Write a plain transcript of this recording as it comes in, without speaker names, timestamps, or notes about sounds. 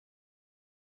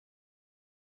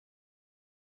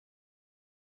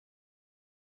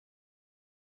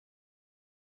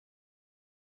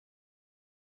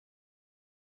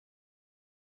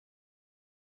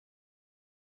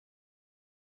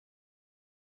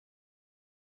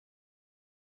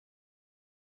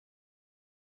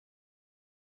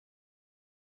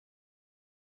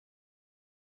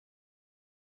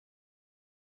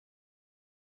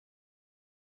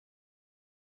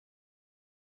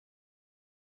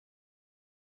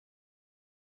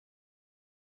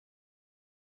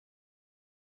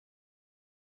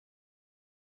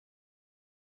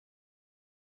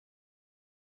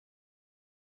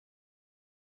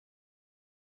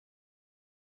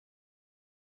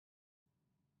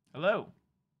Hello.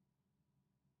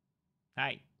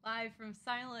 Hi. Live from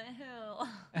Silent Hill.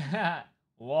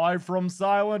 Live from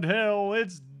Silent Hill,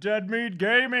 it's Dead Meat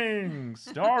Gaming,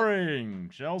 starring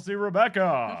Chelsea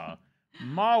Rebecca,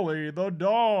 Molly the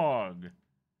dog,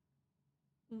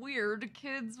 Weird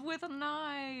kids with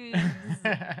knives.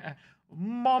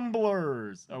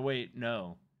 Mumblers. Oh, wait,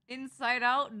 no. Inside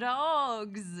out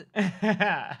dogs.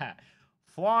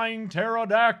 Flying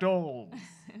pterodactyls.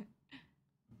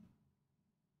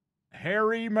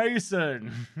 Harry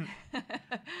Mason.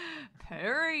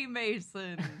 Perry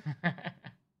Mason.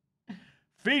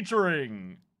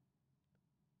 Featuring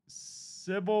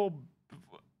Sybil,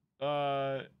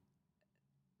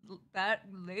 That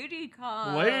lady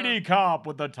cop. Lady Cop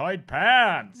with the tight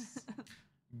pants.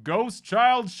 Ghost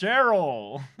Child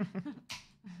Cheryl.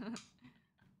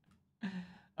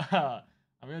 I'm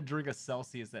gonna drink a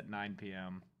Celsius at 9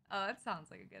 p.m. Oh, that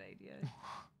sounds like a good idea.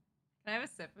 Can I have a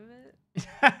sip of it?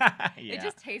 Yeah. It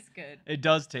just tastes good. It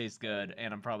does taste good,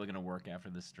 and I'm probably gonna work after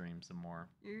this stream some more.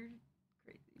 You're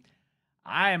crazy.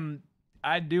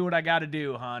 I do what I gotta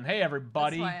do, hon. Hey,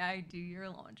 everybody. That's why I do your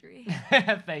laundry.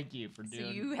 Thank you for doing. So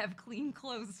you have clean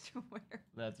clothes to wear.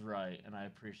 That's right, and I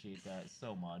appreciate that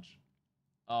so much.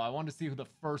 Oh, I wanted to see who the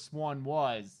first one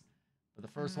was, but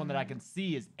the first one that I can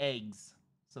see is Eggs.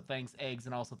 So thanks, Eggs,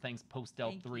 and also thanks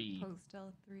Postel3.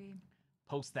 Postel3.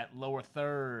 Post that lower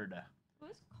third. Oh,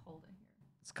 it's cold in here.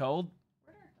 It's cold.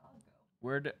 Where'd our dog go?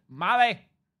 Where'd Molly?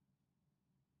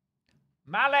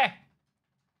 Molly.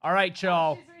 All right,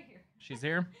 y'all. Oh, she's right here. She's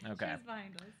here. Okay. She's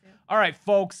behind us. Yeah. All right,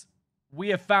 folks. We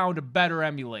have found a better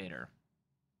emulator.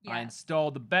 Yeah. I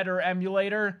installed the better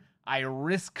emulator. I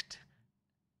risked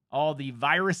all the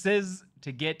viruses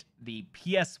to get the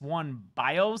PS1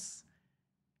 BIOS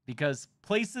because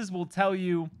places will tell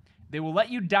you, they will let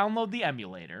you download the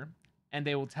emulator and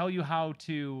they will tell you how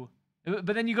to, but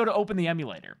then you go to open the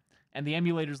emulator and the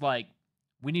emulator's like,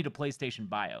 we need a PlayStation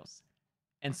BIOS.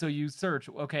 And so you search,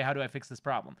 okay, how do I fix this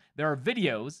problem? There are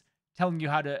videos telling you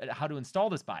how to install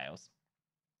this BIOS,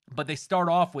 but they start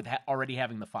off with already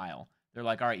having the file. They're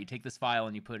like, all right, you take this file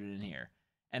and you put it in here.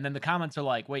 And then the comments are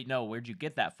like, wait, no, where'd you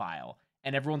get that file?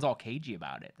 And everyone's all cagey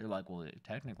about it. They're like, well,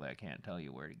 technically, I can't tell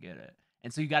you where to get it.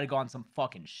 And so you got to go on some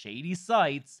fucking shady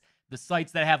sites, the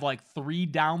sites that have like 3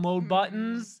 download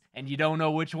buttons, and you don't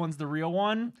know which one's the real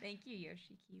one. Thank you,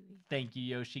 Yoshi Kiwi. Thank you,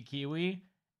 Yoshi Kiwi.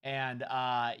 And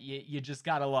you just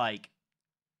got to like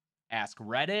ask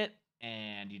Reddit,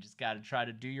 and you just got to try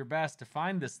to do your best to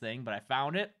find this thing. But I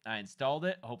found it. I installed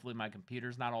it. Hopefully my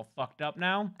computer's not all fucked up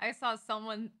now. I saw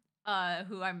someone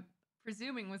who I'm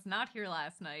presuming was not here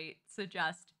last night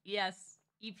suggest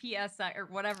EPS or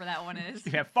whatever that one is.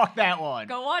 Yeah, fuck that one.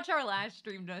 Go watch our last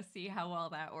stream to see how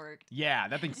well that worked. Yeah,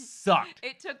 that thing sucked.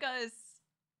 It took us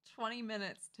 20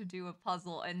 minutes to do a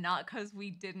puzzle, and not because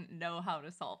we didn't know how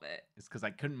to solve it. It's because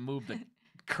I couldn't move the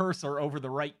cursor over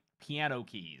the right piano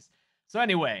keys. So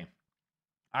anyway,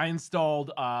 I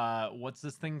installed, what's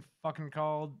this thing fucking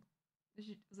called?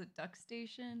 Was it Duck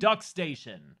Station? Duck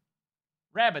Station.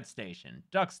 Rabbit Station.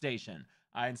 Duck Station.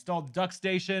 I installed Duck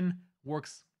Station.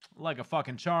 Works like a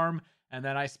fucking charm. And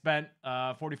then I spent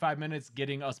 45 minutes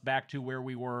getting us back to where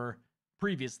we were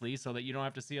previously so that you don't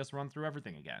have to see us run through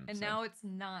everything again. And now it's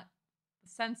not the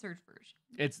censored version.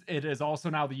 It is also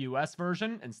now the US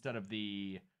version instead of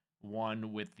the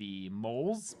one with the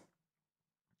moles.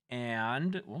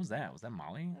 And what was that? Was that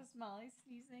Molly? That was Molly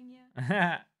sneezing, yeah.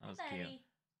 That was Hi, cute. buddy.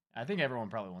 I think everyone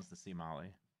probably wants to see Molly.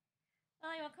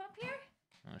 Molly, you want to come up here?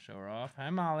 I'll show her off. Hi,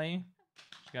 Molly.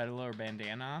 She got a little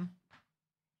bandana on.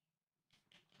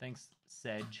 Thanks,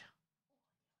 Sedge.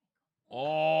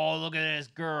 Oh, look at this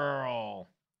girl.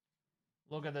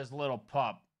 Look at this little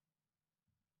pup.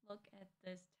 Look at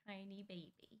this tiny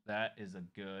baby. That is a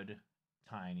good,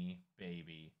 tiny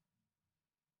baby.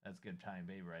 That's a good, tiny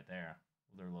baby right there.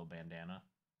 With her little bandana.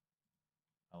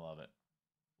 I love it.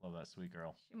 Love that sweet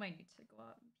girl. She might need to go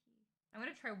out and pee. I'm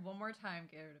going to try one more time,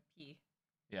 get her to pee.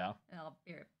 Yeah? And I'll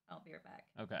be right back.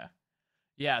 Okay.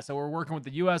 Yeah, so we're working with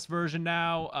the US version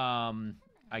now.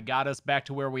 I got us back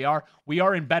to where we are. We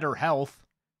are in better health.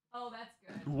 Oh, that's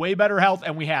good. Way better health,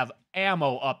 and we have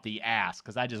ammo up the ass,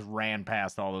 because I just ran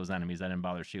past all those enemies. I didn't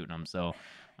bother shooting them, so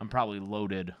I'm probably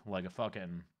loaded like a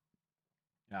fucking,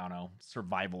 I don't know,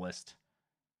 survivalist.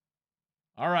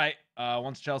 All right,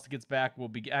 once Chelsea gets back, we'll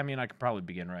begin. I mean, I could probably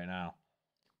begin right now.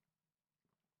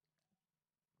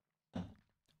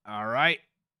 All right,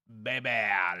 baby,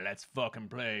 let's fucking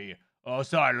play a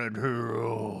Silent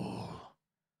Hill.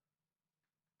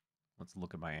 Let's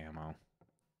look at my ammo.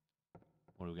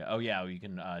 What do we got? Oh, yeah, you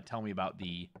can tell me about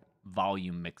the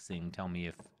volume mixing. Tell me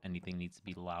if anything needs to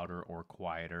be louder or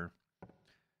quieter.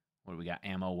 What do we got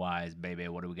ammo-wise, baby?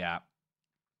 What do we got?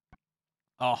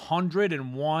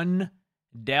 101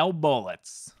 Dell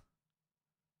bullets.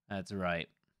 That's right.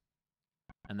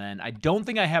 And then I don't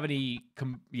think I have any...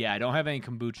 I don't have any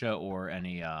kombucha or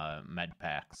any med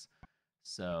packs.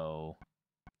 So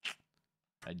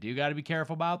I do got to be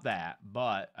careful about that.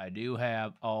 But I do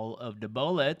have all of the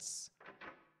bullets.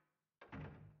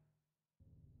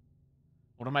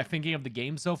 What am I thinking of the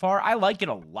game so far? I like it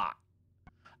a lot.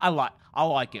 I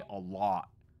like it a lot.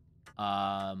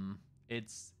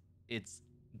 It's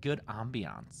good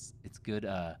ambiance. It's good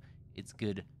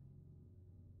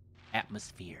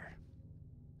atmosphere.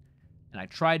 And I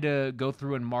tried to go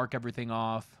through and mark everything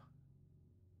off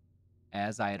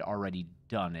as I had already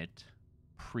done it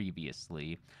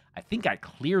previously. I think I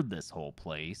cleared this whole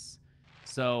place.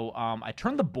 So I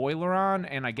turned the boiler on,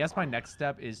 and I guess my next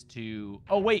step is to...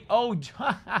 Oh, wait. Oh,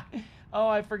 oh,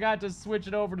 I forgot to switch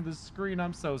it over to the screen.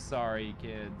 I'm so sorry,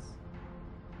 kids.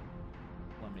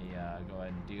 Let me go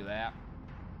ahead and do that.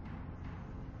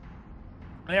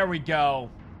 There we go.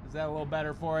 Is that a little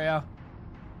better for you?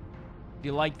 Do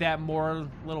you like that more,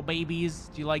 little babies?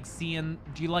 Do you like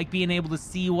being able to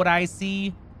see what I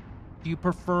see? Do you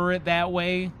prefer it that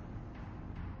way?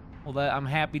 Well, I'm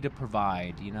happy to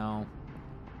provide, you know?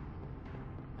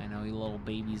 I know you little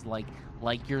babies like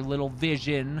your little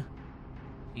vision.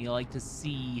 You like to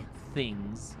see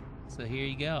things. So here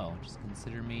you go. Just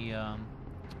consider me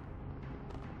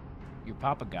your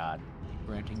Papa God,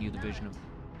 granting you the vision of...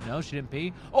 No, she didn't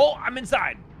pee. Oh, I'm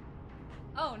inside!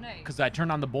 Oh, nice. Because I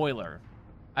turned on the boiler.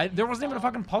 There wasn't even a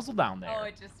fucking puzzle down there. Oh,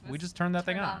 it just was... We just turned that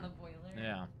thing on. The boiler.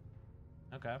 Yeah.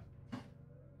 Okay.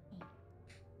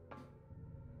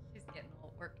 She's getting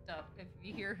all worked up if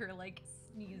you hear her, like,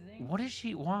 sneezing. What is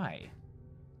she? Why?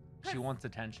 She wants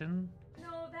attention?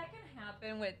 No, that can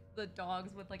happen with the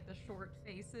dogs with, like, the short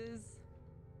faces.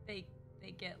 They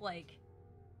get, like...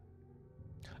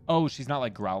 Oh, she's not,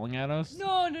 like, growling at us?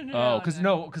 No. Oh,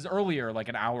 because earlier, like,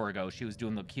 an hour ago, she was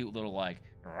doing the cute little, like,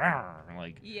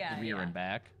 rear and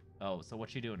back. Oh, so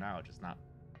what's she doing now? Just not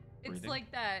breathing? It's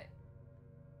like that,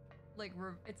 like,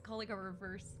 it's called, like, a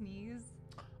reverse sneeze.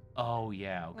 Oh,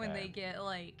 yeah, okay. When they get,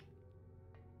 like,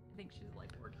 I think she's,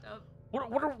 like, worked up.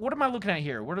 What am I looking at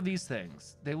here? What are these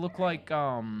things? They look like,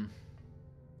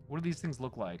 what do these things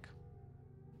look like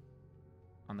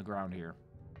on the ground here?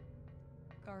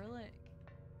 Garlic.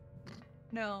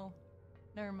 No.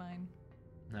 Never mind.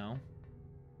 No?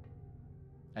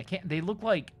 I can't... They look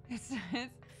like It's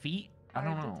feet? I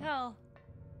don't know. hard to tell.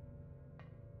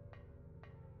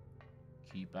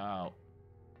 Keep out.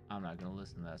 I'm not going to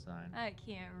listen to that sign. I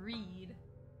can't read.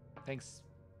 Thanks,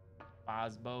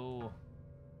 Bosbo.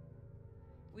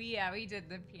 We did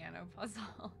the piano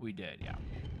puzzle. We did, yeah.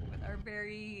 With our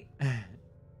very...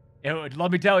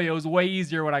 Let me tell you, it was way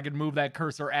easier when I could move that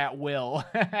cursor at will.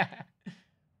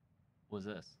 What was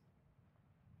this?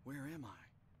 Where am I?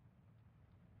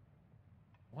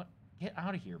 What? Get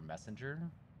out of here, messenger.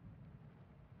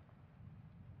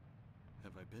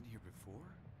 Have I been here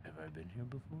before? Have I been here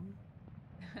before?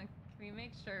 Can we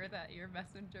make sure that your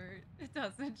messenger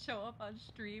doesn't show up on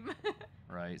stream?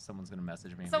 Right, someone's gonna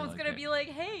message me. Someone's gonna be like,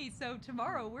 "Hey, so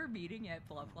tomorrow we're meeting at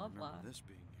blah blah blah." Remember this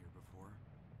being here before?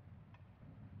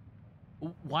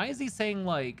 Why is he saying,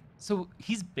 like... So,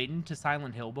 he's been to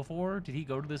Silent Hill before? Did he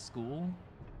go to this school?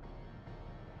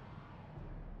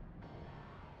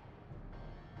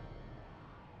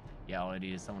 Yeah, all I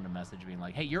need is someone to message me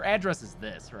like, hey, your address is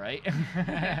this, right?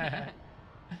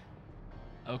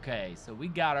 Okay, so we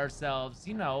got ourselves,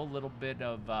 you know, a little bit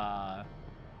of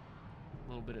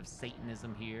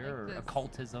Satanism here, Like or this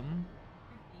occultism.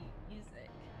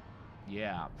 Music.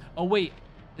 Yeah. Oh, wait.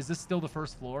 Is this still the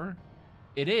first floor?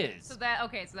 It is. So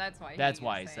that's why. That's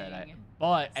why I said it.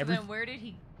 But so then where did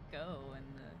he go?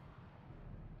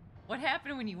 What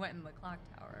happened when you went in the clock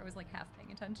tower? I was like half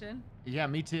paying attention. Yeah,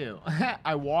 me too.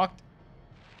 I walked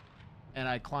and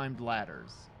I climbed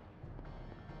ladders.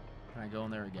 Can I go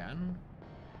in there again?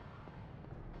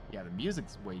 Yeah, the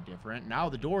music's way different. Now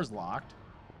the door's locked.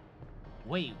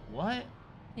 Wait, what?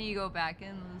 Can you go back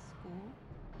in the school?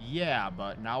 Yeah,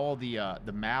 but now all the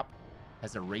map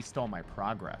has erased all my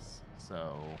progress.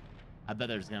 So I bet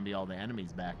there's gonna be all the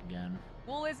enemies back again.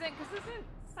 Well, isn't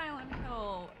Silent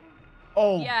Hill?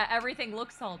 Oh. Yeah, everything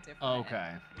looks all different.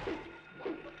 Okay.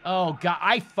 Oh god,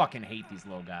 I fucking hate these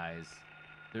little guys.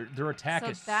 Their attack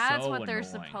is so annoying. So that's what they're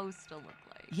supposed to look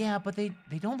like. Yeah, but they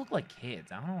don't look like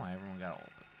kids. I don't know why everyone got all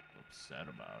upset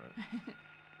about it.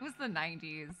 It was the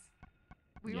 90s.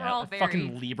 We were Yeah, all very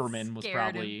fucking Lieberman was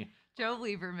scared probably... Joe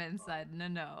Lieberman said,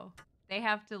 no. They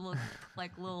have to look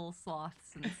like little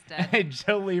sloths instead.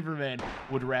 Joe Lieberman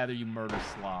would rather you murder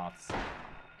sloths.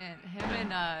 And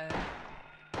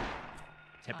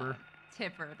Tipper.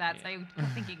 Tipper. That's Yeah. I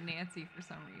kept thinking Nancy for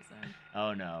some reason.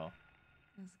 Oh no.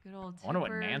 This good old Tipper. I wonder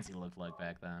what Nancy looked like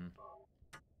back then.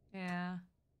 Yeah.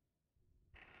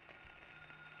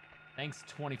 Thanks,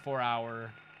 24-hour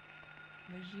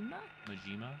Majima.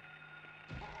 Majima.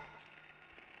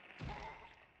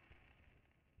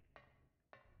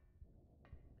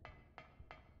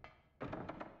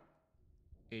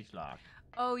 H-lock.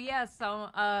 Oh yeah, so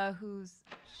who's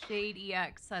Shade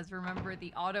EX says remember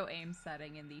the auto aim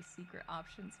setting in the secret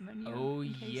options menu. Oh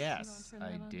in case you yes, don't turn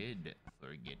I that on. did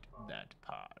forget that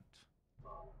part.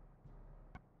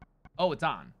 Oh, it's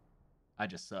on. I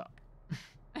just suck.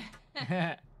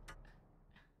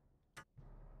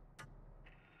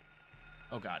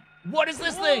 Oh god. What is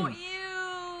this thing? Ew!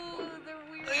 They're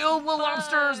weird. Ew, little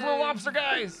lobsters, little bugs. lobster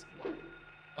guys.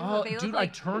 Ooh, they look Dude, I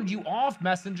like- turned you off,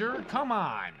 Messenger. Come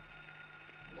on.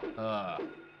 Hold on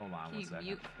Can one you second.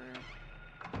 mute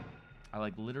for? I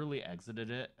like literally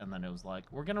exited it, and then it was like,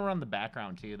 we're gonna run the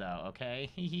background too, though, okay?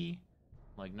 Hee.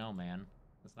 Like, no, man,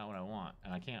 that's not what I want,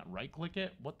 and I can't right-click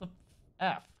it. What the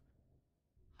f?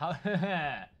 How?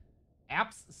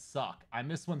 Apps suck. I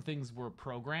miss when things were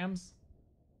programs.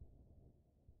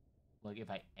 Like,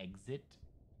 if I exit,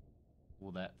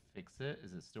 will that fix it?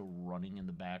 Is it still running in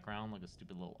the background like a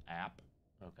stupid little app?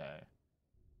 Okay.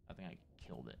 I think I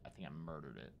killed it. I think I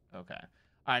murdered it. Okay.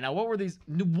 All right, now what were these?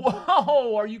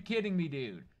 Whoa, are you kidding me,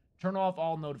 dude? Turn off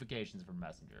all notifications from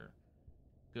Messenger.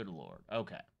 Good lord.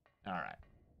 Okay. All right.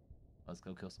 Let's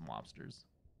go kill some lobsters.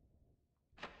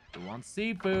 Who wants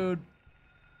seafood?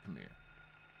 Come here.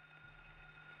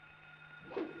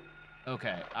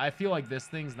 Okay, I feel like this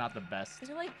thing's not the best.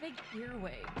 They're like big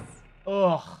earwigs.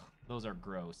 Ugh, those are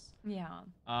gross. Yeah.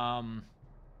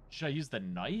 Should I use the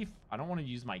knife? I don't want to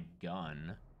use my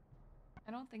gun.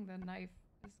 I don't think the knife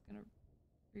is gonna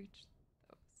reach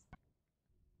those.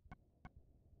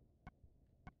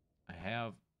 I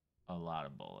have a lot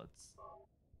of bullets.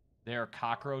 They are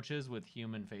cockroaches with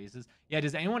human faces. Yeah,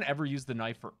 does anyone ever use the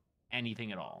knife for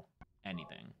anything at all?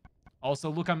 Anything. Also,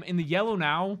 look, I'm in the yellow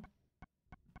now.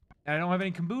 And I don't have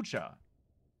any kombucha.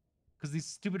 Because these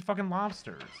stupid fucking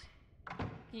lobsters. Can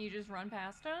you just run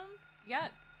past them? You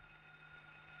got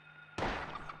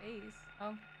space.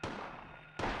 Oh.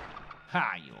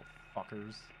 Ha, you little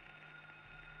fuckers.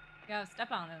 Yeah,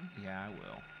 step on him. Yeah, I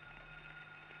will.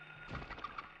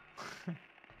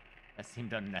 That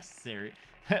seemed unnecessary.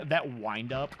 That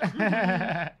wind up.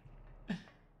 Alright.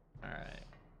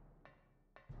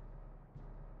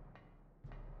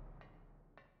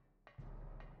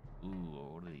 Ooh,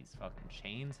 what are these fucking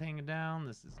chains hanging down?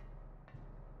 This is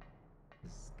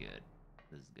good.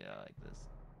 This is good. I like this.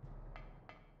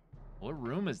 What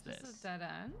room is this? This is a dead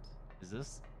end. Is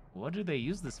this... What do they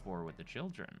use this for with the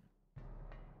children?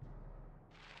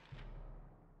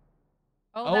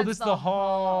 Oh, Oh, that's this is the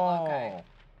hall. Okay.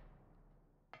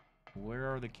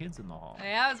 Where are the kids in the hall?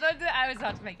 Yeah, I was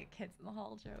about to make a kids in the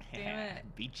hall joke. Damn it.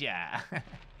 Beat ya.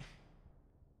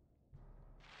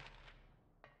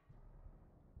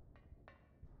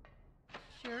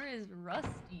 Sure is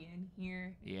rusty in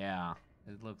here. Yeah,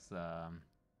 it looks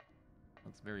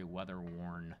very weather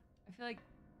worn. I feel like.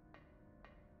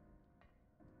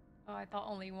 Oh, I thought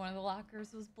only one of the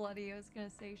lockers was bloody. I was gonna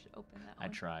say you should open that one.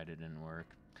 I tried, it didn't work.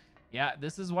 Yeah,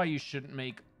 this is why you shouldn't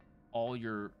make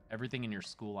everything in your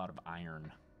school out of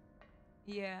iron.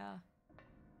 Yeah.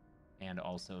 And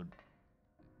also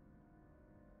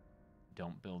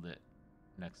don't build it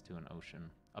next to an ocean.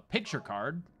 A picture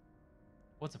card?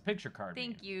 What's a picture card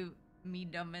mean? Thank you, me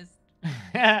dumbest.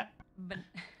 But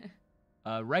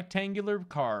A rectangular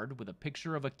card with a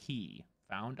picture of a key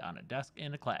found on a desk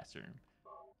in a classroom.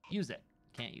 Use it.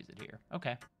 Can't use it here.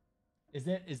 Okay. Is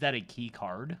that a key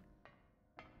card?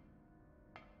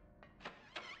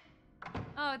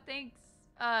 oh, thanks,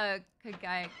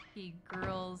 Kagayaki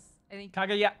girls. I think.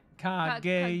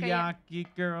 Kagayaki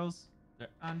girls. They're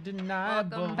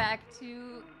undeniable. Welcome back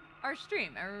to our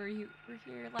stream. I remember you were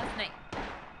here last night.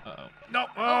 Uh-oh. No.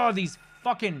 Oh, these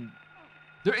fucking...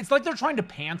 It's like they're trying to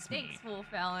pants me. Thanks, Full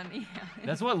Fallon. Yeah.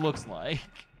 That's what it looks like.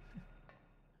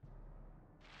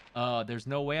 There's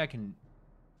no way I can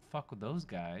fuck with those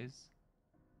guys.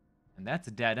 And that's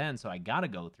a dead end, so I gotta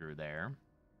go through there.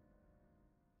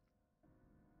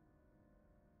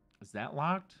 Is that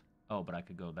locked? Oh, but I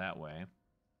could go that way.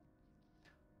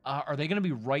 Are they gonna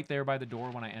be right there by the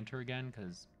door when I enter again?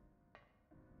 Because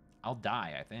I'll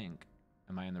die, I think.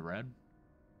 Am I in the red?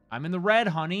 I'm in the red,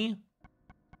 honey.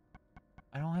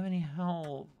 I don't have any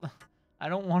health. I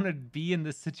don't want to be in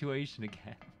this situation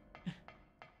again.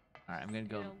 All right, I'm gonna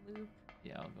go. Loop.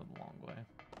 Yeah, I'll go the long way.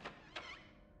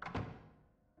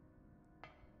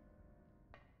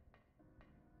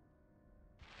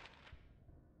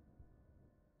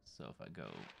 So if I go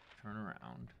turn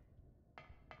around.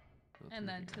 Go And through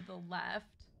then here. to the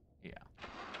left. Yeah.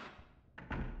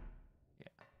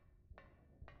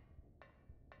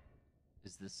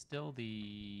 Is this still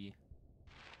the,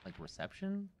 like,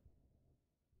 reception?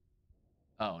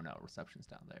 Oh, no, reception's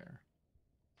down there.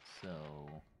 So,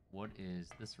 what is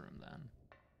this room,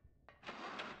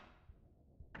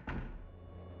 then?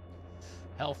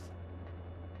 Health.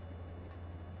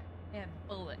 And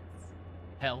bullets.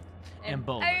 Health and And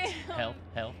bullets. I- Health,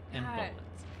 health, and God.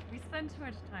 bullets. We spend too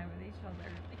much time with each other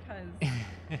because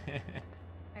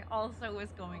I also was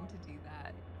going to do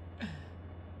that.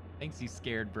 Thanks, you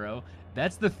scared, bro.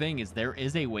 That's the thing, is there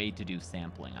is a way to do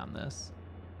sampling on this.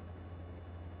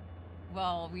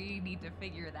 Well, we need to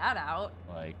figure that out.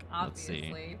 Like, let's see.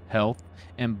 Obviously. Health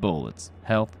and bullets.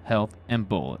 Health, health, and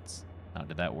bullets. Now,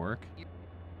 did that work?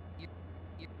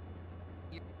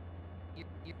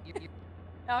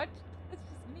 No, it's just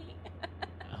me.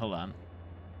 Hold on.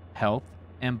 Health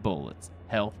and bullets.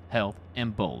 Health, health,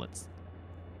 and bullets.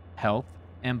 Health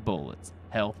and bullets.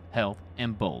 Health, health,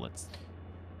 and bullets.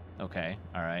 Okay,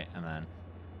 alright, and then.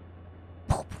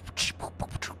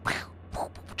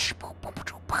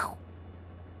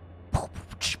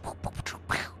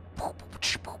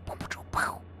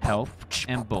 Health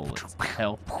and bullets.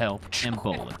 Health, health, and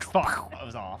bullets. Fuck, that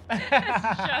was off.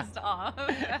 It's just off.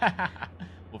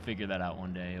 We'll figure that out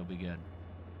one day. It'll be good.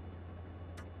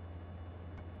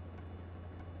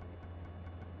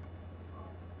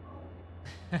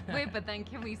 Wait, but then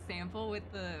can we sample with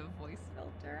the voice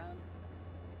filter on?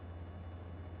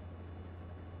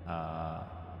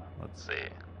 Let's see.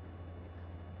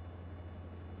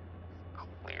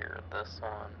 Clear this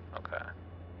one. Okay.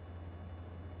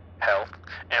 Health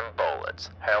and bullets.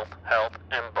 Health, health,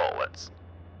 and bullets.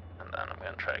 And then I'm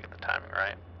gonna try to get the timing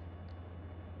right.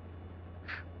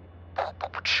 Health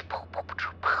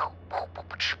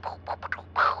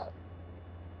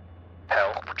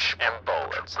and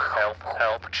bullets. Health,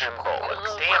 health, and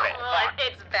bullets. Damn it! Well,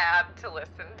 it's bad to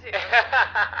listen to.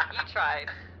 You tried.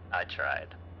 I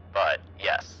tried. But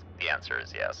yes, the answer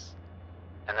is yes.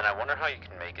 And then I wonder how you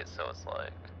can make it so it's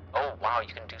like, oh wow,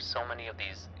 you can do so many of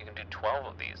these. You can do 12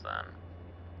 of these then.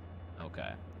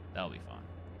 Okay, that'll be fun.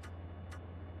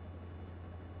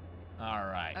 All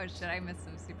right. Oh shit, I missed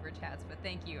some super chats, but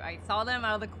thank you. I saw them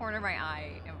out of the corner of my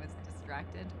eye and was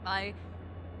distracted by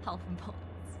health and bullets.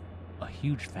 A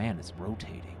huge fan is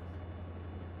rotating.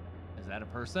 Is that a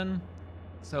person?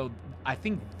 So I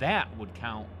think that would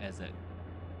count as a.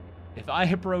 If I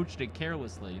approached it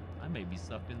carelessly, I may be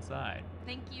sucked inside.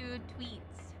 Thank you, tweets.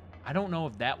 I don't know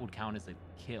if that would count as a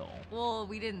kill. Well,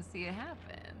 we didn't see it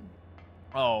happen.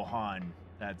 Oh, hon,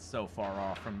 that's so far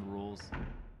off from the rules.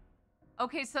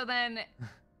 Okay, so then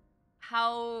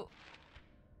how...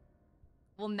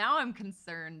 Well, now I'm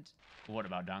concerned. What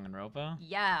about Danganronpa?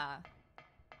 Yeah.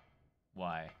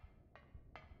 Why?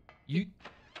 You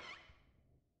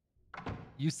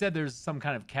said there's some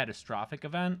kind of catastrophic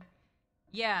event?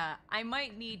 Yeah, I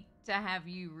might need to have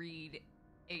you read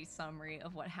a summary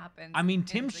of what happens. I mean, in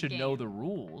Tim the should know game. the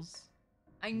rules.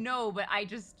 I know, but I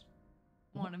just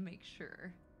want to make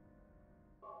sure.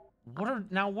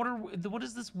 What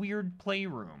is this weird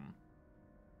playroom?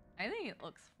 I think it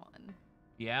looks fun.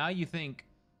 Yeah, you think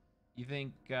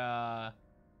that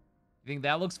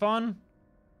looks fun?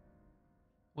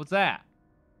 What's that?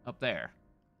 Up there.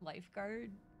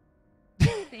 Lifeguard.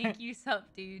 Thank you,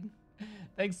 sup, dude.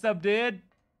 Thanks, sub dude.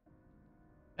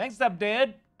 Thanks, sub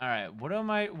dude. All right, what am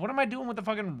I doing with the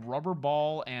fucking rubber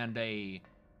ball and a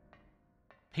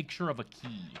picture of a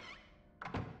key?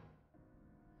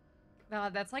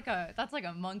 That's like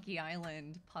a Monkey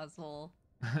Island puzzle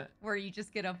where you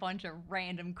just get a bunch of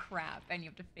random crap and you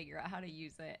have to figure out how to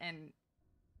use it. And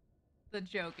the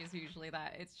joke is usually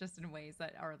that it's just in ways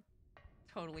that are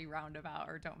totally roundabout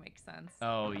or don't make sense.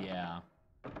 Oh yeah,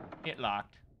 it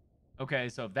locked. Okay,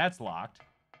 so if that's locked,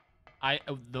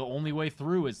 the only way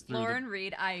through is through. Lauren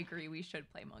Reed, I agree. We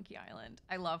should play Monkey Island.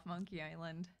 I love Monkey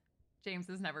Island. James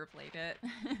has never played it.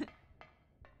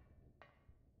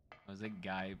 Was it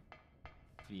Guy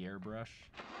Fierbrush?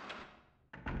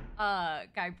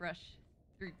 Guybrush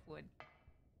Threepwood.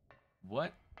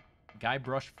 What?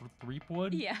 Guybrush for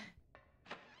Threepwood? Yeah.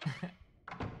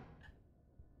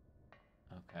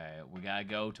 Okay, we gotta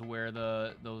go to where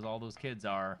all those kids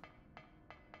are.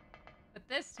 But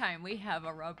this time we have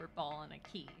a rubber ball and a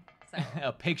key. So.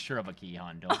 A picture of a key,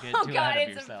 hon. Don't get Oh too god, ahead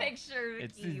of it's yourself. a picture of a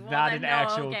It's key. Well, not then an no,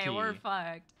 actual okay, key. we're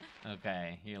fucked.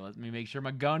 Okay, here, let me make sure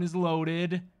my gun is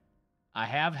loaded. I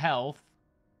have health.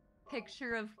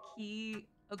 Picture of key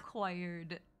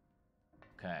acquired.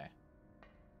 Okay.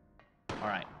 All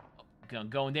right.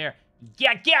 Going there.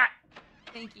 Yeah.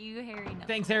 Thank you, Harry Knuckles.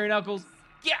 Thanks, Harry Knuckles.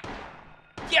 Yeah.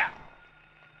 Yeah.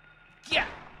 Yeah.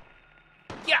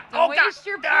 Yeah. Don't Oh, God. waste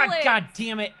your Ah, bullets. God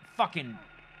damn it. Fucking.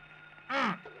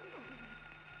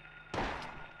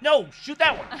 No, shoot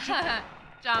that one. Shoot.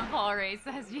 John Paul Ray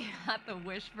says you got the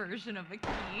Wish version of a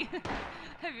key.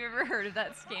 Have you ever heard of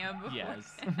that scam before?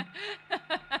 Yes.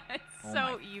 It's Oh so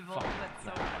my evil. fucking That's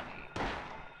so God. funny.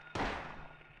 I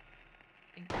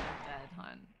think they're dead,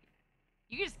 hon.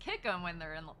 You just kick them when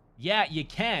they're in the... Yeah, you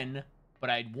can, but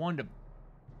I'd want to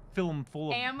fill them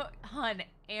full of... Hun,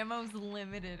 ammo's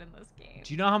limited in this game.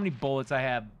 Do you know how many bullets I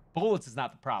have? Bullets is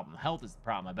not the problem. Health is the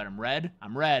problem. I bet I'm red.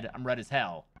 I'm red. I'm red as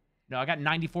hell. No, I got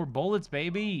 94 bullets,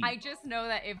 baby. I just know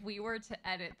that if we were to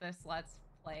edit this Let's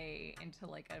Play into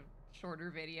like a shorter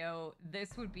video,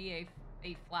 this would be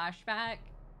a flashback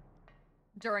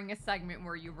during a segment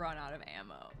where you run out of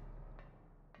ammo.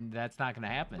 That's not going to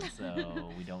happen, so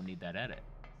we don't need that edit.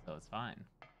 So it's fine.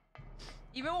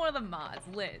 Even one of the mods,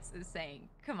 Liz, is saying,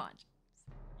 come on.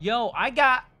 Yo, I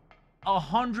got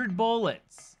 100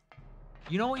 bullets.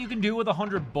 You know what you can do with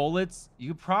 100 bullets?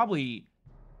 You could probably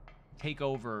take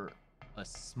over a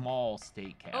small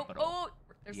state capital. Oh,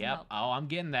 there's some Yep. help. Oh, I'm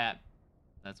getting that.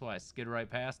 That's why I skid right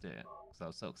past it. Because I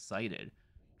was so excited.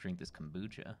 Drink this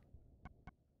kombucha.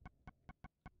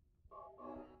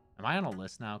 Am I on a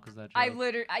list now because that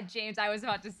joke? James, I was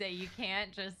about to say, you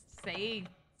can't just say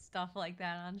stuff like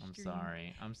that on stream. I'm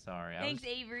sorry. I'm sorry. Thanks,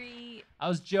 Avery. I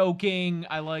was joking.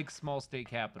 I like small state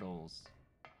capitals.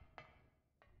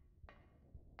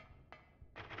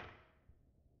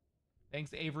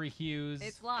 Thanks, Avery Hughes.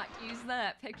 It's locked. Use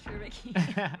that picture, Mickey.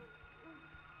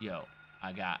 Yo,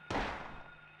 I got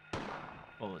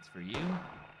bullets for you.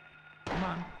 Come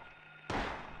on.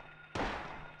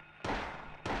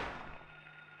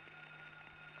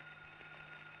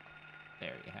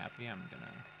 There, you happy? I'm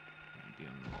gonna do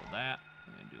him a little that.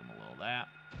 I'm gonna do him a little that.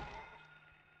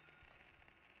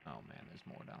 Oh man, there's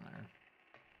more down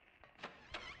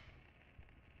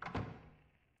there.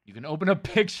 You can open a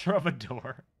picture of a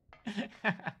door.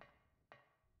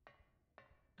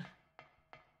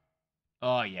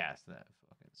 Oh yes, that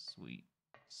fucking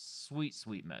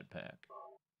sweet med pack.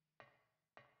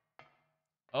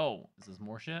 Oh, is this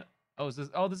more shit? Oh, this is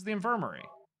the infirmary.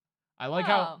 I like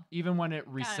how even when it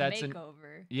resets in,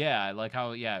 yeah, I like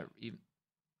how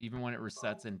even when it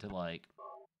resets into like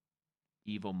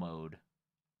evil mode,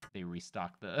 they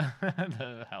restock the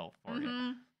the health for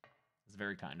you. It's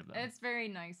very kind of them. It's very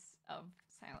nice of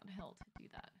Silent Hill to do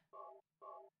that.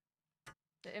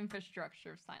 The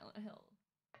infrastructure of Silent Hill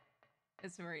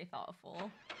is very thoughtful.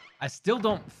 I still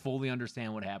don't fully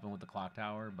understand what happened with the clock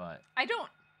tower, but I don't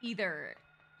either.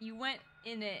 You went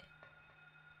in it,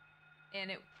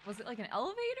 and was it like an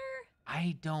elevator?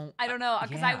 I don't know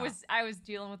because yeah. I was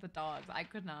dealing with the dogs. I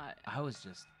could not. I was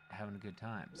just having a good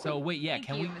time. So wait, yeah,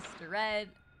 Thank you, Mr. Red.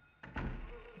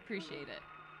 Appreciate it.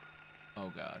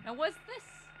 Oh god. Now what's this?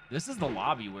 This is the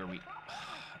lobby where we.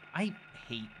 I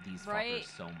hate these fuckers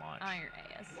so much. On your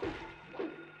ass.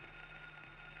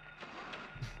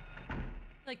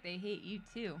 Like they hate you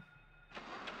too.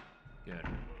 Good.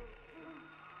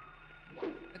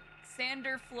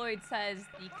 Sander Floyd says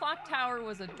the clock tower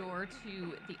was a door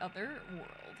to the other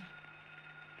world.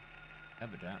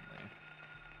 Evidently.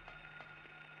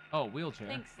 Oh, wheelchair.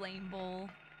 Thanks, Lane Bull.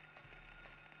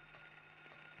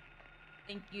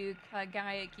 Thank you,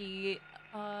 Kagayaki.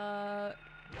 Oh,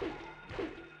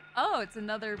 it's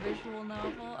another visual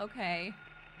novel. Okay.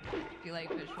 If you like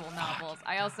visual novels.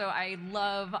 I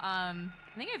love I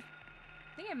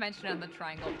think I mentioned it on the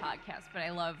Triangle podcast, but I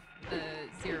love the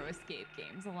Zero Escape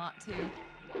games a lot too.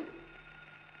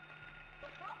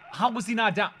 How was he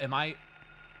not down? Am I?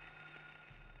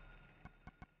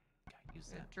 Use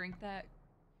that. Drink that.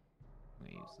 I'm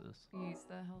gonna use this. Use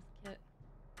the health kit.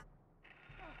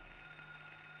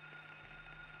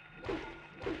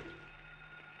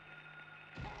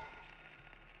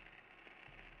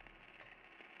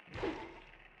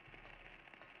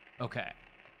 Okay.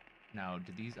 Now, are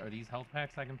these health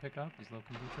packs I can pick up? These little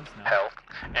kombuchas? No. Health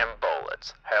and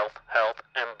bullets. Health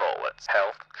and bullets.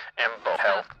 Health and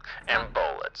health and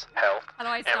bullets. Health How do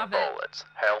I and stop it? bullets.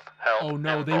 Health. Oh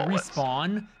no, and they bullets.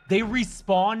 respawn? They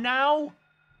respawn now?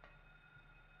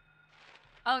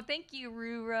 Oh, thank you,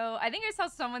 Ruro. I think I saw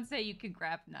someone say you could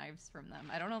grab knives from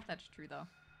them. I don't know if that's true though.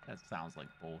 That sounds like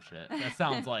bullshit. That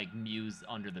sounds like Muse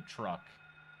Under the Truck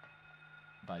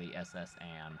by the SS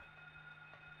Anne.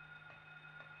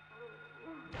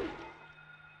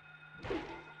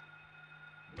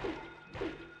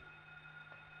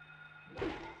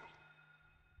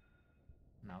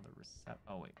 Now the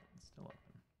oh wait, it's still open.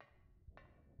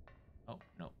 Oh,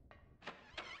 no.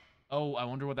 Oh, I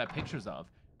wonder what that picture's of.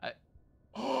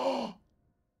 Oh!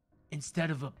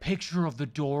 Instead of a picture of the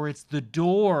door, it's the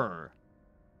door.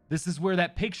 This is where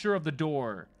that picture of the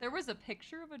door. There was a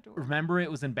picture of a door. Remember it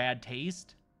was in bad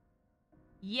taste?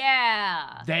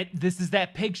 Yeah. This is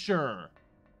that picture.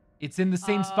 It's in the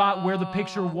same spot where the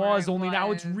picture was, only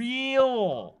now it's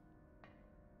real.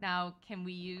 Now, can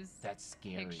we use That's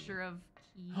scary. picture of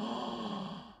key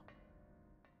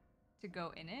to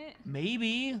go in it?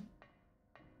 Maybe.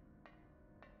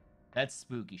 That's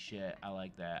spooky shit. I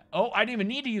like that. Oh, I didn't even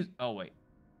need to use... Oh, wait.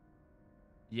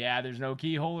 Yeah, there's no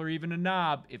keyhole or even a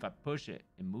knob. If I push it,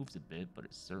 it moves a bit, but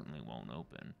it certainly won't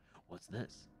open. What's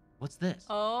this? What's this?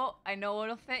 Oh, I know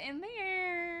what'll fit in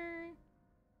there.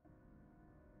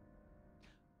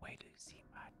 Wait till you see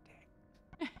my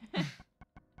dick.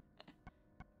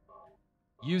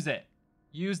 Use it.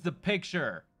 Use the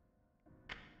picture.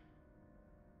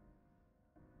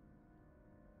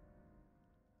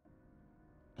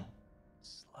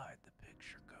 Slide the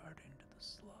picture card into the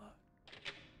slot.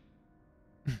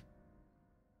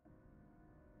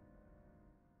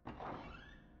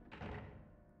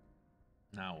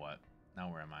 Now what? Now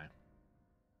where am I?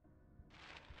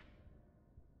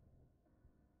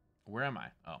 Where am I?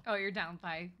 Oh. Oh, you're down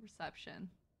by reception.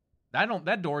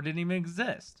 That door didn't even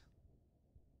exist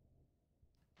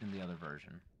in the other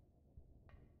version.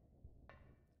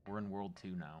 We're in World 2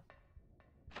 now.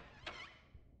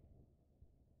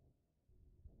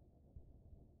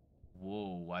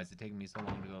 Whoa, why is it taking me so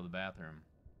long to go to the bathroom?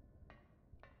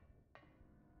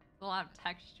 A lot of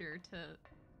texture to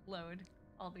load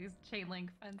all these chain link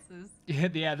fences.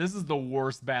 Yeah, this is the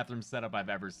worst bathroom setup I've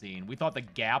ever seen. We thought the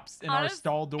gaps in our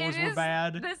stall doors were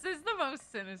bad. This is the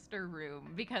most sinister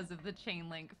room because of the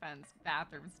chain link fence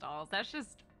bathroom stalls. That's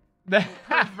just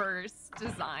perverse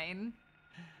design.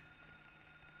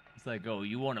 It's like, oh,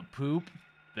 you want to poop?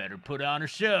 Better put on a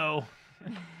show.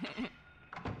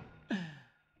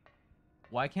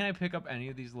 Why can't I pick up any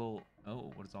of these little...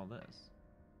 Oh, what is all this?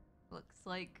 Looks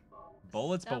like...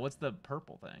 Bullets, stuff. but what's the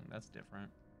purple thing? That's different.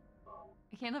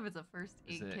 I can't know if it's a first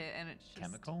aid Is it kit and it's just...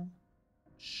 chemical?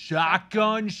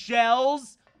 Shotgun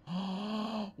shells?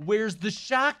 Where's the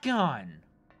shotgun?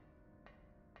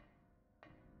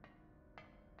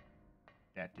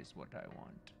 That is what I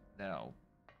want. That'll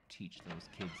teach those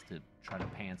kids to try to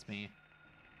pants me.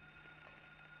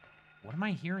 What am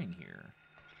I hearing here?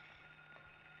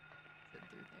 Is it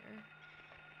through there?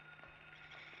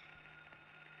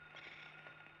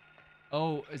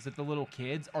 Oh, is it the little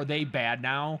kids? Are they bad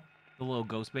now? The little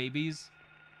ghost babies?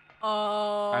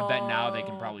 Oh. I bet now they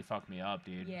can probably fuck me up,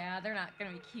 dude. Yeah, they're not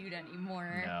gonna be cute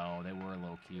anymore. No, they were a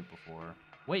little cute before.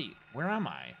 Wait, where am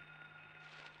I?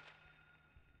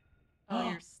 Oh,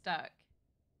 you're stuck.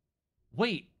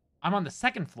 Wait, I'm on the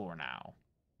second floor now.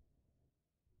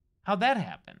 How'd that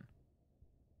happen?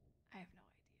 I have no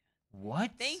idea.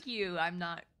 What? Thank you. I'm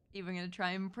not even gonna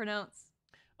try and pronounce.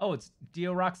 Oh, it's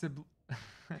deoxy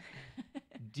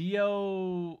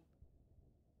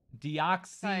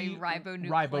Sorry, ribonucleic.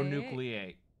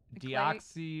 ribonucleic.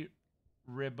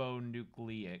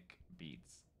 Deoxyribonucleic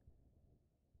beads.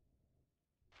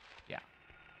 Yeah.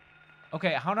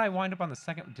 Okay, how did I wind up on the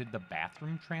second? Did the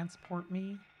bathroom transport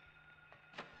me?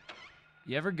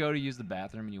 You ever go to use the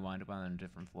bathroom and you wind up on a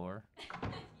different floor?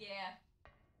 Yeah.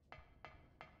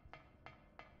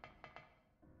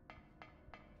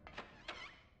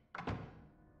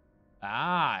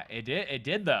 Ah, it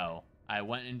did though. I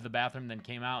went into the bathroom, then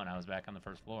came out, and I was back on the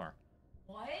first floor.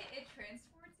 What? It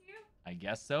transports you? I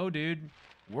guess so, dude.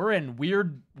 We're in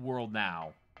weird world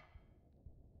now.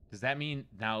 Does that mean...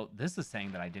 Now, this is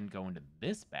saying that I didn't go into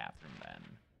this bathroom then,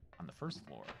 on the first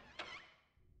floor.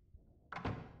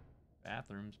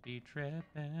 Bathrooms be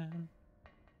trippin'.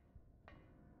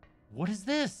 What is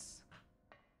this?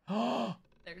 Oh,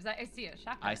 There's that. I see a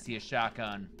shotgun. I see a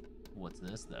shotgun. What's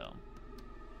this, though?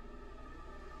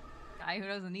 Guy who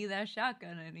doesn't need that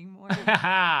shotgun anymore.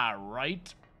 Haha,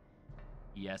 right?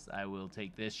 Yes, I will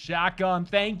take this shotgun.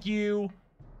 Thank you.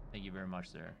 Thank you very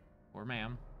much, sir. Or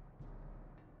ma'am.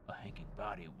 A hanging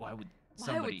body. Why would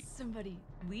somebody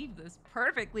leave this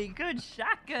perfectly good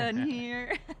shotgun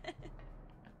here?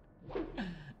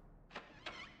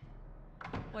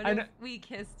 What if we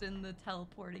kissed in the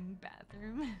teleporting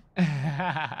bathroom?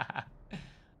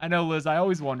 I know, Liz. I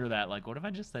always wonder that. Like, what if I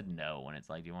just said no when it's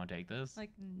like, do you want to take this? Like,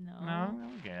 no. No,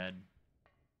 I'm good.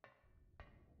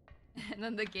 And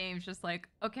then the game's just like,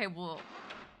 okay, well,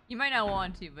 you might not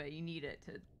want to, but you need it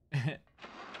to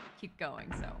keep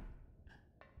going, so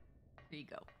here you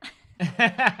go.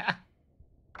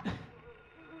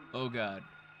 Oh, God.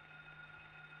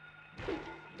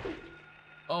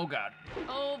 Oh, God.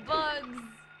 Oh, bugs!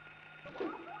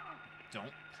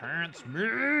 Don't pants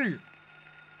me.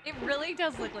 It really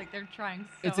does look like they're trying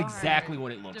so It's exactly hard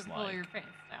what it looks to pull like. your pants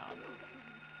down.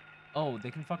 Oh, they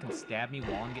can fucking stab me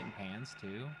while I'm getting pants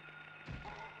too.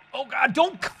 Oh god,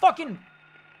 don't fucking.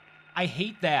 I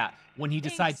hate that when he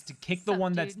decides to kick the Sup,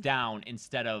 one that's dude? down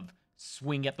instead of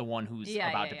swing at the one who's Yeah,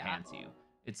 about yeah, to yeah. pants you.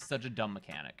 It's such a dumb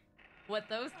mechanic. What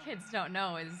those kids don't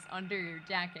know is under your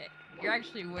jacket, you're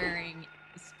actually wearing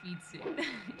a speed suit.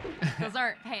 Those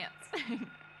aren't pants.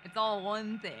 It's all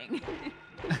one thing.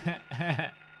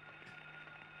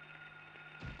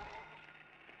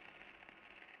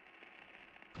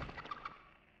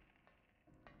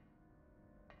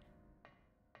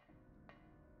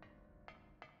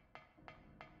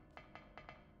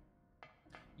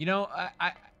 You know,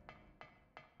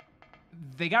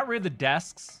 they got rid of the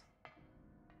desks,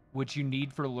 which you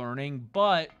need for learning,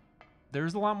 but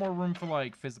there's a lot more room for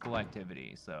like physical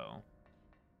activity. So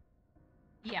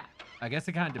Yeah. I guess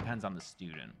it kind of depends on the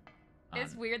student.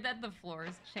 It's weird that the floor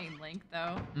is chain link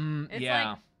though. It's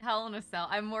Yeah. like Hell in a Cell.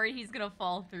 I'm worried he's gonna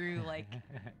fall through like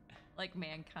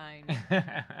mankind.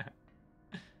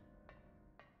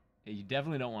 You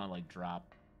definitely don't want to like drop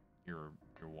your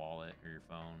wallet or your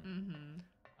phone. Mm-hmm.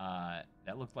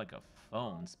 That looked like a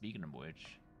phone. Speaking of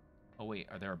which, oh wait,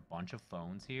 are there a bunch of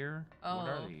phones here? Oh, what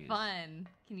are these? fun.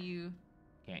 Can you?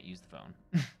 Can't use the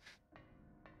phone.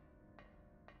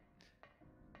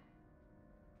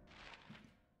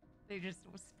 They're just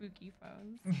spooky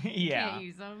phones. Yeah. Can't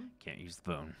use them. Can't use the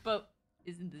phone. But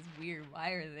isn't this weird?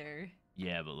 Why are there?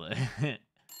 Yeah, but like,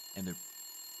 and they're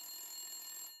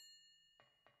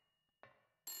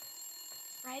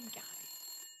Red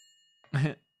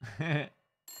guy.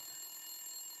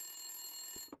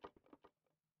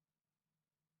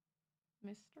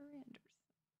 Mr. Anderson.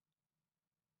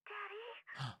 Daddy,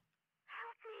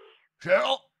 help me.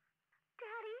 Cheryl.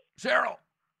 Daddy, Cheryl.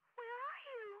 where are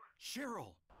you?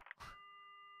 Cheryl!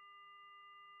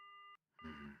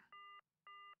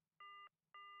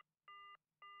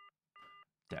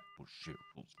 That was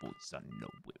Cheryl's voice. I know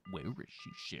it. Where is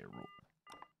she, Cheryl?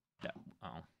 That.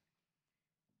 Oh.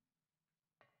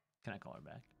 Can I call her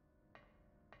back?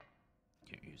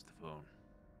 Can't use the phone.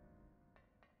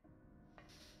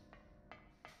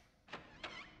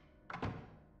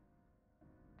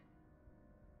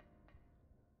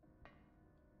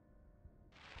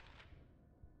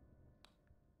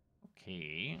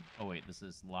 Okay. Oh wait, this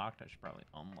is locked. I should probably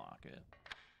unlock it.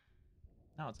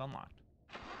 No, it's unlocked.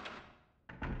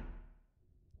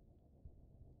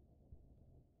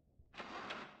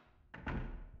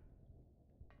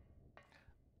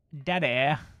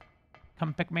 Daddy,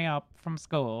 come pick me up from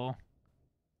school.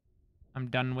 I'm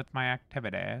done with my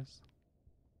activities.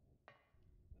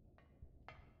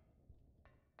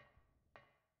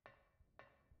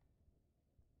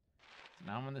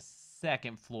 Now I'm on the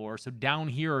second floor. So down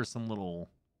here are some little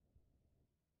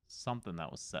something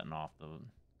that was setting off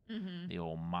the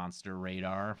old monster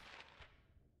radar.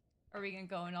 Are we gonna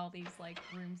go in all these like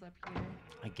rooms up here?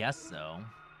 I guess so.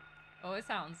 Oh, it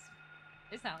sounds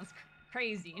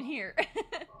crazy in here.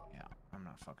 Yeah, I'm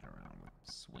not fucking around with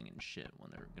swinging shit when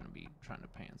they're gonna be trying to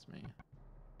pants me.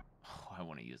 Oh, I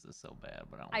want to use this so bad,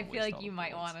 but I don't. I wanna feel waste like all you the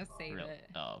might bullets. want to save Really? it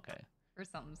Oh, okay. for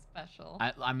something special.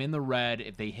 I'm in the red.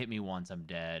 If they hit me once, I'm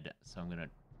dead. So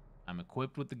I'm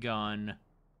equipped with the gun.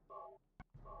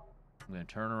 I'm gonna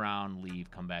turn around,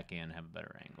 leave, come back in, have a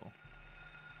better angle.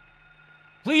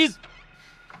 Please.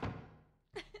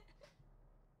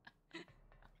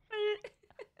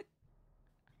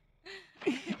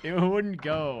 It wouldn't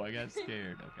go. I got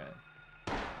scared. Okay.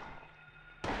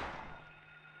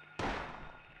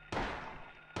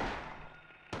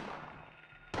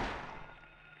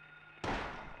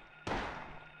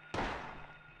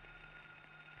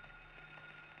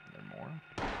 There more?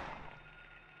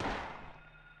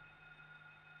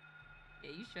 Yeah,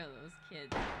 you show those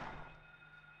kids.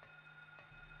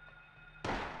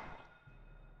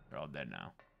 They're all dead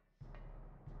now.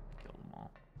 Killed them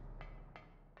all.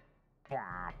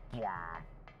 Bwomp, bwomp,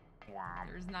 bwomp.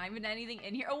 There's not even anything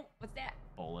in here. Oh, what's that?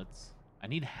 Bullets. I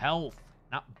need health,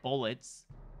 not bullets.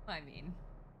 I mean,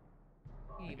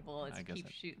 you need bullets I to guess keep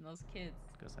shooting those kids.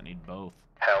 Guess I need both.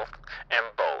 Health and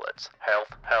bullets.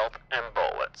 Health, health, and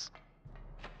bullets.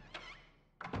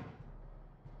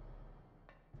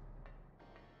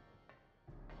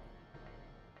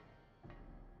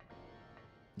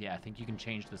 Yeah, I think you can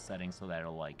change the settings so that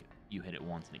it'll like you hit it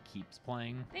once and it keeps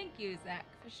playing. Thank you, Zach,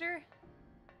 for sure.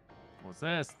 What's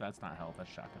this? That's not health, that's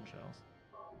shotgun shells.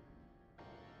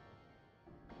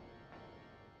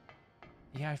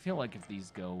 Yeah, I feel like if these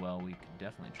go well, we could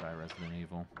definitely try Resident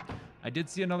Evil. I did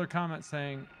see another comment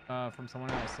saying, from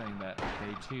someone else saying that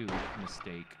they too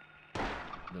mistake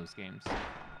those games.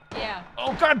 Yeah.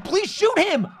 Oh god, please shoot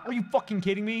him! Are you fucking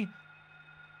kidding me?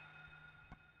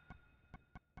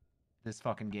 This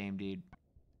fucking game, dude.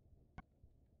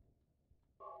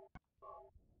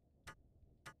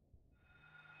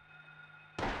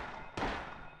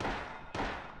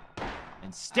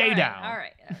 And stay down. All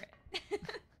right.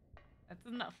 That's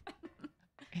enough.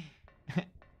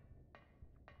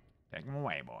 Take him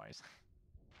away, boys.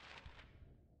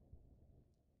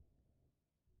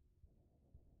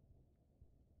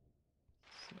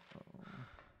 So,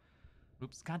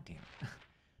 oops, goddamn.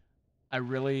 I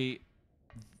really,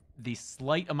 the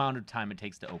slight amount of time it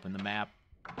takes to open the map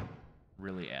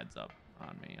really adds up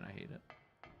on me, and I hate it.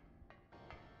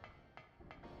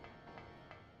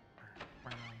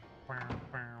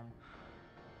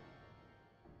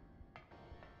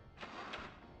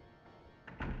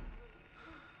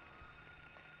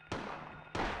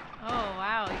 Oh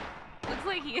wow. Looks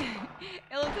like he.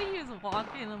 It looks like he was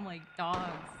walking them like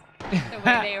dogs. The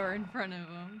way they were in front of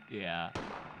him. Yeah.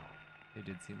 They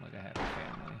did seem like a happy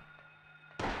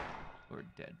family. We're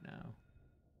dead now.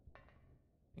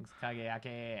 Thanks,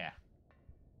 Kageake.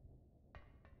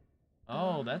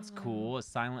 Oh, that's cool. A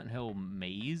Silent Hill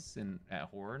maze at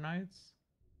Horror Nights.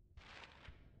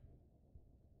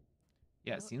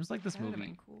 Yeah, it seems like this That would've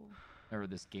movie been cool. or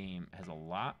this game has a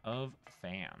lot of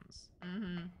fans.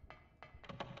 Mm-hmm.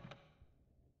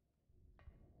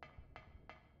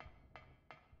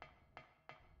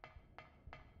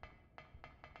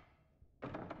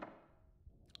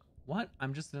 What?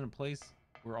 I'm just in a place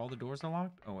where all the doors are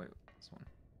locked? Oh, wait. This one.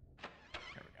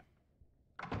 There we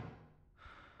go.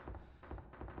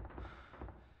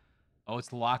 Oh, it's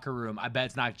the locker room. I bet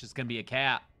it's not just going to be a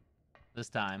cat this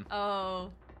time.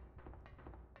 Oh.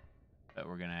 But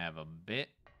we're going to have a bit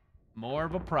more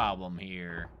of a problem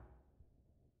here.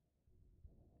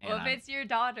 Well, if it's your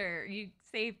daughter, you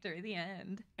saved her at the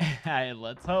end.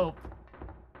 Let's hope.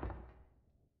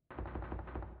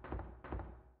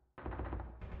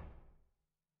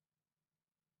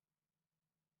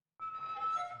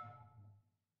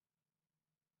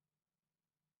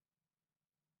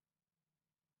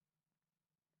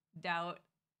 Doubt.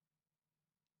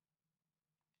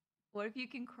 What if you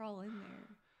can crawl in there?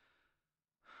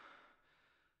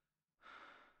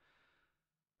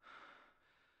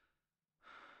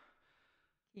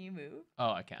 Can you move? Oh,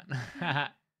 I can. I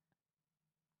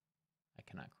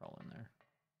cannot crawl in there.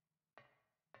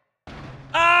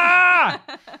 Ah!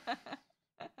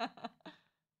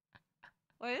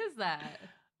 What is that?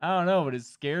 I don't know, but it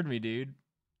scared me, dude.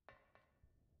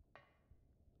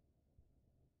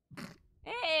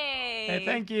 Hey! Hey,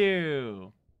 thank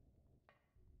you.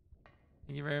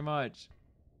 Thank you very much.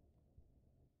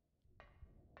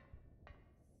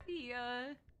 See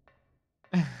ya.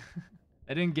 I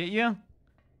didn't get you?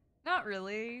 Not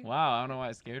really. Wow, I don't know why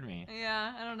it scared me.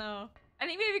 Yeah, I don't know. I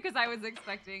think maybe because I was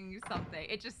expecting something.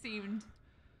 It just seemed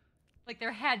like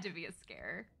there had to be a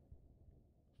scare.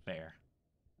 Fair.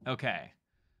 Okay.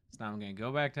 So now I'm gonna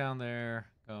go back down there,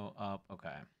 go up. Okay.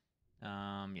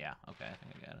 Yeah. Okay, I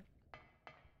think I got it.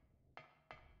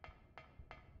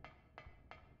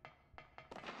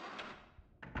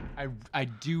 I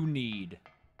do need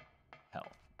health.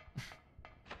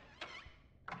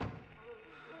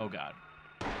 Oh god.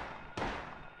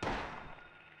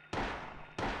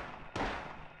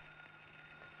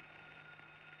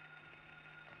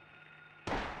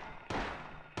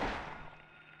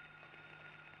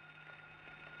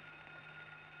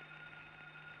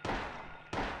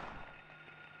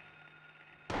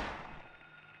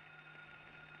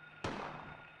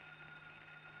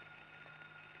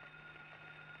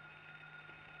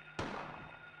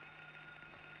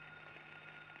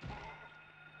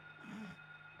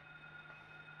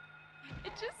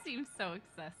 It just seems so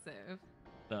excessive.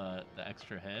 The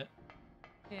extra hit.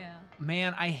 Yeah.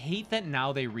 Man, I hate that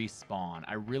now they respawn.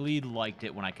 I really liked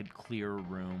it when I could clear a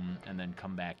room and then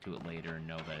come back to it later and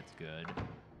know that it's good.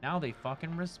 Now they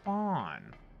fucking respawn.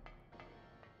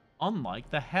 Unlike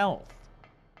the health.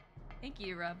 Thank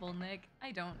you, Rebel Nick.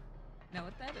 I don't know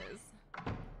what that is.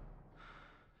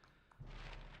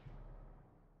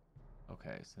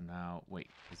 Okay, so now, wait,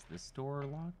 is this door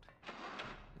locked?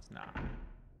 It's not.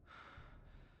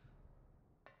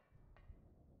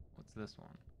 What's this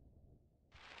one?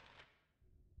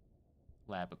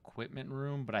 Lab equipment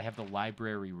room, but I have the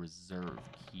library reserve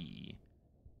key.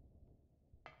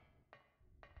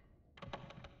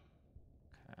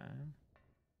 Okay.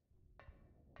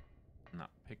 Not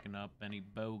picking up any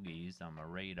bogeys on my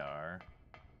radar.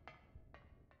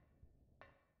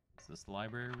 Is this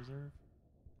library reserve?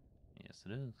 Yes,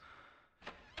 it is.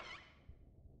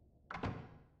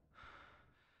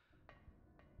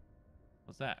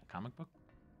 What's that? Comic book?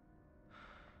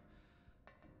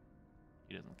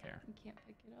 He doesn't care. You can't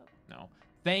pick it up. No.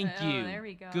 Thank Oh, you. there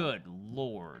we go. Good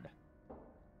lord.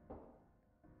 What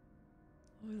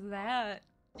was that?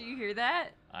 Do you hear that?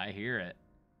 I hear it.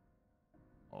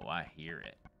 Oh, I hear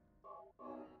it.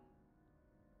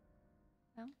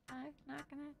 Somebody's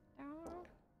knocking at the door.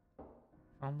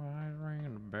 Somebody's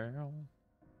ringing the bell.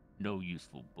 No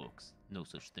useful books. No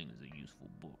such thing as a useful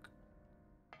book.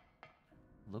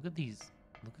 Look at these.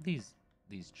 Look at these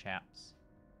chaps.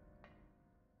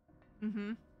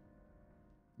 Mm-hmm.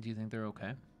 Do you think they're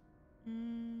okay?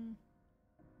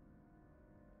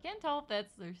 Can't tell if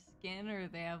that's their skin or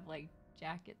they have like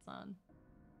jackets on.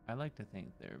 I like to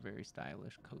think they're very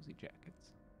stylish, cozy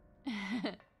jackets.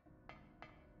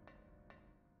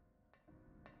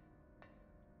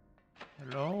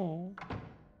 Hello.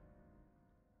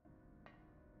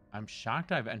 I'm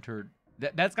shocked I've entered.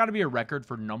 That's got to be a record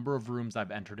for number of rooms I've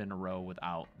entered in a row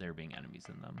without there being enemies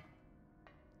in them.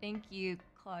 Thank you,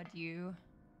 Claudiu.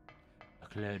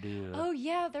 Claudia. Oh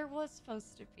yeah, there was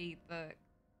supposed to be the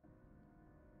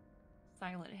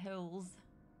Silent Hills.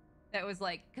 That was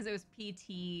like, because it was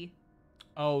PT,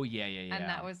 Oh, yeah. and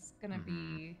that was gonna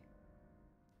be.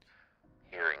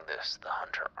 Hearing this, the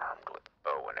hunter armed with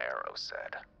bow and arrow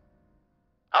said,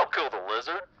 I'll kill the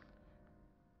lizard.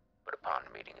 But upon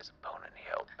meeting his opponent, he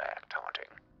held back, taunting,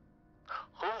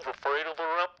 Who's afraid of the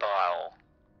reptile?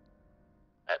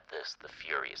 At this, the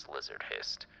furious lizard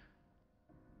hissed,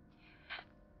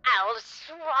 I'll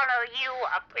swallow you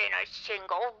up in a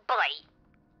single bite,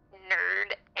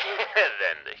 nerd.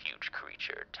 Then the huge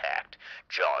creature attacked,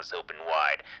 jaws open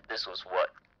wide. This was what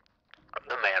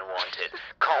the man wanted.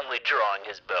 Calmly drawing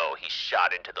his bow, he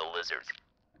shot into the lizard's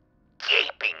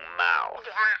gaping mouth.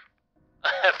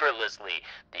 Effortlessly,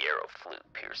 the arrow flew,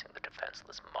 piercing the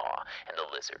defenseless maw, and the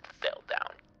lizard fell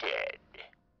down dead.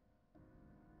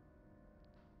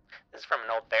 This is from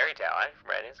an old fairy tale I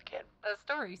read as a kid. The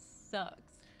story sucks.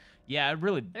 Yeah, it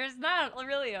really. There's not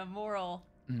really a moral.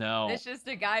 No. It's just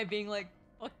a guy being like,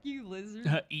 "Fuck you,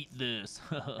 lizard." Eat this.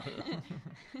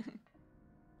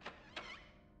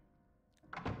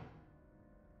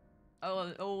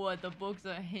 What? The book's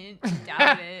a hint?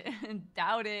 Doubt it.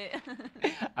 Doubt it.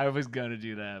 I was gonna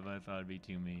do that, but I thought it'd be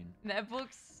too mean. That book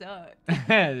sucked.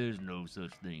 There's no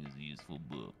such thing as a useful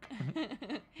book.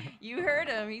 You heard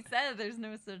him. He said there's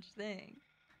no such thing.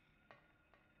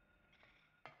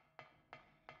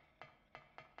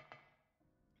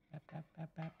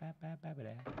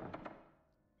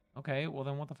 Okay, well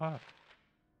then what the fuck?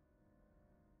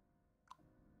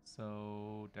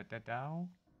 So,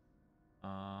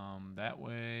 that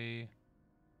way.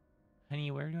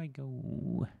 Honey, where do I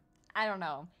go? I don't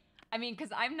know. I mean,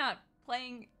 because I'm not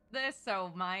playing this,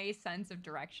 so my sense of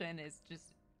direction is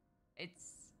just,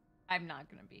 I'm not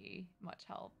going to be much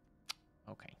help.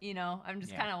 Okay. You know, I'm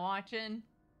just Yeah. kind of watching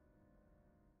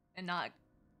and not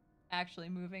actually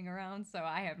moving around, so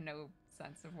I have no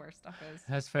sense of where stuff is.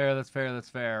 That's fair, that's fair, that's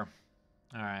fair.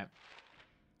 Alright.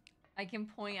 I can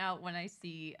point out when I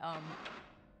see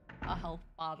a health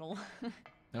bottle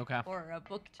Okay. or a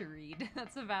book to read.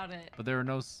 That's about it. But there's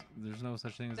no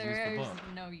such thing as a There's useful book.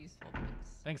 no useful books.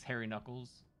 Thanks, Harry Knuckles.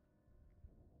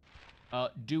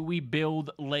 Do we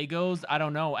build Legos? I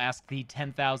don't know. Ask the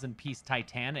 10,000 piece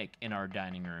Titanic in our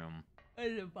dining room.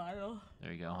 In a bottle.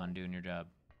 There you go, hon, doing your job.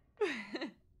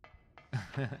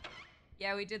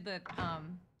 Yeah, we did the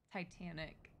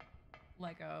Titanic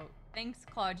Lego. Thanks,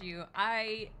 Claudiu.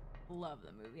 I love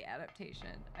the movie adaptation.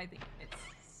 I think it's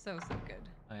so good.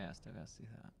 Oh yeah, still gotta see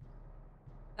that.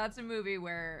 That's a movie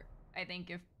where I think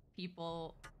if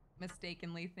people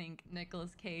mistakenly think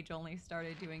Nicolas Cage only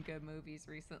started doing good movies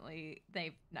recently,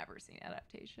 they've never seen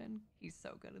adaptation. He's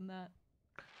so good in that.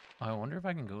 Oh, I wonder if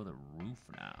I can go to the roof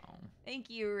now. Thank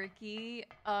you, Ricky.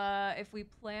 If we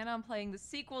plan on playing the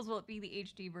sequels, will it be the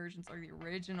HD versions or the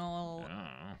original? I don't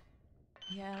know.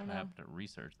 Yeah, I don't I know. have to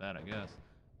research that, I guess.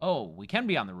 Oh, we can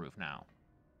be on the roof now.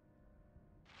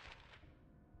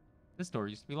 This door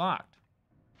used to be locked.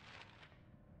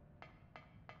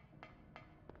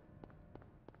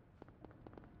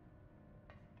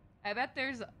 I bet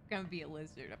there's gonna be a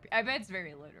lizard up here. I bet it's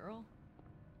very literal.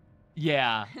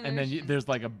 Yeah, and then There's there's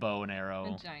like a bow and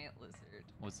arrow. A giant lizard.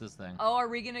 What's this thing? Oh, are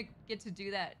we gonna get to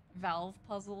do that valve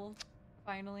puzzle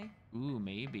finally? Ooh,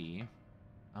 maybe.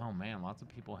 Oh man, lots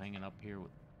of people hanging up here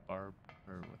with I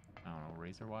don't know,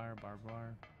 razor wire, barbed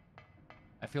wire.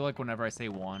 I feel like whenever I say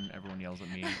one, everyone yells at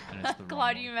me, and it's the wrong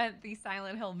Claudia one. meant the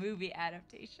Silent Hill movie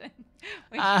adaptation,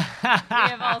 which we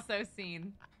have also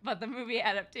seen. But the movie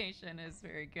adaptation is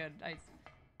very good. I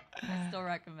still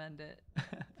recommend it.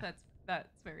 That's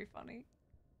very funny.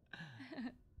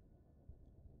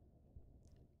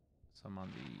 So I'm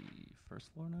on the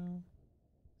first floor now.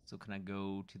 So can I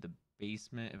go to the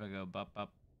basement if I go bop,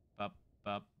 bop, bop,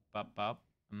 bop, bop, bop?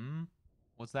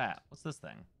 What's that? What's this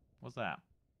thing? What's that?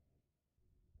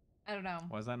 I don't know.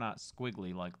 Why is that not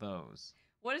squiggly like those?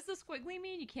 What does the squiggly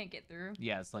mean? You can't get through?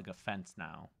 Yeah, it's like a fence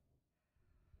now.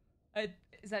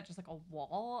 Is that just like a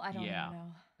wall? I don't even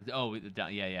know. Oh,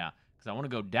 yeah. Because I want to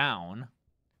go down.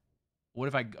 What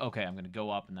if okay, I'm going to go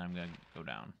up and then I'm going to go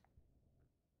down.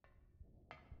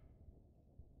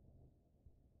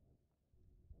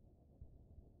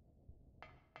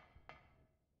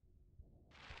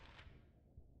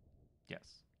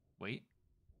 Yes. Wait.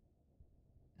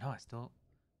 No, I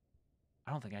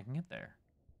don't think I can get there.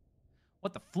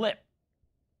 What the flip?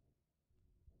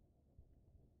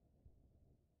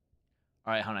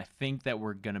 All right, hon, I think that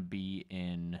we're going to be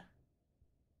in...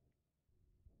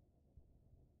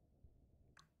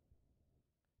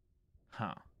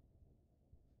 Huh.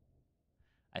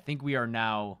 I think we are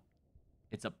now...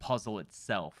 It's a puzzle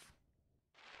itself.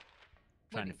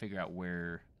 Trying to figure out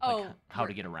where... how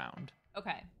to get around.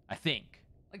 Okay. I think.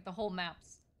 Like the whole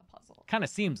map's a puzzle. Kind of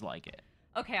seems like it.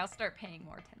 Okay, I'll start paying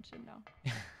more attention now.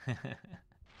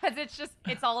 Because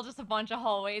it's all just a bunch of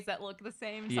hallways that look the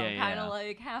same. So I'm kind of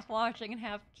like half watching and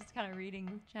half just kind of reading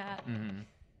the chat.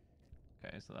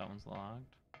 Okay, so that one's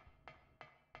locked.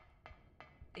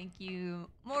 Thank you,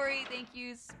 Maury. Thank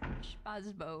you,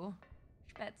 Spazbo.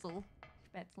 Spätzle.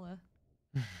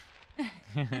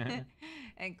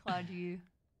 And Claudia.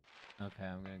 Okay,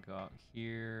 I'm going to go out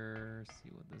here,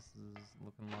 see what this is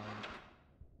looking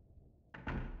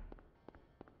like.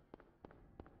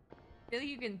 I feel like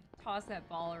you can toss that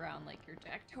ball around like your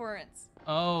Jack Torrance.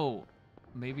 Oh,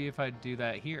 maybe if I do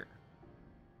that here.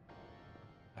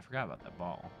 I forgot about that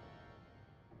ball.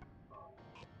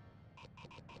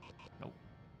 Nope.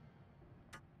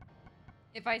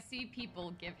 If I see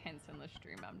people give hints in the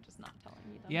stream, I'm just not telling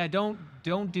you them. Yeah,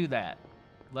 don't do that.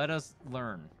 Let us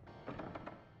learn.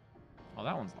 Oh,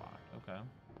 that one's locked. Okay.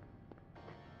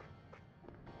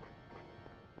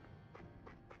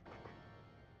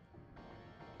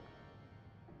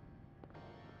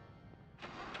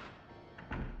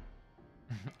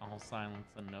 All silence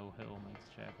and no hill makes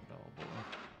Jack a dull boy.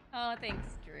 Oh,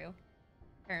 thanks, Drew.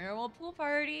 Paranormal Pool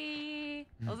Party.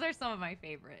 Those are some of my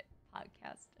favorite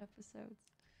podcast episodes.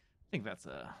 I think that's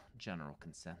a general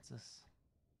consensus.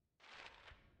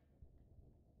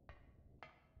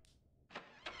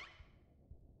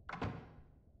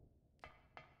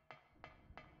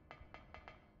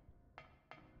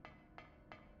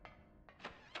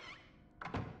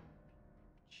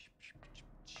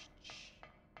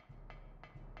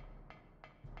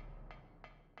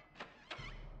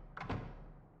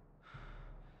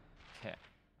 Okay.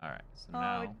 All right. So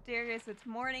now. Oh, Darius, it's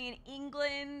morning in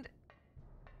England.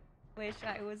 Wish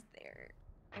I was there.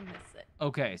 I miss it.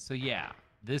 Okay, so yeah,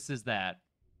 this is that.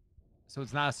 So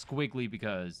it's not a squiggly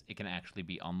because it can actually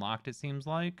be unlocked, it seems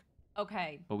like.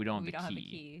 Okay. But we don't have have the the key.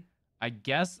 key. I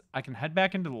guess I can head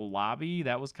back into the lobby.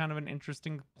 That was kind of an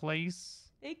interesting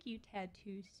place. Thank you,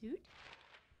 tattoo suit.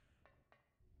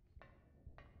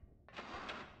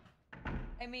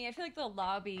 I mean, I feel like the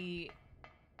lobby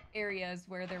area is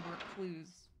where there were clues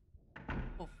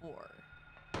before.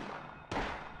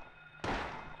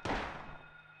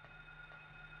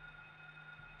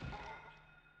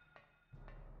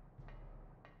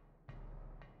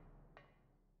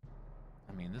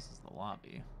 I mean, this is the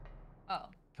lobby. Oh.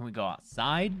 Can we go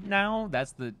outside now?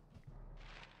 That's the...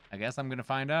 I guess I'm going to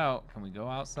find out. Can we go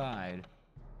outside?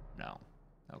 No.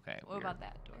 Okay. What about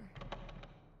that door?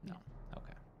 No.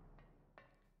 Okay.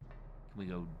 Can we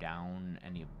go down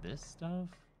any of this stuff?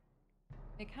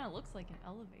 It kind of looks like an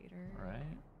elevator.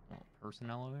 Right? Little person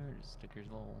elevator. Just stick your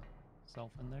little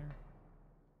self in there.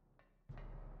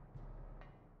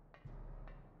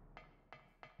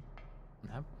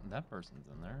 That person's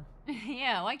in there.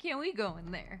 Yeah, why can't we go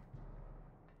in there?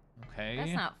 Okay.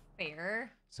 That's not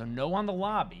fair. So no on the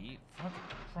lobby. Fucking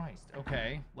Christ.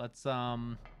 Okay. Let's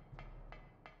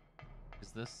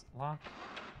Is this locked?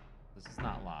 This is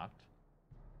not locked.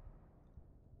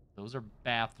 Those are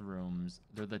bathrooms.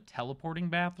 They're the teleporting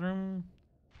bathroom.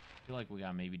 I feel like we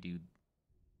gotta maybe do...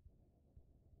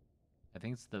 I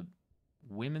think it's the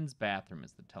women's bathroom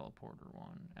is the teleporter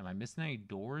one. Am I missing any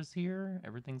doors here?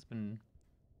 Everything's been...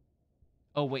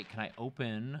 Oh, wait. Can I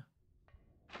open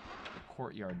the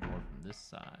courtyard door from this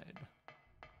side?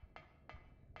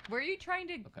 Where are you trying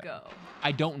to go?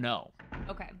 I don't know.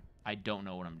 Okay. I don't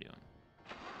know what I'm doing.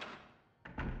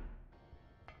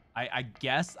 I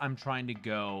guess I'm trying to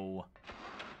go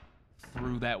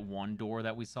through that one door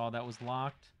that we saw that was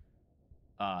locked.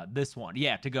 This one.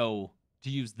 Yeah, to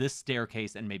use this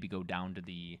staircase and maybe go down to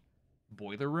the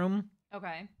boiler room,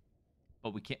 Okay.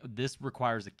 but we can't. This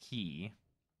requires a key.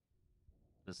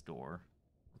 This door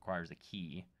requires a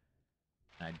key.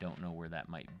 And I don't know where that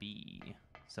might be.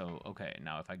 So, okay,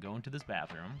 now if I go into this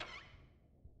bathroom.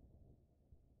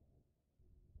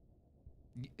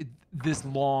 This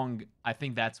long, I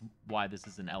think that's why this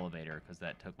is an elevator, because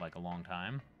that took like a long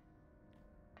time.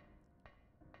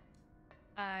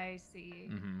 I see.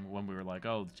 When we were like,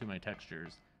 oh, too many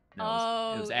textures. No,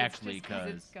 Oh, it was it's actually just 'cause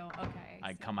because it's okay.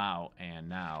 I see. come out and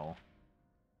now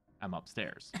I'm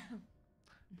upstairs.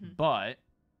 Mhm. But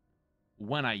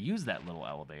when I use that little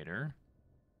elevator,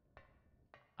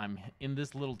 I'm in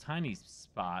this little tiny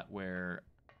spot where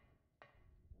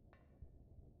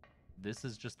this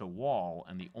is just a wall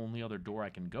and the only other door I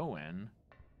can go in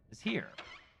is here.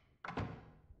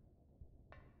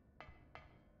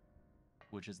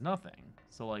 Which is nothing.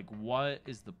 So, like, what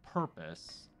is the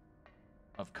purpose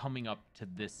of coming up to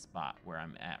this spot where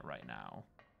I'm at right now?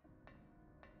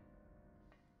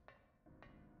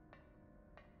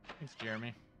 Thanks,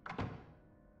 Jeremy.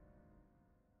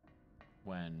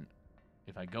 When,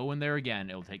 if I go in there again,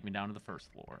 it'll take me down to the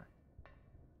first floor.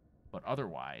 But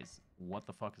otherwise, what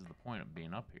the fuck is the point of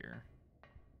being up here?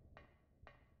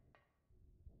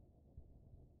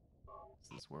 Is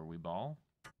this where we ball?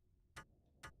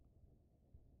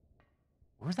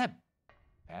 Where's that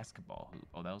basketball hoop?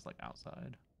 Oh, that was like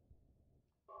outside.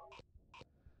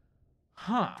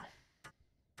 Huh.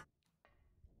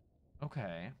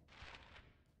 Okay.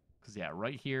 Because, yeah,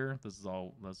 right here, this is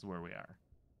where we are.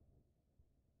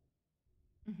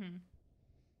 Mhm.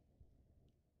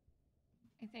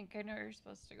 I think I know where you're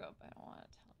supposed to go, but I don't want to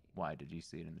tell you. Why? Did you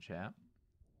see it in the chat?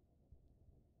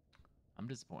 I'm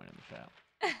disappointed in the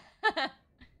chat.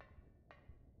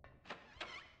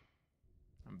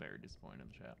 I'm very disappointed in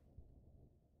the chat.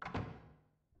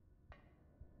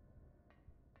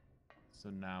 So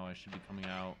now I should be coming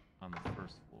out on the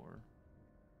first floor.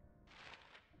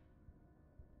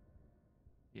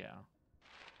 Yeah.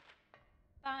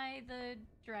 Bye, the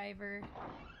driver.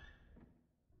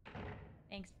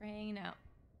 Thanks for hanging out.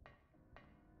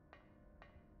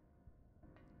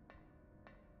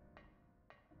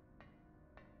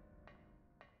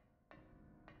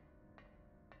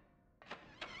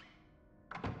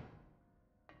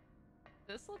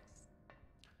 This looks...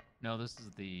 No, this is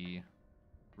the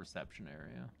reception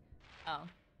area. Oh.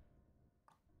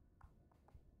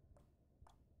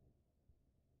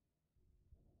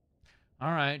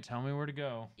 All right, tell me where to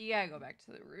go. You gotta go back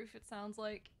to the roof, it sounds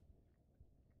like.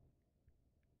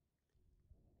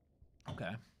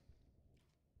 Okay.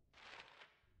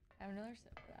 Have another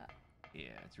sip of that. Yeah,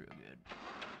 it's real good.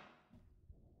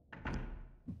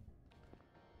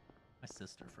 My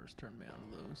sister first turned me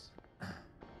on to those.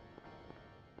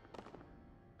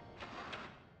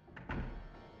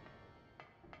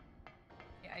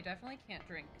 Yeah, I definitely can't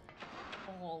drink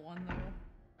a whole one, though. Too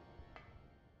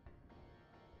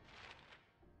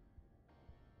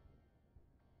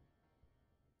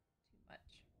much.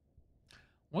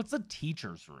 What's a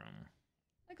teacher's room?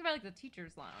 Think about like the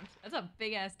teacher's lounge. That's a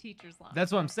big ass teacher's lounge.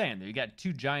 That's what I'm saying. You got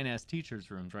two giant ass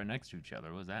teachers' rooms right next to each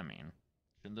other. What does that mean?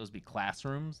 Shouldn't those be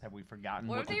classrooms? Have we forgotten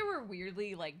What what if they were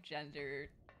weirdly like gender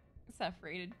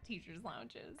separated teachers'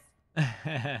 lounges?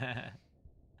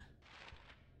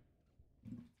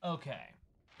 Okay.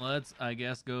 Let's, I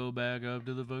guess, go back up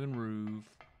to the fucking roof.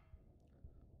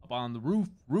 Up on the roof.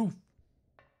 What's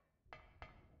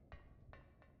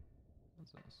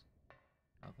this?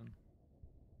 Nothing.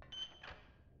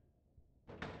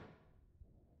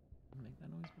 Didn't make that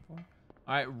noise before.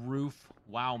 All right, roof.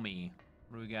 Wow me.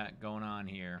 What do we got going on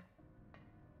here?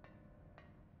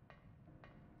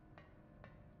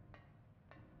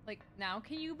 Like, now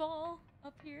can you ball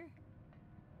up here?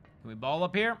 Can we ball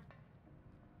up here?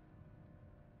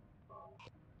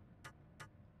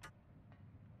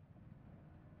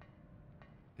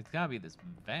 It's gotta be this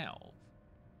valve.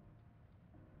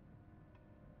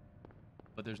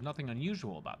 But there's nothing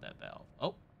unusual about that valve.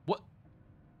 Oh, what?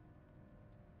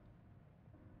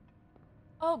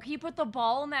 Oh, can you put the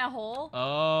ball in that hole?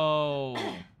 Oh.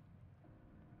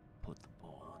 Put the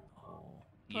ball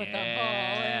in the hole. Put the ball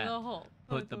in the hole.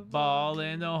 Put the ball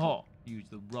in the hole. Use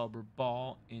the rubber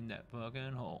ball in that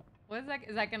fucking hole. What is that?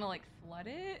 Is that gonna like flood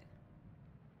it?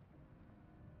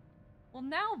 Well,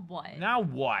 now what? Now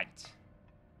what?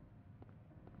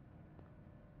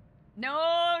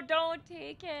 No, don't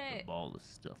take The it. ball is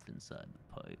stuffed inside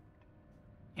the pipe.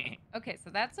 Okay, so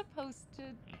that's supposed to...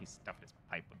 He stuffed his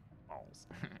pipe with balls.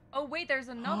 Oh, wait, there's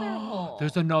another hole.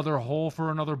 There's another hole for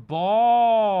another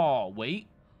ball. Wait.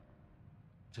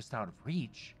 Just out of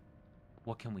reach.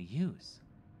 What can we use?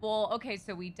 Well, okay,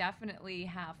 so we definitely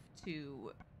have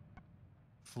to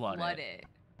Flood it.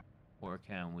 Or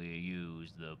can we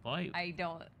use the pipe? I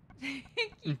don't think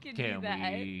you can do Can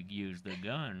that. we use the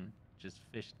gun? Just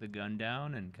fish the gun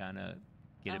down and kind of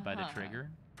get it by the trigger?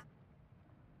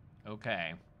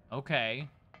 Okay. Okay.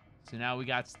 So now we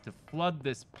got to flood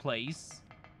this place.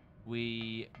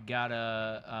 We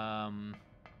gotta, I mean,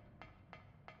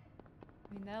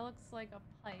 that looks like a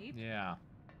pipe. yeah.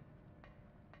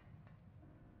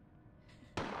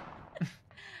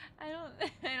 I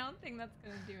don't think that's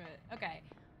gonna do it. Okay.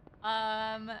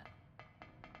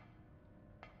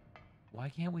 Why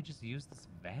can't we just use this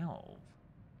valve?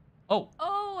 Oh,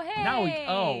 Oh, hey. now we,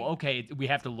 oh, okay. We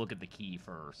have to look at the key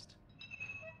first.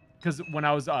 Because when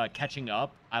I was catching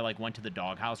up, I like went to the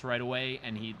doghouse right away,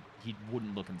 and he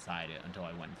wouldn't look inside it until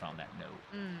I went and found that note.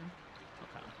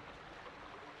 Okay.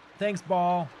 Thanks,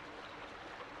 Ball.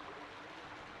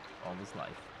 All is life.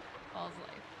 All's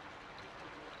life.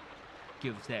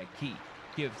 Give us that key.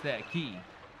 Give us that key.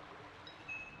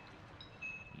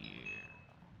 Yeah.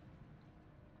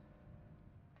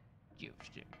 Give us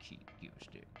that key. Give us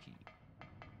that key.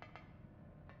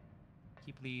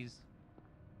 Key, please.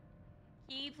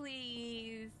 Key,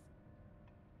 please.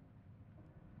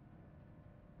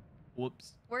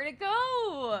 Whoops. Where'd it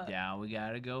go? Now we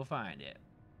gotta go find it.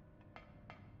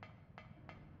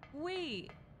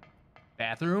 Wait.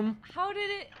 Bathroom? How did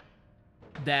it?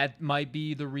 That might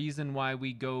be the reason why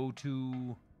we go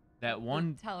to that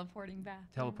one The teleporting bathroom.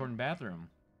 teleporting bathroom.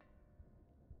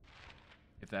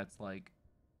 If that's like,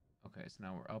 okay, so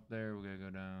now we're up there. We're gonna go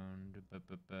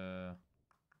down.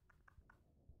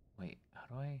 Wait, how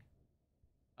do I?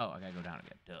 Oh, I gotta go down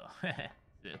again.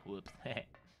 Duh. Whoops.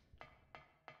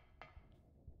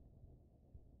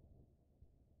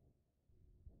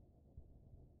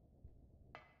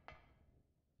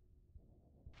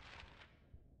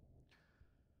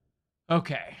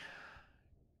 Okay.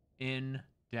 In,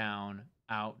 down,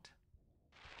 out.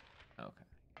 Okay.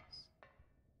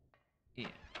 In.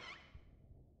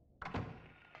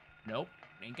 Nope.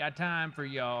 Ain't got time for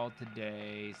y'all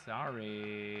today.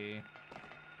 Sorry.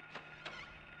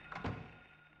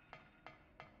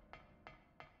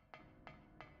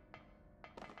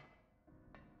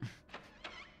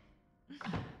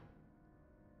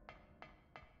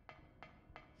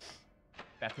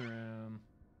 Bathroom.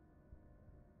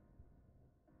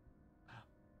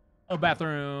 A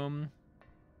bathroom.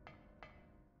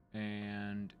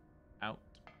 And out.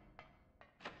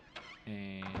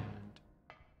 And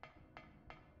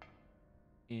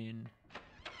in.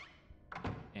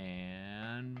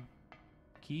 And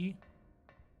key.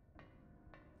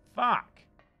 Fuck.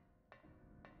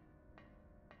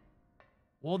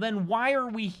 Well, then why are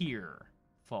we here,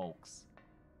 folks?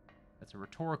 That's a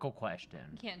rhetorical question.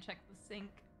 You can't check the sink.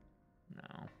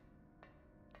 No.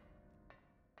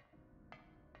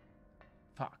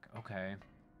 Fuck, okay.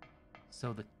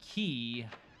 So the key...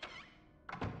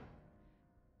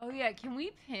 Oh yeah, can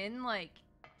we pin like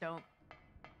don't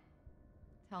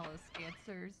tell us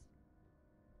answers?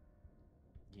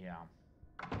 Yeah.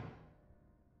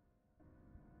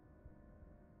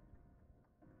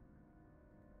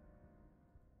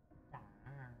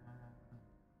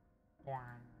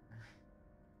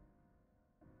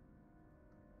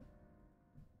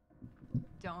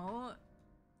 Don't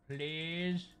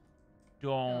Please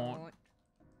don't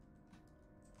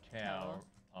tell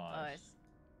us us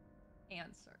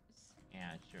answers.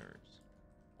 answers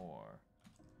or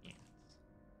hints.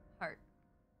 Heart.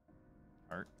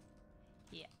 Heart?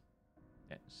 Yeah.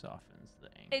 That softens the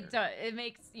anger. It does. It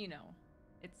makes, you know,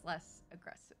 it's less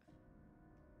aggressive.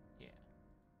 Yeah.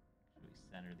 Should we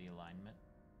center the alignment?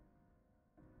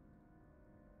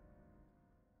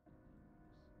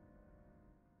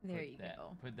 There you that,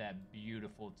 go. Put that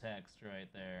beautiful text right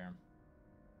there.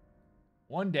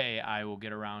 One day I will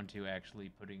get around to actually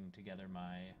putting together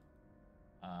my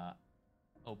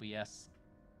OBS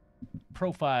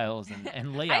profiles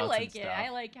and layouts I like and stuff. it. I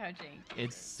like how janky It's it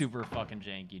is. super fucking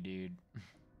janky, dude.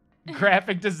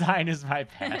 Graphic design is my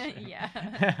passion.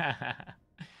 Yeah.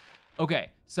 Okay,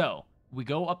 so we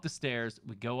go up the stairs,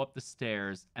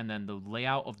 and then the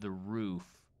layout of the roof.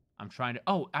 I'm trying to...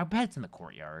 Oh, I bet it's in the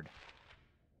courtyard.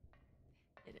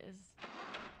 It is.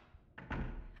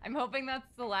 I'm hoping that's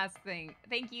the last thing.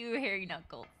 Thank you, Harry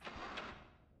Knuckles.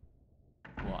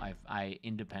 Well, I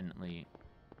independently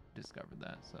discovered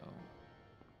that, so...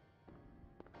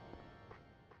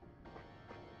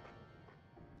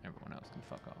 Everyone else can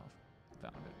fuck off.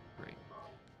 Found it. Great.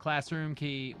 Classroom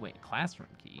key. Wait, classroom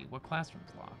key? What classroom's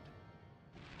locked?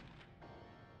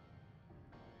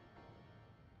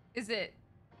 Is it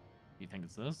You think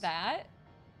it's this? that?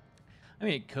 I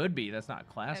mean, it could be. That's not a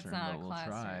classroom, It's not but a we'll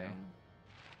classroom. try.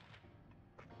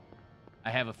 I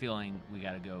have a feeling we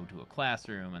gotta go to a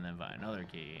classroom and then find another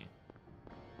key.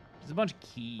 There's a bunch of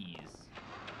keys.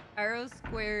 Arrow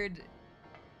Squared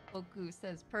Boku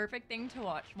says, perfect thing to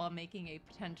watch while making a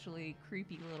potentially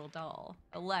creepy little doll.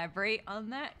 Elaborate on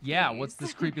that, Yeah, please. what's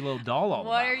this creepy little doll all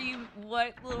What about?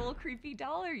 what little creepy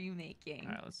doll are you making?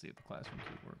 All right, let's see if the classroom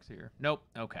key works here. Nope.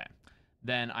 Okay.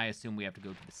 Then I assume we have to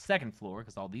go to the second floor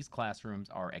because all these classrooms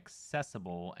are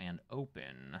accessible and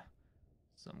open.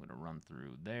 So I'm gonna run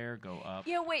through there, go up.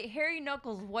 Yeah, wait, Harry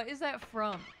Knuckles, what is that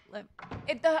from?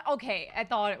 Okay, I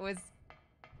thought it was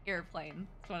Airplane.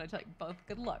 Just want to tell you both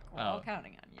good luck. We're all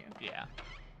counting on you. Yeah.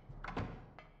 I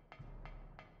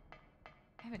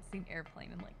haven't seen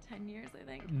Airplane in like 10 years, I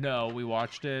think. No, we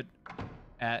watched it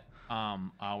at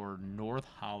our North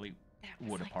Hollywood That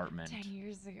was, like, apartment. 10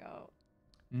 years ago.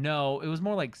 No, it was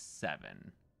more like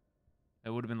 7.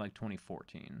 It would have been like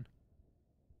 2014.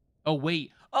 Oh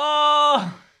wait.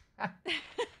 Oh.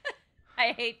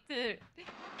 I hate to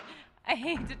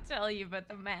tell you, but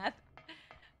the math.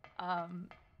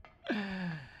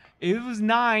 It was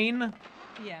 9.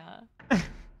 Yeah.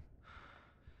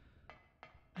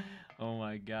 Oh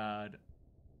my god.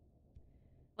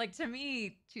 Like, to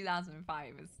me,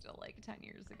 2005 is still like 10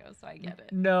 years ago, so I get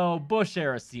it. No, Bush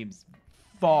era seems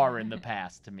far in the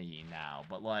past to me now,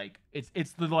 but like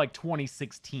it's the like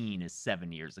 2016 is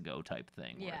 7 years ago type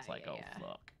thing where it's like, yeah.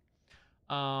 fuck.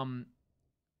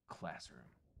 Classroom.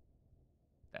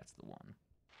 That's the one.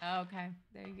 Okay,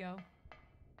 there you go.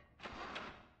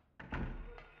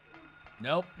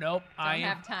 Nope. Don't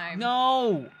have time.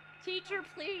 No. Teacher,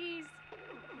 please.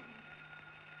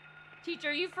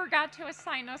 Teacher, you forgot to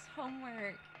assign us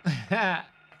homework.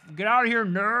 Get out of here,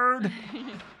 nerd.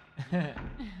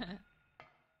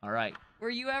 All right. Were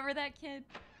you ever that kid?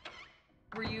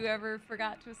 Were you ever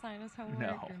forgot to assign us homework?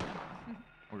 No. Or no?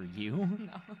 Were you?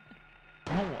 No.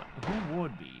 No one. Who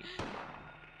would be?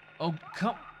 Oh,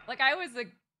 come. Like, I was a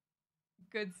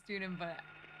good student, but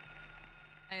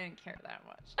I didn't care that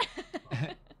much.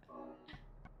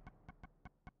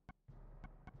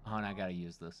 Oh, and I gotta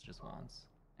use this just once.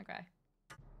 Okay.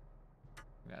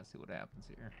 We gotta see what happens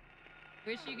here.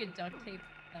 Wish you could duct tape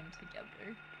them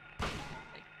together.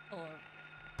 Like, pull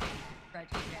a Reggie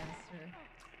Bannister.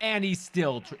 And he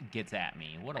still gets at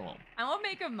me. What a little. I want to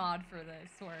make a mod for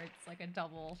this where it's like a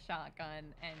double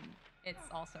shotgun and it's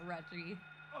also Reggie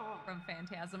from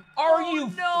Phantasm. Are you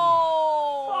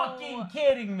no fucking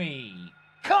kidding me?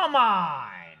 Come on!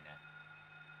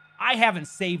 I haven't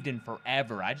saved in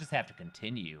forever. I just have to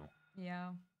continue. Yeah.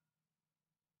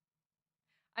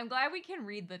 I'm glad we can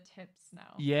read the tips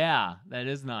now. Yeah, that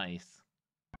is nice.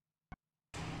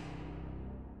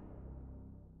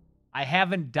 I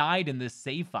haven't died in this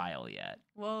save file yet.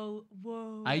 Whoa.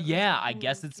 Yeah, I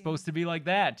guess it's supposed to be like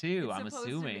that too. It's I'm supposed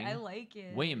to be. assuming. I like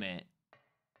it. Wait a minute.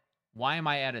 Why am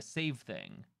I at a save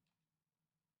thing?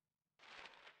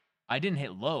 I didn't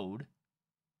hit load.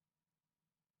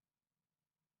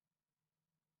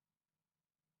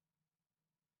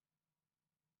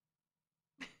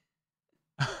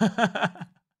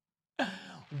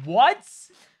 What?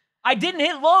 I didn't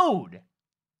hit load.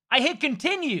 I hit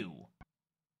continue.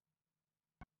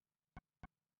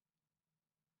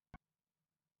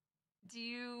 Do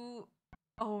you...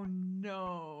 Oh,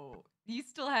 no. You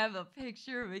still have a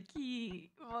picture of a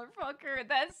key. Motherfucker,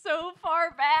 that's so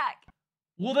far back.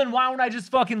 Well, then why don't I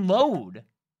just fucking load?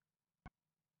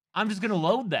 I'm just gonna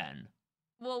load then.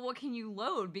 Well, what can you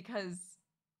load? Because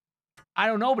I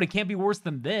don't know, but it can't be worse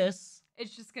than this.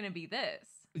 it's just gonna be this.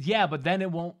 Yeah, but then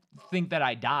it won't think that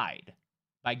I died.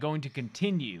 By going to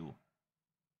continue,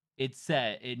 it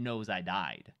knows I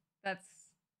died.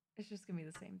 It's just gonna be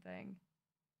the same thing.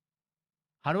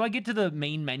 How do I get to the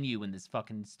main menu in this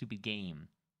fucking stupid game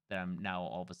that I'm now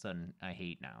all of a sudden I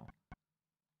hate now?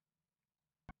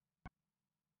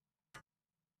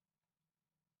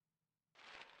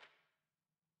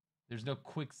 There's no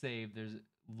quick save. There's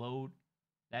load.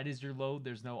 That is your load.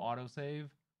 There's no autosave.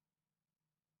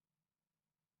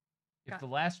 If the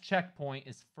last checkpoint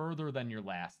is further than your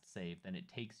last save, then it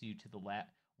takes you to the last...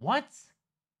 What?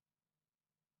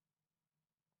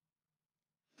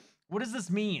 What does this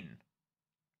mean?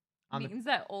 Means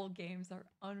that old games are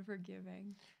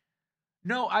unforgiving.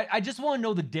 No, I just want to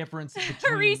know the difference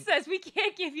between... Reese says we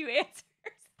can't give you answers.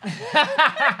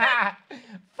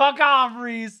 Fuck off,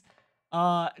 Reese.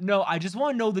 No, I just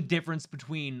want to know the difference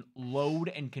between load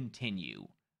and continue.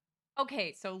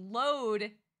 Okay, so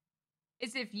load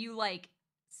is if you like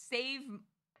save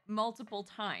multiple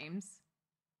times.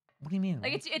 What do you mean?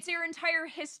 Like it's your entire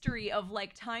history of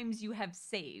like times you have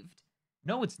saved.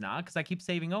 No, it's not, because I keep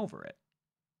saving over it.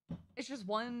 It's just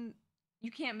one You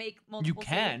can't make You multiple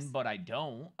can, saves. but I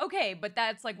don't. Okay, but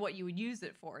that's like what you would use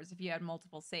it for, is if you had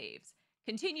multiple saves.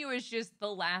 Continue is just the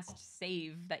last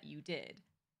save that you did.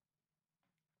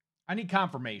 I need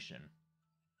confirmation.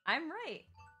 I'm right.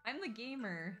 I'm the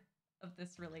gamer of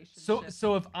this relationship.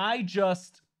 So if I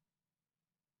just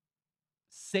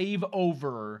save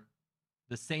over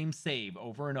the same save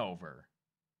over and over,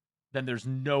 then there's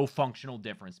no functional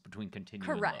difference between continue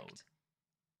and load. Correct.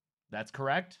 That's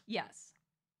correct? Yes.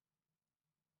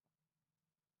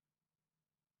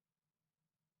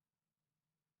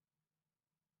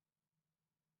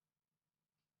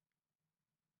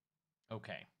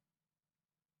 Okay.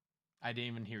 I didn't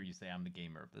even hear you say I'm the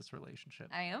gamer of this relationship.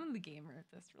 I am the gamer of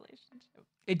this relationship.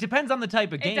 It depends on the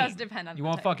type of game. It does depend on You the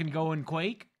want type of fucking game. go and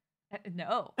Quake?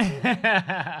 No.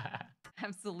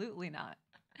 Absolutely not.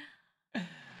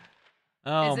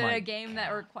 Oh Is it my a game that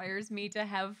God. requires me to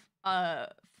have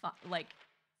like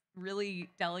really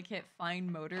delicate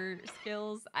fine motor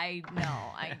skills? I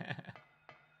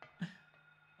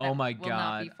Oh That my will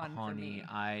not be God, fun for honey.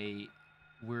 me.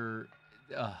 We're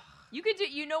ugh, You could do.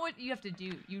 You know what you have to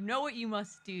do. You know what you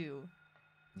must do.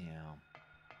 yeah.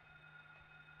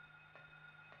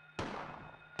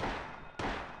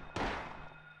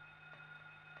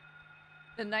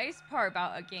 The nice part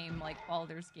about a game like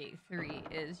Baldur's Gate 3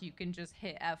 is you can just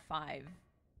hit F5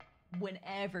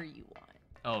 whenever you want.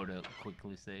 Oh, to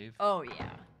quickly save. Oh yeah.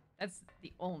 That's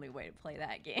the only way to play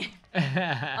that game.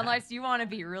 Unless you want to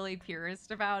be really purist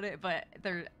about it, but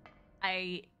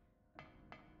I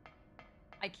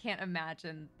can't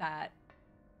imagine that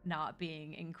not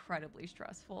being incredibly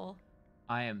stressful.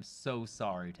 I am so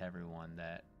sorry to everyone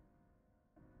that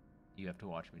you have to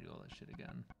watch me do all this shit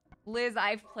again. Liz,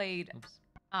 I've played Oops.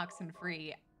 Oxenfree.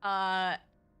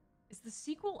 Is the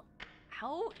sequel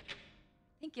out?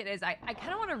 I think it is. I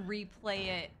kind of want to replay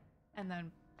it and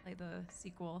then play the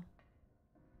sequel.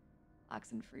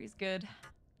 Oxenfree is good.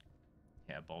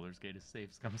 Yeah, Baldur's Gate is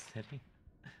safe, Scum City.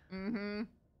 Mm-hmm.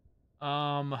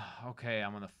 Okay,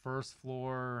 I'm on the first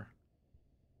floor.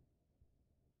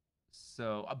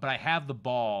 So, but I have the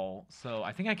ball, so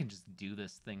I think I can just do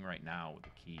this thing right now with the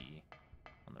key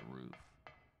on the roof.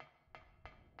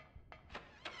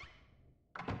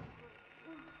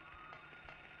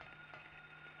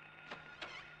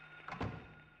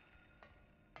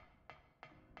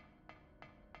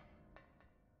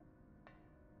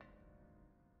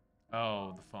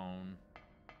 Oh, the phone.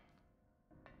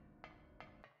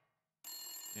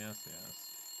 Yes,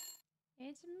 yes.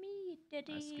 It's me,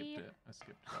 Daddy. I skipped it. I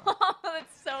skipped it. Oh,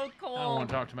 that's so cool. I don't want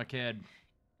to talk to my kid.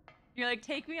 You're like,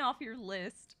 take me off your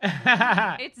list.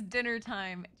 Yeah, It's dinner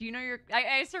time. Do you know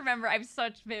I just remember I have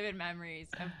such vivid memories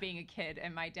of being a kid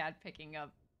and my dad picking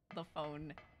up the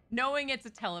phone, knowing it's a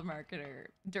telemarketer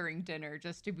during dinner,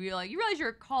 just to be like, you realize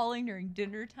you're calling during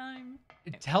dinner time?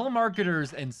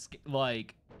 telemarketers and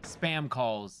like spam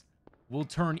calls will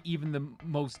turn even the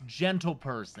most gentle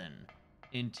person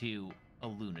into a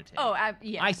lunatic. Oh,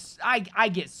 yeah. I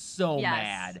get so Yes,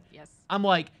 mad. Yes. I'm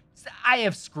like, I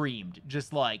have screamed,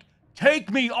 just like,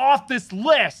 take me off this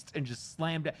list, and just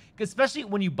slammed it. Especially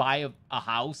when you buy a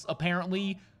house,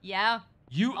 apparently, Yeah.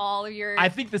 All of your. I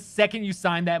think the second you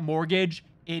sign that mortgage,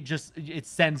 it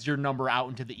sends your number out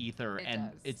into the ether, It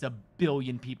and does. it's a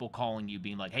billion people calling you,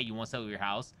 being like, hey, you want to sell your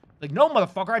house? Like, no,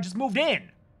 motherfucker, I just moved in.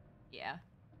 Yeah.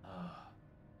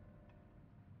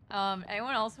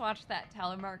 Anyone else watch that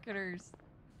Telemarketers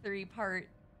 3-part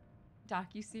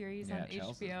docuseries Yeah, on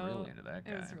Chelsea's HBO? really into that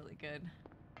guy. It was really good.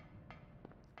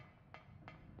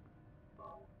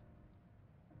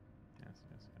 Yes,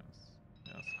 yes,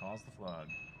 yes. Yes, cause the flood.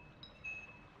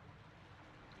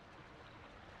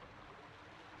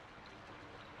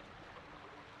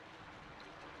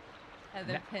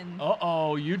 Heather Pin.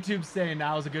 Uh-oh, YouTube's saying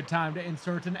now is a good time to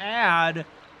insert an ad.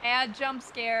 Ad jump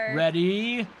scare.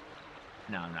 Ready?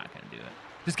 No, I'm not gonna do it.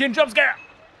 Just kidding, jump scare!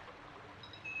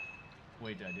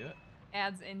 Wait, did I do it?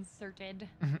 Ads inserted.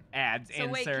 Ads So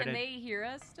inserted. wait, can they hear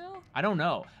us still? I don't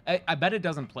know. I bet it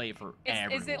doesn't play for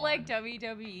everyone. Is it like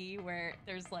WWE where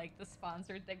there's like the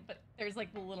sponsored thing, but there's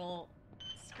like the little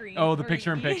screen? Oh, the for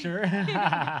picture in each-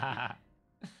 picture?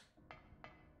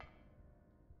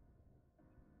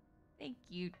 Thank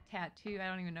you, Tattoo. I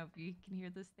don't even know if you can hear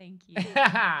this. Thank you.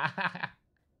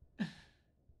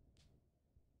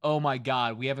 Oh my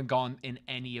god, we haven't gone in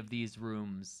any of these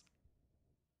rooms.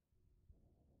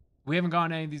 We haven't gone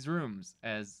in any of these rooms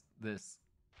as this.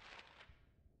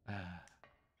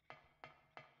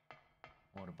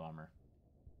 What a bummer.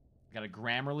 Got a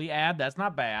Grammarly ad? That's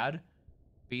not bad.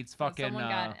 Beats fucking. Someone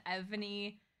got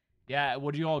Evany. Yeah,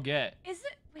 what'd you all get? Is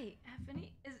it? Wait,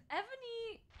 Evany? Is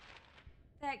Evany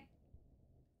that?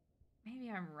 Maybe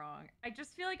I'm wrong. I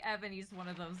just feel like Ebony's one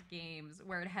of those games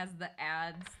where it has the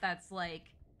ads that's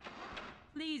like,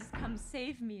 please come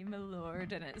save me, my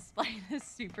lord, and it's like this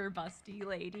super busty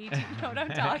lady. Do you know what I'm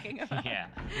talking about? Yeah.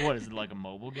 What is it, like a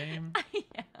mobile game?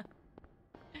 Yeah.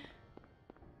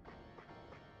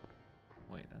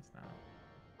 Wait, that's not.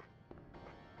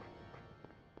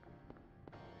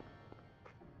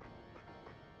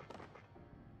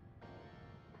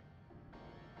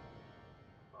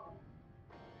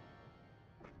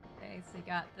 Okay, so you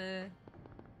got the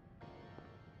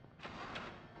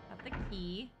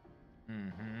key.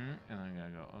 Mm-hmm. And I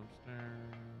gotta go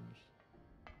upstairs.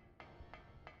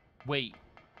 Wait.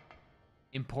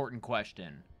 Important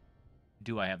question.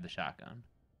 Do I have the shotgun?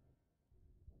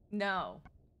 No.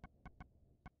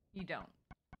 You don't.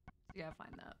 So you gotta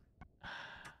find that.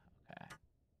 Okay.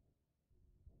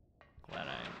 Glad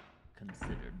I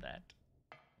considered that.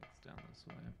 It's down this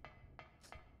way.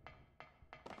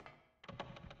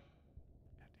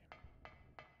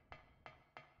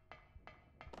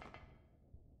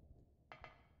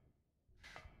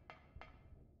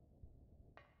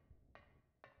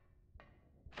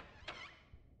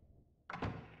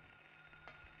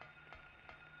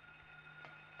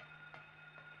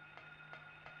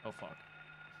 Oh, fuck.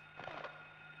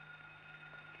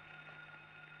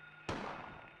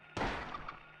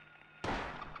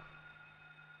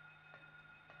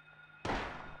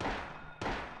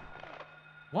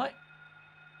 What?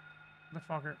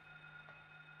 Motherfucker.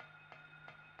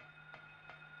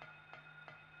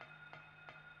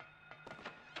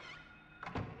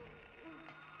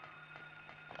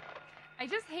 I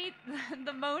just hate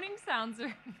the moaning sounds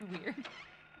are weird.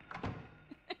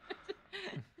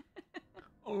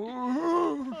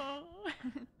 Oh.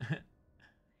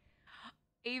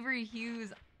 Avery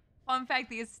Hughes. Fun fact,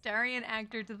 the Astarion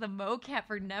actor did the mocap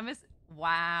for Nemesis.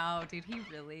 Wow, did he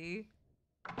really?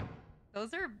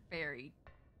 Those are very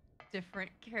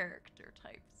different character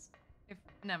types. If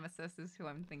Nemesis is who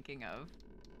I'm thinking of.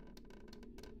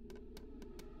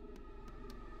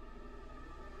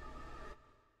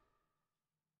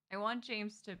 I want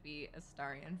James to be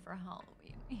Astarion for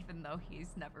Halloween, even though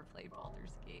he's never played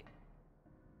Baldur's Gate.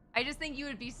 I just think you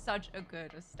would be such a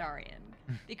good Astarion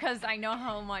because I know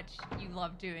how much you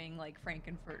love doing like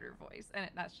Frankenfurter voice, and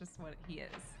that's just what he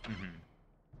is. Mm-hmm.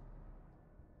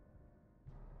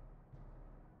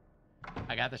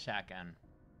 I got the shotgun.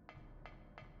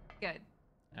 Good.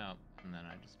 Oh, and then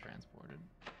I just transported.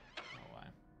 Oh, why?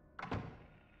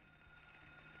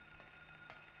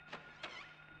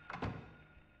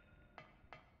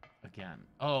 Again.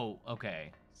 Oh,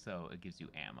 okay. So it gives you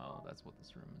ammo. That's what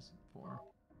this room is for.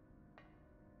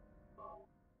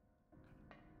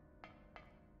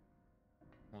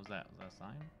 What was that? Was that a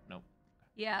sign? Nope.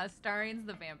 Yeah, Astarion's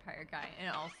the vampire guy,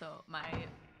 and also my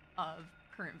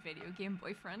current video game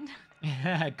boyfriend.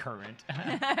 Current.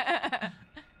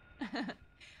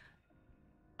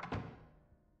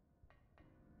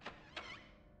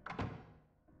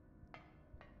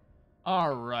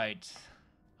 All right.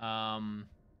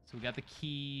 So we got the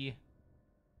key,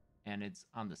 and it's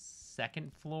on the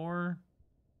second floor.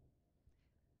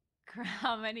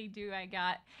 How many do I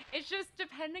got? It's just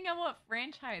depending on what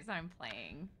franchise I'm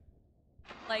playing.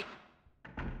 Like,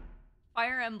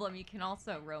 Fire Emblem, you can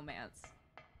also romance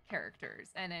characters.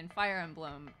 And in Fire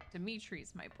Emblem,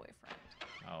 Dimitri's my boyfriend.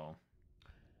 Oh.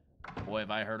 Boy,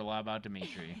 have I heard a lot about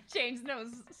Dimitri. James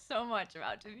knows so much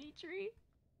about Dimitri.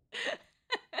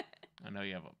 I know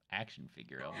you have an action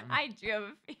figure of him. I do have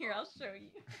a figure. I'll show you.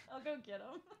 I'll go get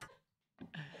him.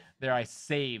 There, I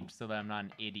saved so that I'm not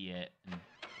an idiot and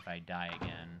if I die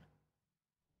again.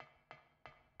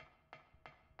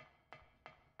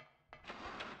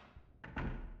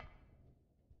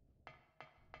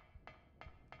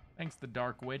 Thanks, the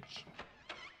Dark Witch.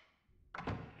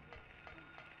 Get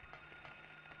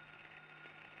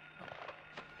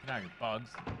out of your bugs.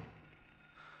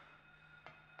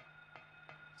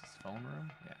 Is this phone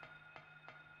room? Yeah.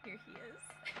 Here he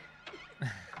is.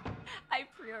 I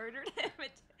pre-ordered him.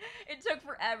 It took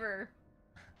forever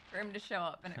for him to show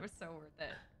up, and it was so worth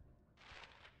it.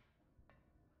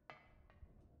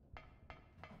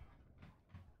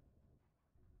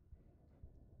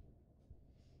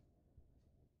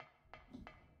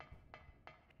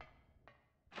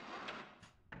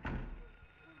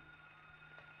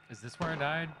 Is this where I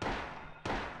died?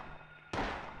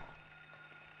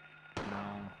 No.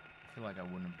 I feel like I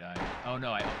wouldn't have died. Oh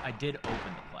no, I did open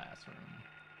the classroom.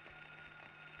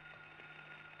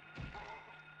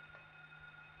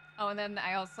 Oh, and then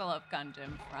I also love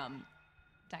Gundam from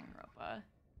Danganronpa.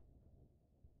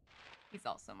 He's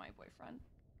also my boyfriend.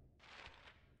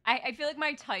 I feel like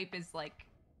my type is like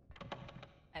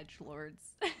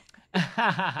edgelords.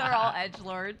 They're all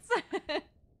edgelords.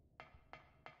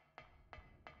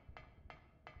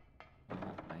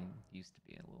 Well, I used to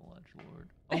be a little edgelord.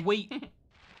 Oh wait,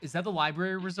 is that the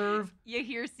library reserve? You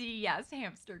hear yes,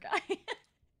 hamster guy.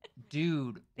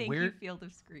 Dude, Thank you, Field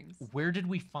of Screams. where did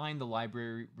we find the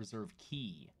library reserve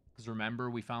key? Because remember,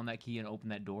 we found that key and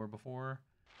opened that door before?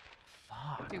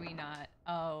 Fuck. Do we not?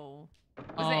 Oh.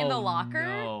 Was it in the locker?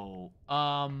 No.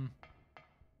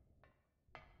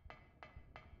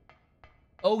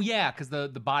 Oh yeah, because the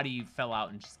body fell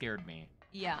out and scared me.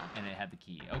 Yeah. And it had the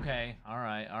key. Okay. All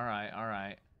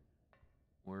right.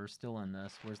 We're still in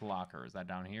this. Where's the locker? Is that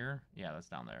down here? Yeah, that's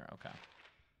down there. Okay.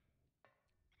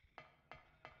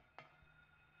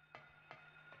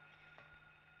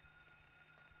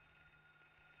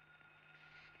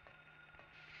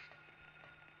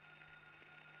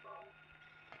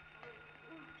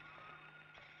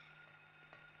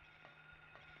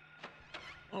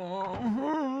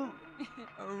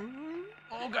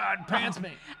 Oh God, pants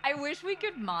me. I wish we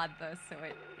could mod this so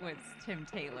it was Tim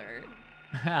Taylor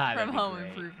That'd from be Home great.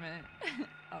 Improvement.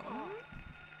 Oh.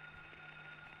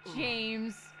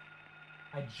 James.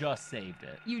 I just saved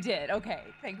it. You did. Okay.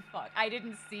 Thank fuck. I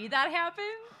didn't see that happen.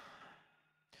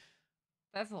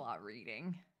 That's a lot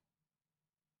reading.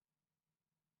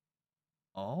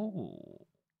 Oh.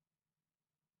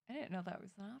 I didn't know that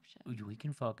was an option. We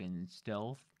can fucking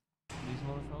stealth these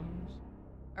motherfuckers.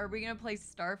 Are we gonna play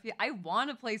Starfield? I want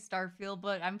to play Starfield,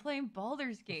 but I'm playing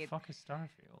Baldur's The Gate. fuck is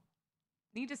Starfield?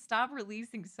 Need to stop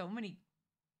releasing so many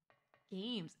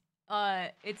games.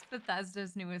 It's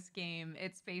Bethesda's newest game.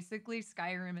 It's basically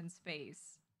Skyrim in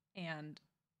space, and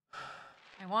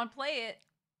I want to play it.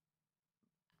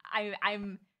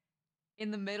 I'm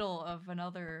in the middle of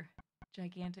another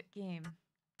gigantic game.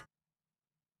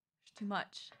 There's too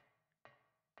much.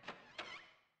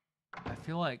 I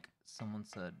feel like someone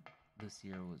said this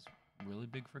year was really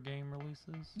big for game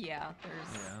releases. Yeah,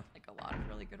 there's Yeah. like a lot of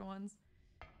really good ones.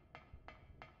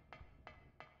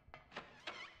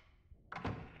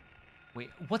 Wait,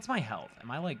 what's my health? Am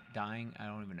I like dying? I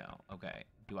don't even know. Okay.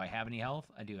 Do I have any health?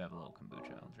 I do have a little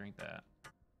kombucha. I'll drink that.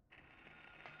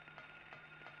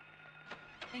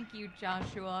 Thank you,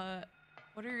 Joshua.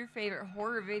 What are your favorite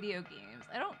horror video games?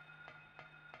 I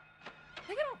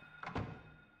think I don't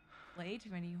play too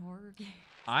many horror games.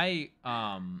 I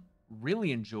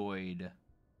really enjoyed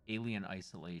Alien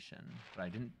Isolation, but I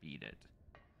didn't beat it.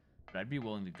 But I'd be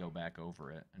willing to go back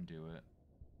over it and do it.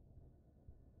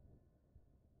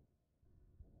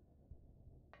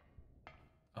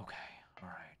 Okay, all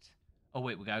right. Oh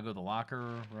wait, we gotta go to the locker,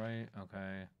 right?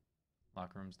 Okay.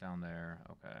 Locker room's down there.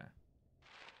 Okay.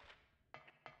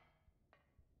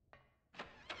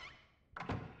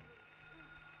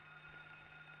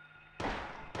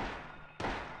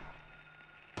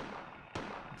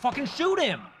 Fucking shoot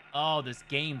him! Oh, this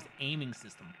game's aiming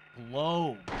system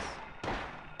blows.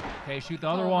 Okay, shoot the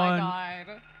other one. Oh my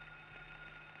god.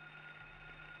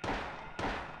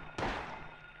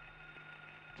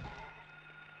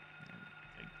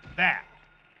 Take that.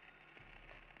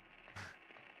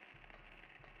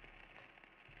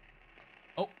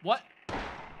 Oh, what?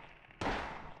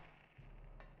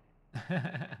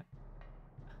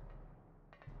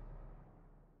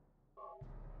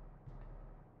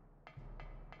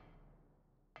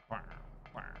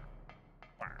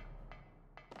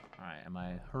 Alright, am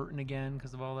I hurting again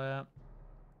because of all that?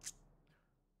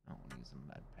 I don't want to use a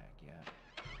med pack yet.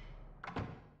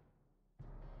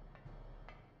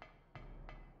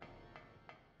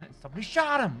 Somebody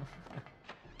shot him!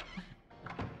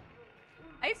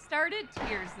 I started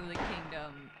Tears of the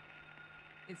Kingdom,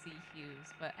 Izzy Hughes,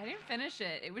 but I didn't finish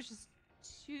it. It was just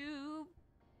too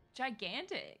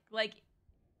gigantic. Like,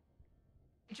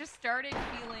 it just started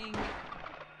feeling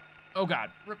Oh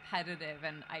god. repetitive,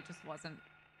 and I just wasn't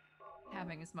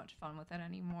having as much fun with it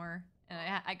anymore. And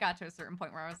I got to a certain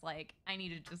point where I was like, I need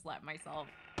to just let myself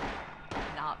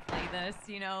not play this,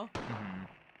 you know? Mm-hmm.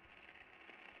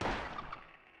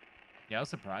 Yeah, I was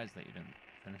surprised that you didn't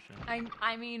finish it.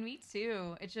 I mean, me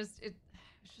too. It's just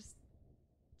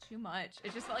too much.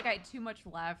 It just felt like I had too much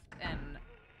left, and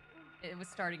it was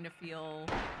starting to feel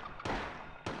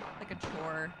like a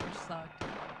chore, which sucked.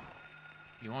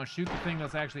 You want to shoot the thing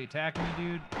that's actually attacking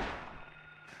you, dude?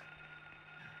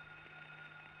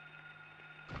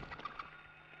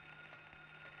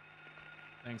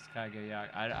 Thanks, Kaiga. Yeah,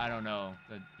 I don't know.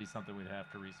 That'd be something we'd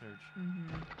have to research.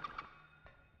 Mm-hmm.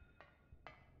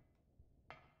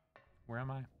 Where am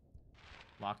I?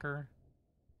 Locker?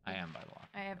 I am by the locker.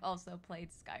 I have also played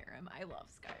Skyrim. I love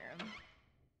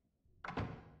Skyrim.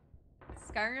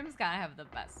 Skyrim's gotta have the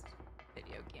best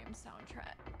video game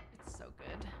soundtrack. It's so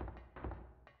good.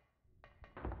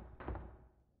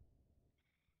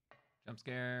 Jump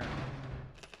scare.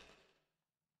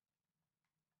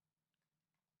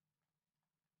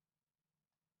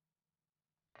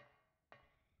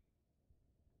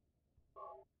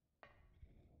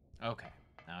 Okay,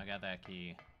 now I got that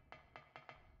key.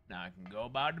 Now I can go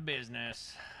about the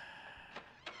business.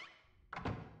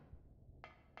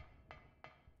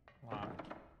 Lock.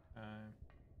 And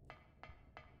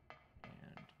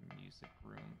music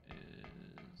room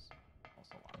is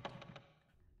also locked.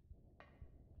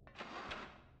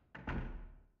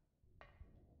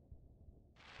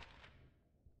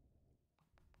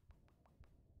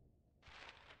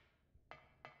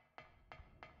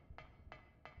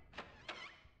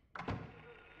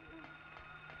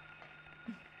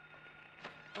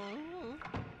 Oh.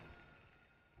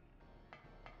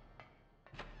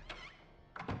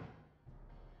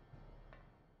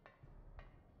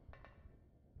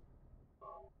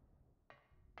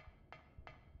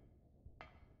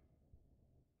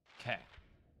 Okay.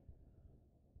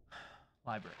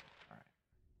 Library. All right.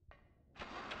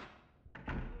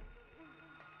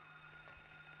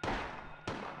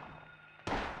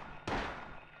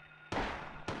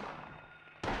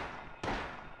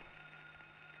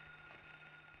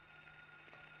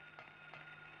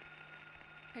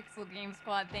 Pixel Game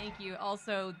Squad, thank you.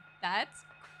 Also, that's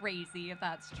crazy if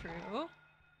that's true.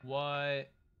 What?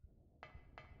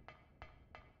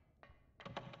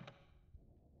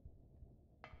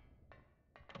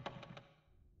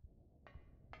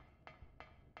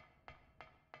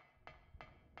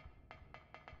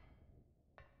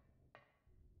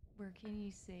 Where can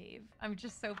you save? I'm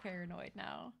just so paranoid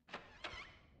now.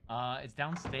 It's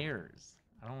downstairs.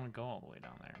 I don't want to go all the way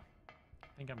down there. I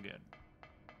think I'm good.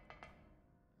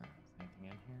 Is anything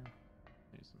in here?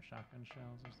 Maybe some shotgun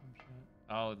shells or some shit.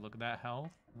 Oh, look at that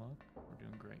health. Look, we're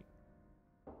doing great.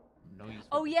 No use.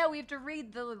 Oh yeah, we have to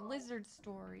read the lizard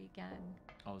story again.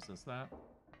 Oh, is this that?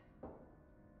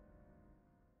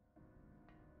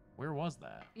 Where was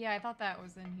that? Yeah, I thought that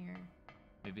was in here.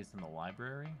 Maybe it's in the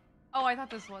library? Oh, I thought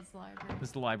this was the library. This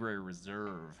is the library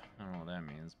reserve. I don't know what that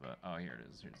means, but oh, here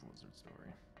it is. Here's the lizard story.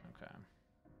 Okay.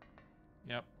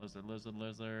 Yep, lizard, lizard,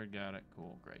 lizard. Got it.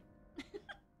 Cool, great.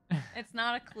 It's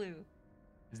not a clue.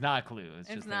 It's not a clue. It's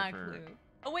It's just not there a for clue.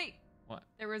 Oh wait, what?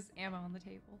 there was ammo on the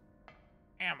table.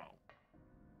 Ammo.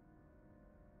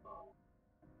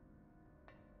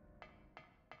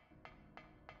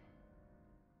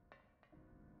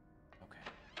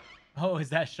 Okay. Oh, is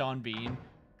that Sean Bean?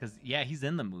 Because yeah, he's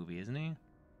in the movie, isn't he?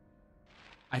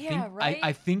 I Yeah, think right?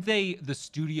 I think the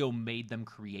studio made them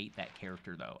create that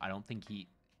character though. I don't think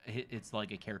it's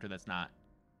like a character that's not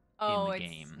Oh, in the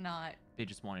it's game. not. They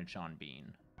just wanted Sean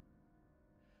Bean.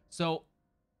 So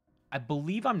I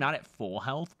believe I'm not at full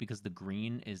health because the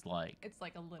green is like It's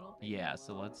like a little bit. yeah,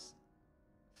 so yellow. let's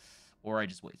or I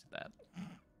just wasted that.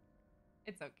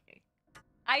 It's okay.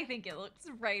 I think it looks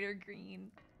right or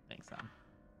green. Thanks, Sam.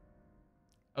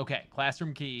 Okay,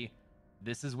 classroom key.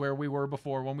 This is where we were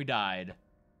before when we died.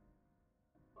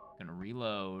 Gonna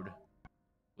reload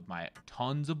with my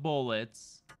tons of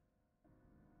bullets.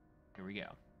 Here we go.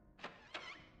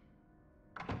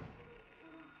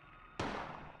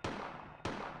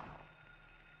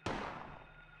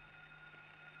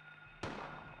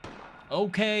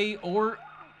 Okay, or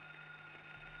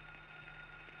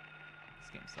this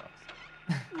game sucks.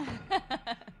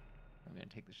 I'm gonna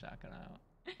take the shotgun out.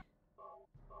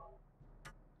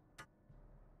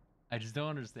 I just don't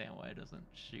understand why it doesn't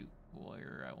shoot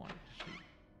where I want it to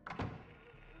shoot.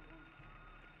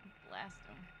 Blast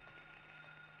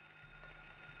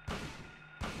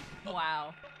him.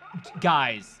 Wow.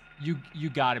 Guys, you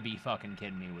gotta be fucking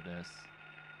kidding me with this.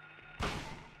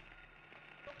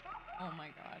 Oh my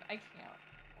god. I can't.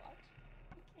 What?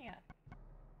 I can't.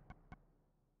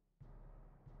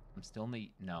 I'm still in the...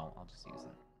 No, I'll just use it.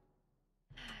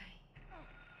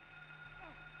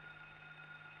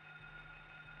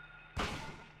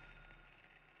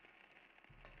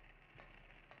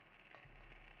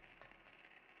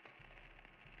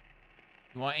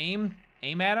 You want aim?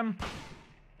 Aim at him?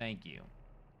 Thank you.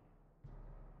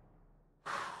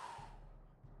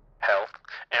 Health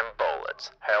and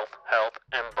bullets. Health, health,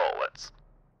 and bullets.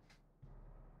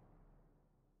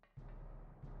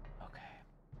 Okay.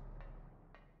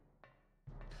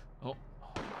 Oh,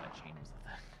 that chain was the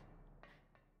thing.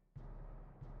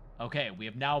 Okay, we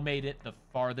have now made it the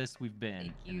farthest we've been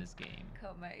Thank in you. this game.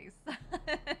 Come ice.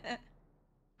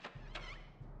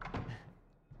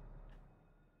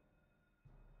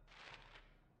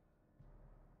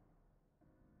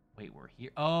 Wait, we're here.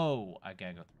 Oh, I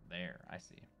gotta go through there. I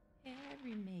see.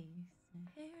 Harry Mason.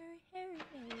 Harry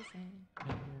Mason.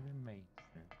 Harry Mason.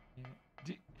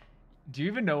 Yeah. Do you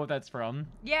even know what that's from?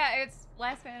 Yeah, it's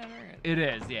Last Man on Earth. It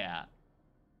is, yeah.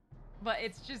 But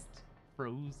it's just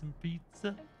Frozen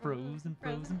pizza, frozen pizza,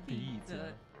 frozen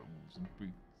pizza,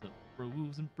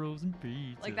 frozen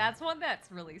pizza. like that's one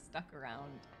that's really stuck around.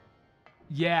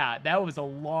 Yeah, that was a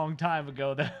long time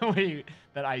ago that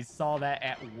I saw that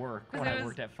at work when I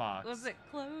worked at Fox. Was it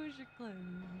closure, closure,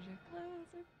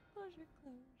 closure, closure,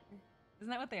 closure? Isn't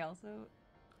that what they also?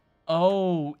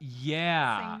 Oh,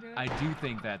 yeah. Sing to it? I do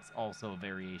think that's also a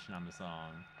variation on the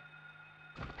song.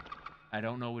 I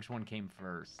don't know which one came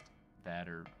first, that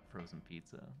or frozen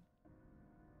pizza.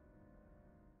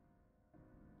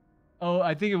 Oh,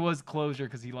 I think it was Closure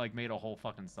because he like made a whole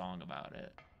fucking song about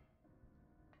it.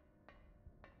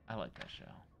 I like that show.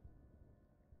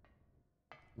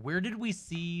 Where did we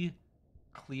see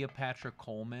Cleopatra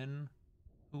Coleman,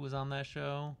 who was on that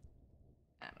show?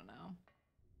 I don't know.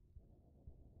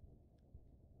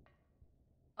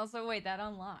 Also, wait, that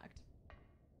unlocked.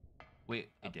 Wait,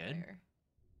 it up did? there.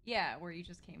 Yeah, where you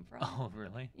just came from. Oh,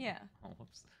 really? Yeah. Oh,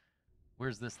 whoops.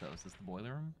 Where's this, though? Is this the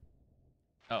boiler room?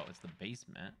 Oh, it's the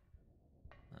basement.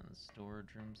 And the storage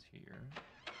room's here.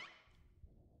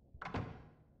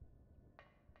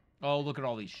 Oh, look at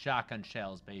all these shotgun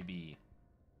shells, baby.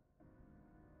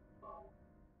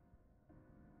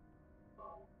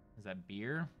 Is that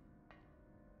beer?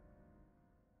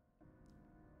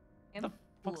 What the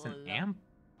fuck's an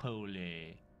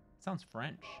ampoule? Sounds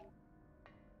French.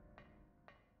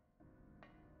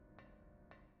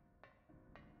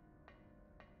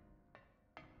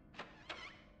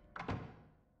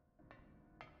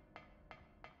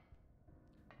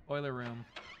 Boiler room.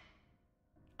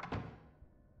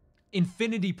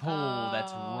 Infinity Pool.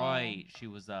 That's right. She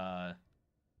was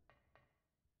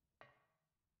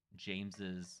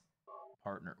James's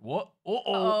partner. What?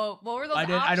 Oh, what were those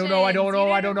options? I don't know. I don't You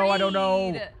know. I didn't don't know. I don't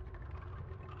know. read.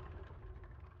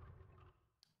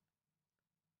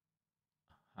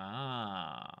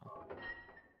 Ah.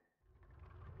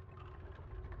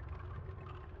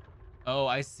 Oh,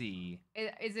 I see.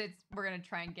 Is it? We're gonna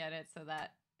try and get it so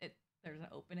that there's an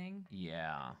opening.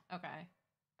 Yeah. Okay.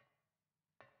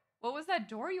 What was that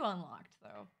door you unlocked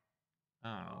though?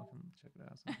 I don't know. Come check it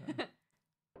out sometime.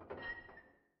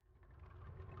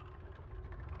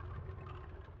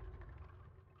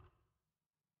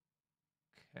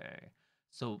 Okay.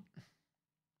 So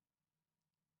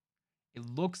it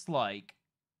looks like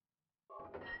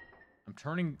I'm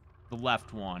turning the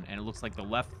left one, and it looks like the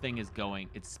left thing is going.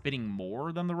 It's spinning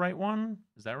more than the right one.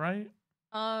 Is that right?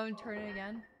 Turn it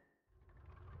again.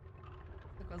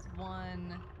 It goes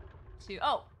 1, 2.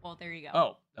 Oh, well, there you go.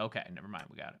 Oh, okay. Never mind.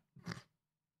 We got it.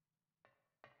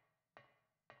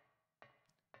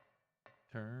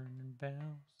 Turning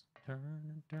bells,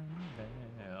 turning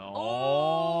bells.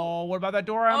 Oh, what about that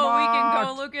door I Oh, we can go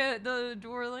unlocked? look at the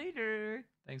door later.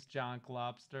 Thanks, John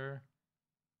Lobster.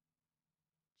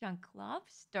 Junk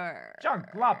lobster. Junk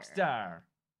Lobster.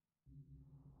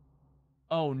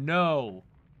 Oh no.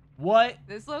 What?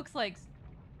 This looks like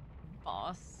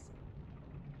boss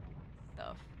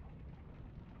stuff.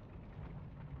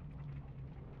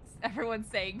 Everyone's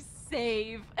saying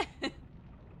save.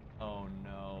 Oh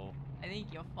no. I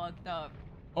think you fucked up.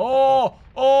 Oh!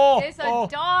 It's a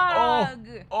dog.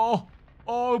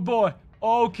 Oh boy.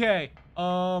 Okay.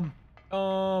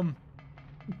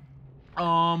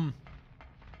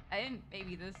 I didn't.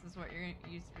 Maybe this is what you're gonna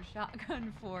use your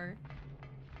shotgun for.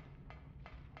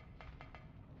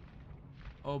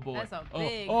 Oh boy. That's a Oh,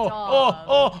 big oh, dog.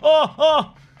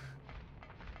 Oh!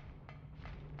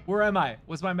 Where am I?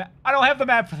 What's my map? I don't have the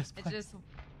map for this It place. just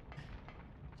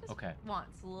Okay.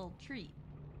 wants a little treat.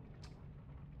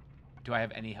 Do I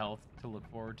have any health to look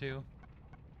forward to?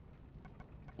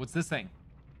 What's this thing?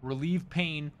 Relieve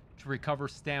pain to recover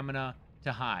stamina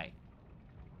to high.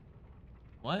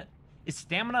 What? Is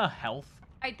stamina health?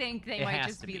 I think they It might has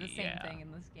just to be the be, same yeah. thing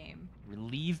in this game.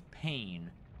 Relieve pain.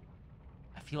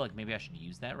 I feel like maybe I should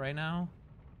use that right now.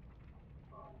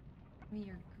 I mean,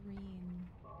 you're green.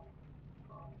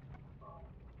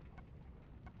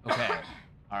 Okay.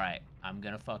 All right. I'm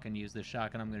gonna fucking use this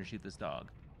shotgun. I'm gonna shoot this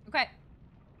dog. Okay.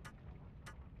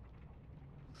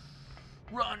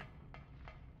 Run.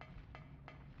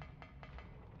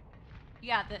 You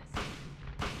got this.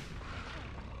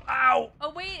 Ow.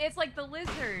 Oh wait, it's like the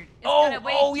lizard. It's Oh, gotta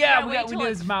wait, oh you yeah, gotta we wait got till we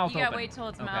need its his mouth You open. gotta wait till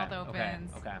its Okay, mouth okay,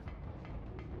 opens. Okay.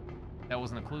 That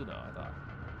wasn't a clue though, I thought.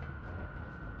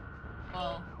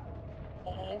 Well,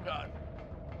 Oh god.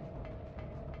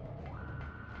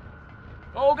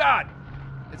 Oh god.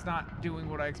 It's not doing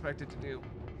what I expected to do.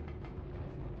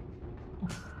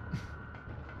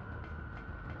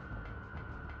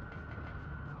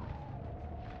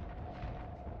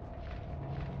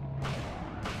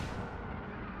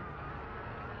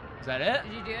 Is that it?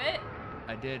 Did you do it?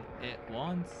 I did it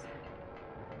once.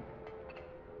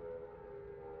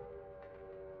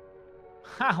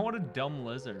 Ha, what a dumb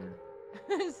lizard.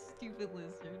 Stupid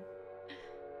lizard.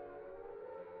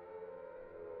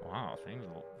 Wow, things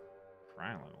are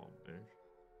crying like a little bitch.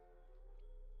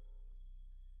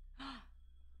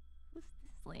 Who's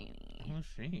this lady? Who's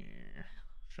she?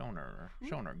 Showing her Who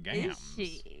gams. is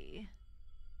she?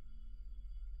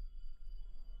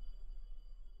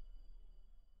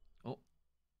 Oh,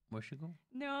 where'd she go?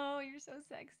 No, you're so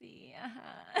sexy.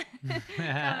 Come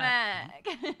back.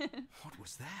 What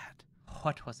was that?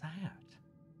 What was that?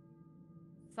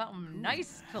 Something Who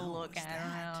nice the to hell look was at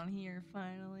that? around here,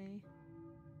 finally.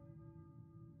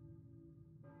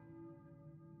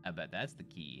 I bet that's the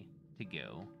key to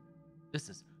go. This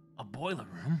is a boiler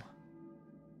room.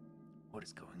 What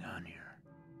is going on here?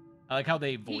 I like how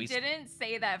they He voiced. didn't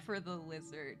say that for the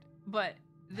lizard, but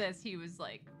this he was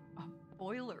like, a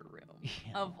boiler room.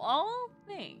 Yeah. Of all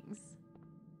things.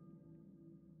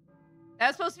 That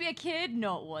was supposed to be a kid?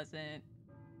 No, it wasn't.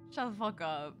 Shut the fuck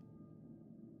up.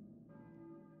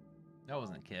 That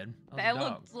wasn't a kid. That was That a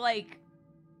dog. looked like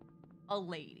a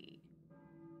lady.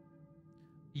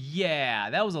 Yeah,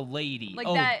 that was a lady. Like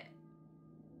oh, that.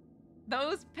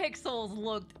 Those pixels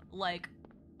looked like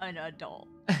an adult.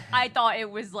 I thought it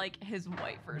was like his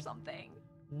wife or something.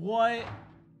 What?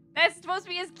 That's supposed to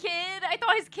be his kid? I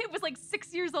thought his kid was like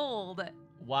 6 years old.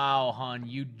 Wow, hun,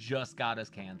 you just got us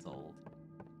canceled.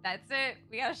 That's it.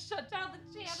 We gotta shut down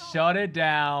the channel. Shut it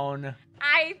down.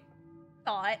 I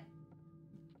thought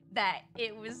that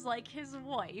it was like his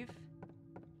wife.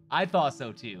 I thought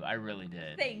so too. I really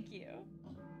did. Thank you.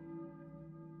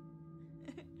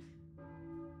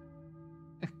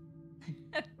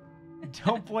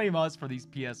 Don't blame us for these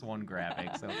PS1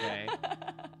 graphics, okay?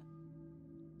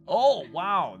 Oh,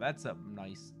 wow. That's a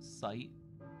nice sight.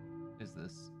 Is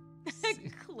this?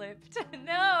 Clipped.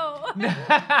 No.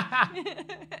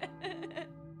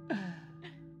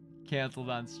 Canceled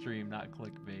on stream, not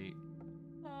clickbait.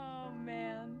 Oh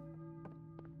man.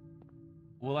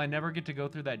 Will I never get to go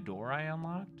through that door I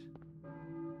unlocked?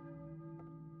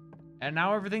 And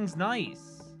now everything's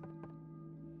nice.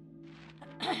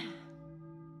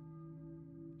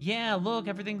 Yeah, look,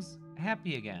 everything's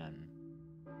happy again.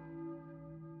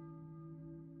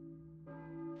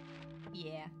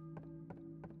 Yeah.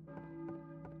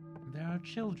 There are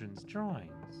children's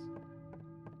drawings.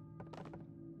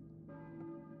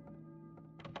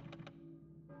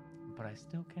 But I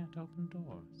still can't open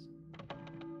doors.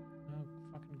 Oh,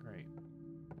 fucking great.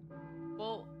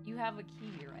 Well, you have a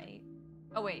key, right?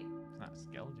 Oh wait. It's not a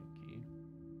skeleton key.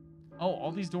 Oh,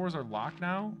 all these doors are locked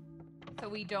now? So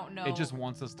we don't know It just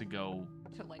wants us to go.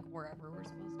 to like wherever we're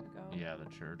supposed to go. Yeah, the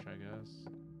church, I guess.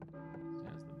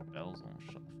 As the bells won't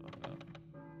shut the fuck up.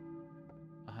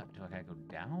 Do I gotta go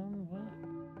down? What?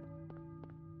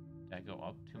 Did I go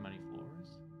up too many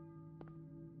floors?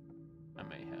 I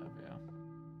may have, yeah.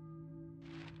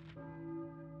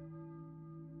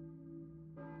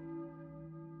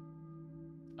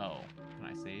 Oh, can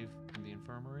I save in the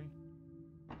infirmary?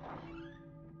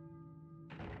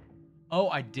 Oh,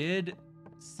 I did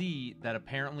see that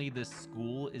apparently this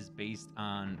school is based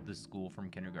on the school from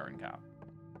Kindergarten Cop.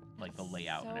 Like the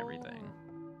layout and everything.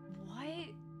 What?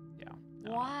 Yeah.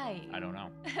 Why? I don't know.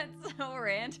 That's so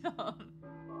random.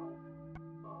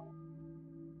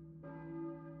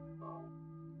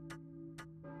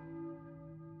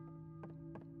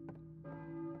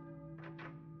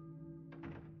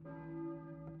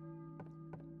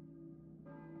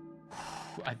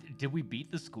 Did we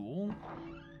beat the school?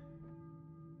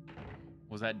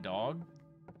 Was that dog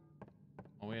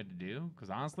all we had to do? Because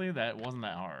honestly, that wasn't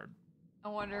that hard. I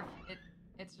wonder if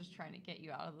it's just trying to get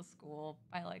you out of the school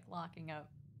by like locking up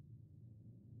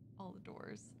all the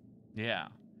doors. Yeah.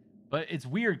 But it's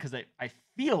weird because I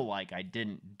feel like I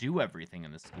didn't do everything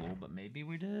in the school, but maybe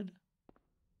we did.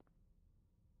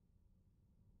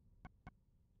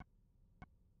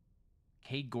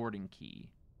 K. Gordon Key.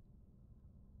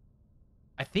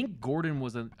 I think Gordon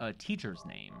was a teacher's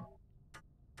name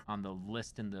on the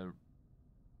list in the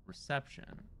reception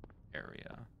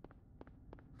area.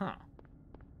 Huh.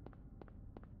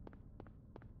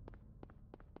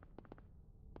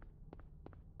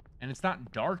 And it's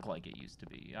not dark like it used to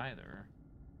be either.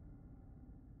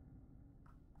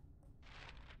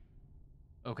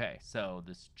 Okay, so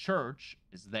this church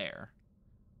is there.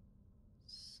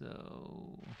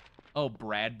 So... Oh,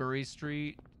 Bradbury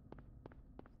Street.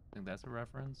 I think that's a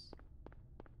reference.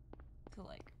 To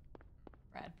like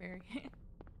Bradbury.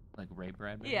 Like Ray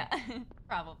Bradbury? Yeah,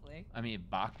 probably. I mean,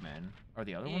 Bachman. Are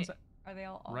the other Yeah. ones Are they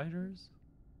all writers?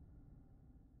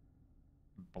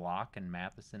 Block and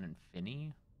Matheson and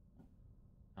Finney?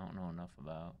 I don't know enough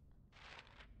about.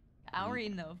 I'll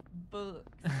read the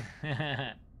books.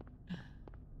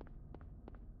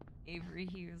 Avery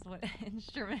Hughes, what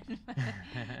instrument?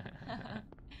 I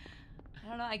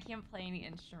don't know. I can't play any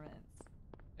instruments.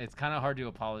 It's kind of hard to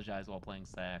apologize while playing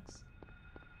sax.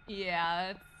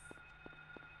 Yeah,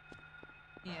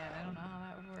 I don't know how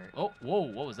that would work. Oh, whoa,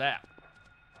 what was that?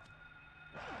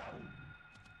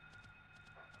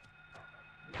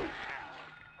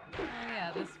 Oh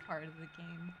yeah, this part of the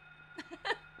game.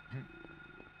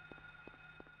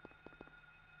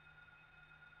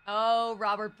 Oh,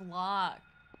 Robert Block.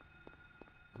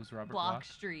 Who's Robert Block Block?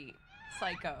 Street.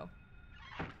 Psycho.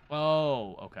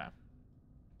 Oh, okay.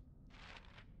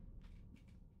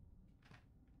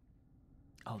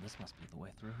 Oh, this must be the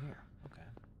way through here. Okay.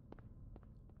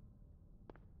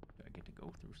 Do I get to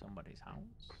go through somebody's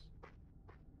house?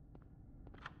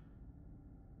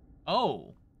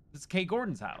 Oh, this is Kay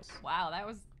Gordon's house. Wow, that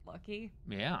was lucky.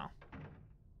 Yeah.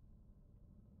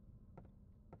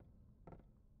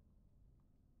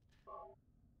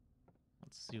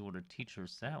 Let's see what a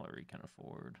teacher's salary can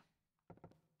afford. A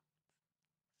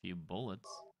few bullets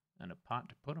and a pot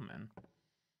to put them in.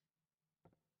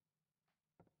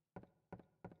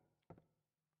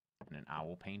 And an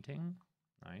owl painting.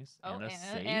 Nice. Oh, and a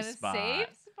safe and a spot. safe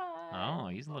spot. Oh,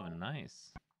 he's living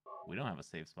nice. We don't have a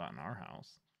safe spot in our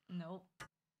house. Nope.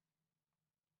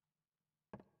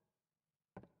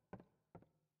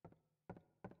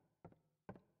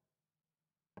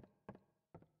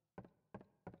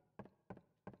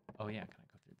 Oh yeah, can I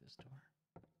go through this door?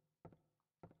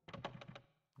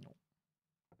 Nope.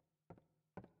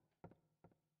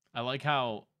 I like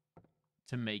how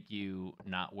to make you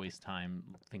not waste time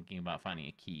thinking about finding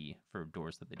a key for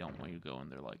doors that they don't want you to go in.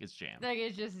 They're like, it's jammed. Like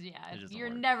it's just It doesn't you're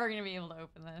work. never gonna be able to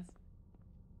open this.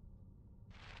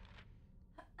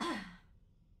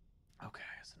 Okay,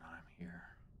 so now I'm here.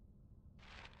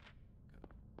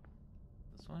 Go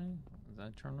this way? Is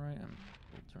that turn right? I'm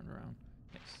turned around.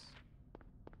 Yes.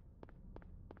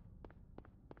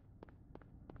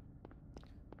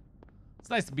 It's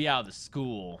nice to be out of the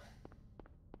school.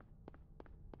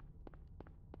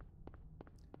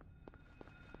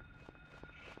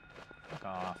 Fuck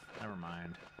off. Never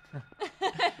mind.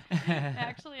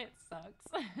 Actually, it sucks.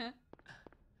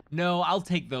 No, I'll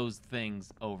take those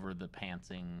things over the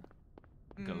pantsing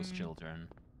ghost Mm. children.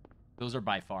 Those are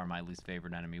by far my least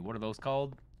favorite enemy. What are those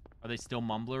called? Are they still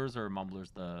mumblers or are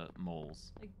mumblers the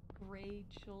moles? Like gray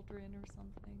children or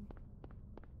something.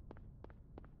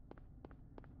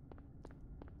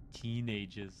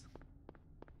 Teenagers.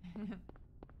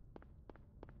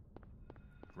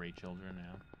 Gray children,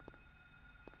 yeah.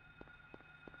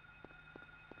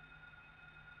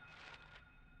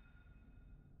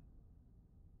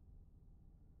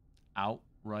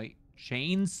 Outright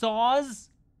chainsaws?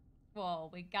 Well,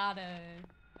 we gotta.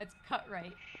 It's cut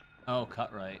right. Oh,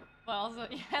 cut right. But also,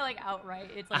 yeah, like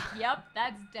outright. It's like, yep,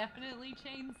 that's definitely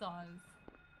chainsaws.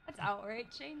 That's outright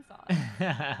chainsaws.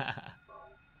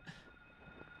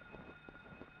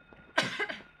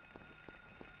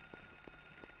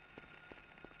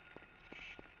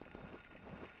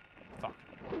 Fuck.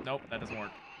 Nope, that doesn't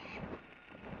work.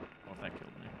 Oh, that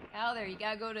killed me. Out there, you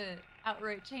gotta go to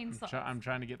outright chainsaws. I'm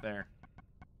trying to get there.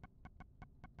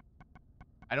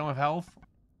 I don't have health.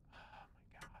 Oh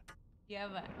my god. You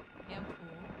have a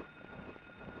ampoule.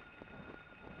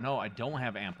 No, I don't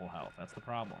have ample health. That's the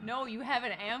problem. No, you have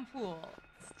an ampoule.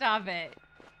 Stop it.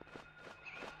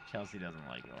 Chelsea doesn't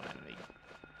like it when I make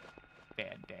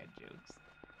bad dad jokes.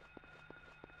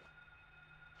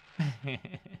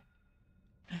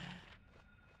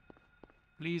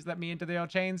 Please let me into the old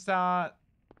chainsaw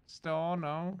store.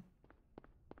 No.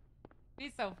 It'd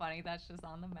be so funny. That's just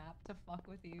on the map to fuck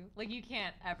with you. Like, you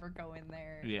can't ever go in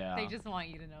there. Yeah. They just want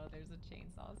you to know there's a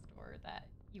chainsaw store that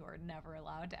you are never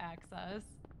allowed to access.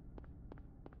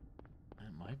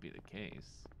 That might be the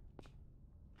case.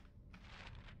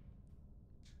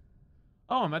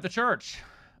 Oh, I'm at the church.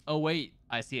 Oh, wait.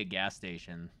 I see a gas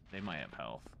station. They might have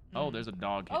health. Oh, there's a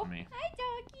dog hitting me. Hi,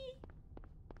 doggy.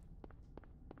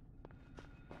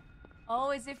 Oh,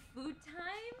 is it food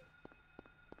time?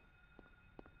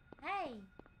 Hey.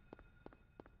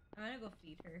 I'm gonna go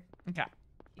feed her. Okay.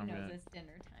 She I'm knows gonna it's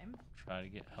dinner time. try to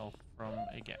get health from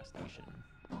a gas station.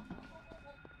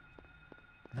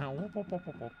 No, whoop, whoop, whoop,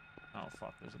 whoop, whoop. Oh,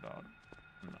 fuck, there's a dog.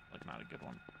 Like, not a good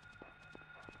one.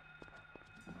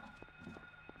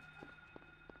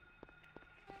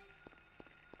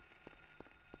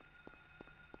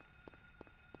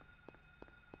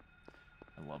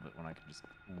 I love it when I can just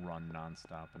run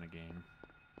nonstop in a game.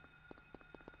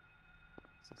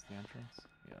 Is this the entrance?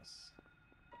 Yes.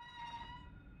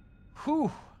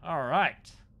 Whew. All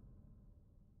right.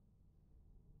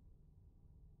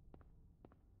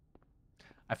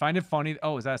 I find it funny.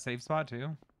 Oh, is that a safe spot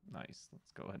too? Nice.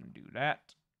 Let's go ahead and do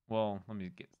that. Well, let me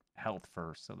get health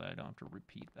first so that I don't have to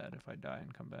repeat that if I die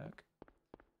and come back.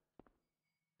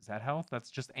 Is that health?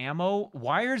 That's just ammo?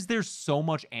 Why is there so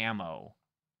much ammo?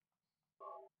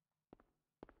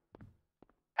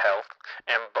 Health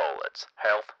and bullets.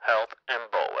 Health, health, and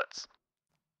bullets.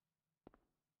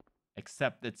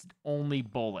 Except it's only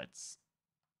bullets.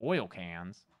 Oil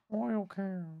cans. Oil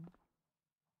cans.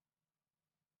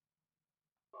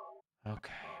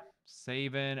 Okay.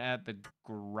 Saving at the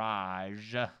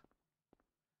garage.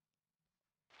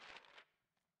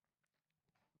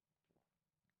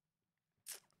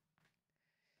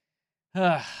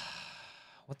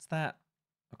 What's that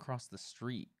across the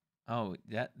street? Oh,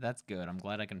 that's good. I'm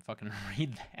glad I can fucking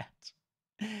read that.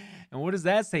 And what does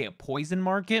that say? A poison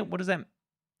market? What is that?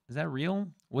 Is that real?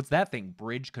 What's that thing?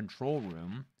 Bridge control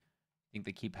room. Think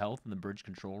they keep health in the bridge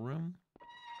control room?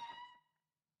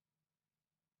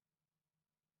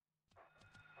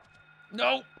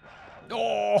 No!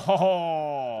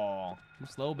 Oh! Too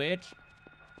slow, bitch.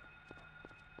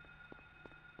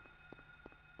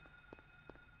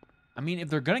 I mean, if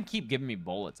they're gonna keep giving me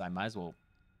bullets, I might as well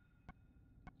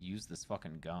use this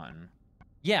fucking gun.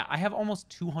 Yeah, I have almost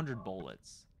 200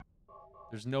 bullets.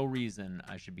 There's no reason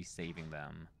I should be saving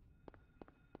them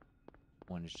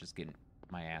when it's just getting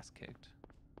my ass kicked.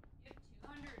 You have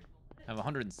 200 bullets? I have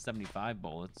 175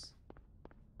 bullets.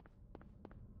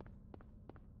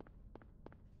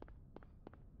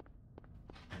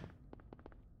 I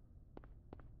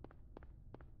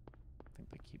think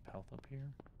they keep health up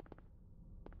here.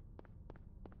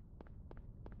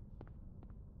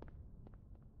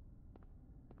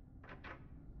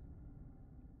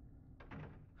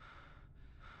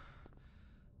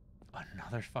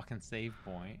 Another fucking save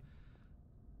point.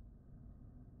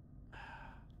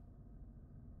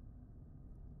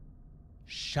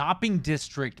 Shopping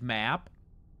district map.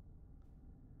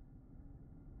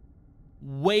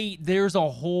 Wait, there's a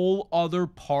whole other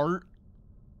part?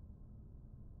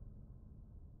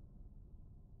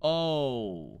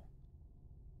 Oh.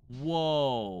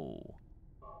 Whoa.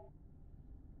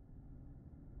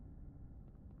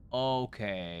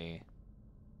 Okay.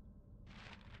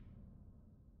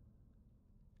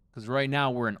 Because right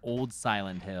now we're in Old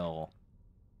Silent Hill.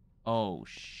 Oh,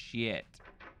 shit.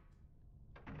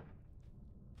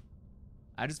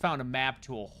 I just found a map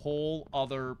to a whole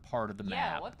other part of the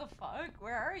map. Yeah, what the fuck?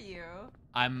 Where are you?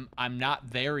 I'm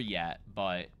not there yet,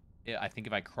 but I think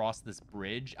if I cross this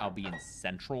bridge, I'll be in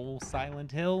Central Silent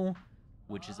Hill,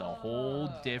 which is a whole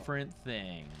different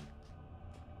thing.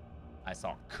 I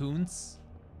saw Kuntz.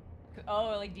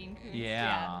 Oh, like Dean Koontz?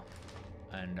 Yeah.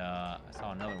 And I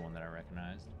saw another one that I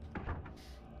recognized.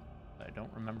 But I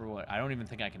don't remember what. I don't even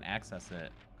think I can access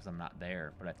it because I'm not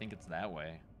there, but I think it's that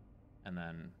way. And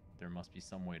then there must be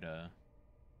some way to...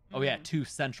 Oh, yeah, to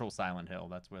Central Silent Hill.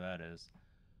 That's where that is.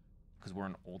 Because we're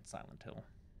in Old Silent Hill.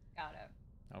 Got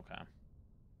it. Okay.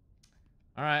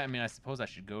 All right, I mean, I suppose I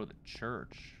should go to the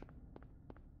church.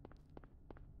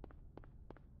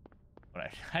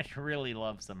 But I'd really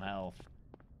love some health.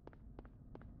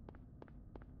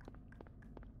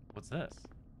 What's this?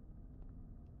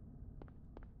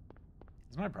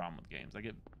 This is my problem with games. I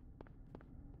get...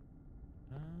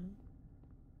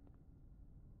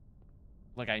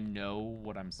 like, I know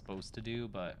what I'm supposed to do,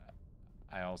 but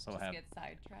I also Just have... get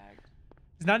sidetracked.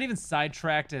 It's not even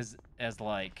sidetracked as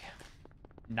like,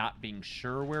 not being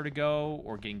sure where to go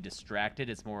or getting distracted.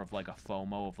 It's more of like a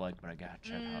FOMO of like, but I gotta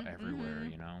check out everywhere,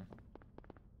 you know?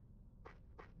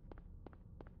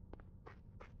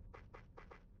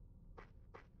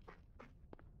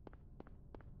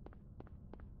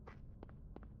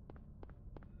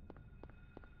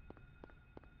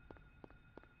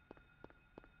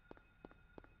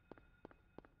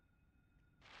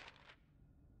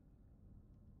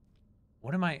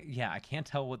 What am I? Yeah, I can't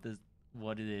tell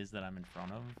what it is that I'm in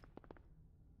front of.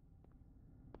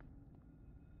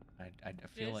 I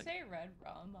feel Did it like... say red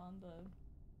rum on the...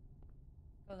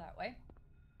 Go that way.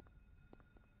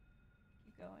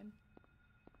 Keep going.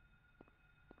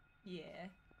 Yeah.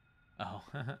 Oh.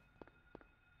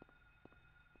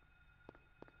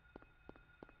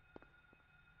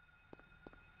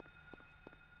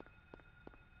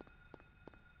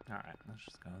 Alright, let's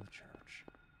just go to the church.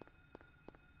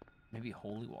 Maybe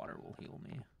holy water will heal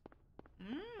me.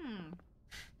 Mmm.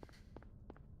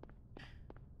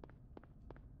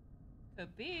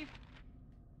 Could be.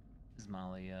 Is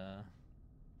Molly,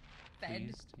 Fed.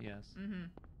 pleased? Yes. Mm-hmm.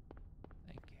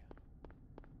 Thank you.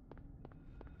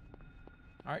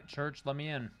 Alright, church, let me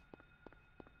in.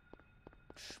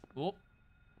 Whoop.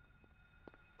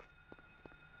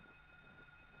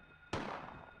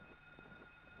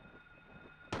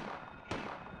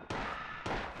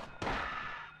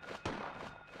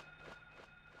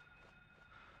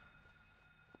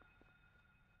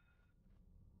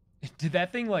 Did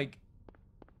that thing, like,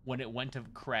 when it went to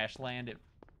crash land, it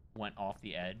went off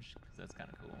the edge? Because that's kind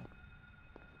of cool.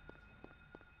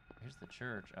 Here's the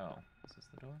church. Oh, is this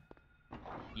the door?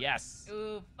 Yes.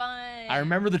 Ooh, fun. I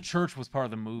remember the church was part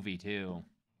of the movie, too.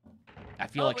 I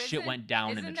feel like shit went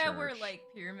down in the church. Isn't that where, like,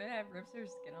 Pyramid Head rips her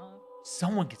skin off?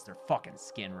 Someone gets their fucking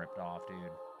skin ripped off, dude.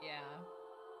 Yeah.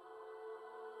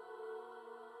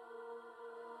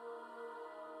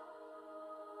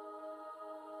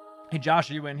 Hey, Josh,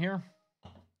 are you in here?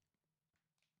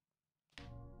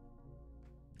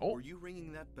 Oh. Were you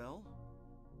ringing that bell?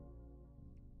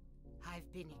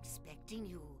 I've been expecting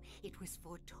you. It was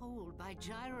foretold by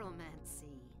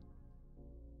gyromancy.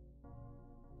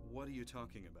 What are you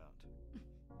talking about?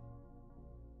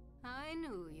 I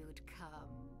knew you'd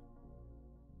come.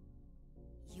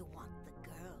 You want the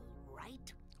girl,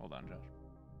 right? Hold on, Josh.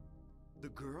 The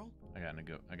girl? I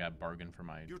got a bargain for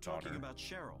my You're daughter. talking about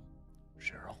Cheryl.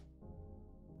 Cheryl.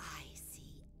 I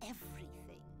see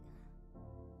everything.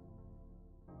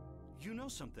 You know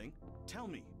something? Tell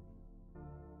me.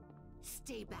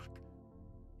 Stay back.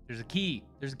 There's a key.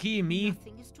 There's a key in me.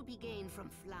 Nothing is to be gained from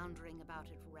floundering about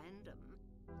at random.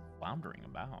 Floundering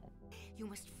about. You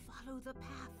must follow the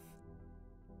path.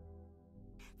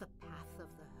 The path of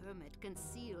the hermit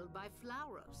concealed by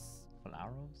Flauros.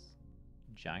 Flauros?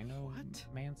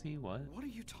 Gynomancy? What? What are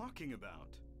you talking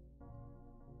about?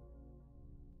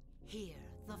 Here,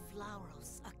 the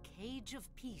Flauros, a cage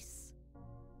of peace.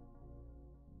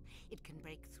 It can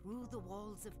break through the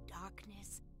walls of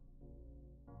darkness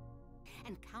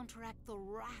and counteract the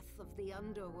wrath of the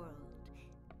underworld.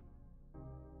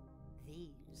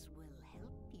 These will help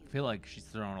you. I feel like she's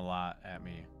throwing a lot at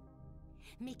me.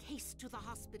 Make haste to the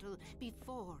hospital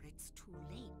before it's too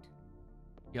late.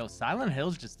 Yo, Silent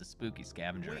Hill's just a spooky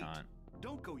scavenger Wait, hunt.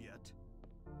 don't go yet.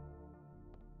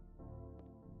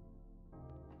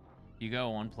 You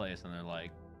go one place and they're like,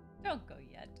 Don't go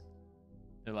yet.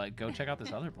 go check out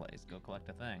this other place. Go collect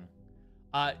a thing.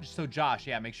 So Josh,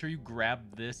 yeah, make sure you grab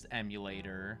this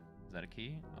emulator. Is that a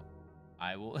key? Oh,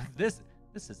 I will. This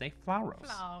is a Flauros.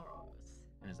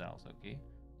 And is that also a key?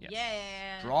 Yes.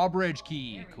 Yeah. Drawbridge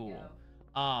key. There we Cool.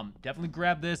 go. Definitely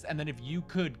grab this, and then if you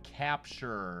could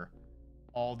capture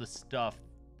all the stuff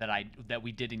that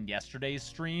we did in yesterday's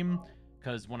stream,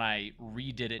 because when I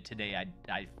redid it today,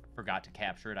 I forgot to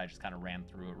capture it. I just kind of ran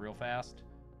through it real fast.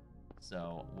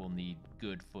 So we'll need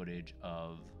good footage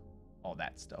of all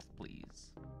that stuff,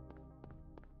 please.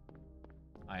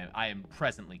 I am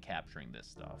presently capturing this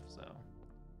stuff, so.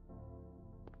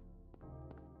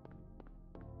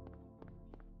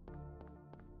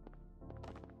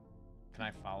 Can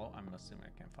I follow? I'm assuming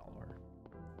I can't follow her.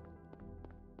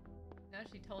 No,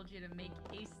 she told you to make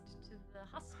haste to the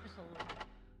hospital.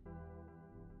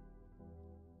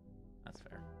 That's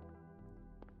fair.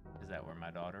 Is that where my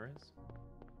daughter is?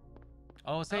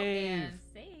 Oh, save! Oh, and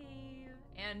save.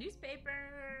 And newspaper.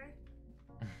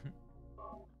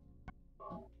 Puffy.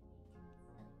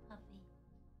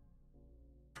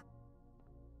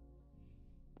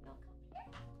 You'll come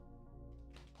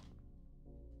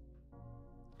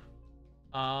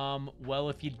here. Well,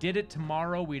 if you did it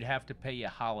tomorrow, we'd have to pay you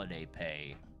holiday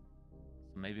pay.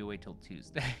 So maybe wait till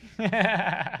Tuesday.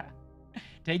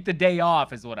 Take the day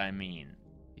off is what I mean.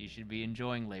 You should be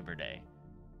enjoying Labor Day.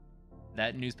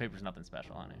 That newspaper's nothing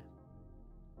special, honey.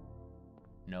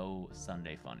 No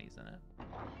Sunday funnies in it.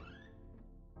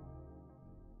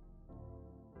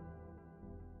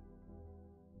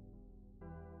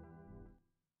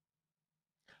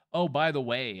 Oh, by the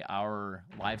way, our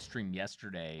live stream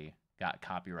yesterday got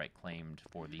copyright claimed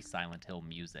for the Silent Hill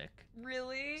music.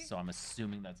 Really? So I'm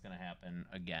assuming that's going to happen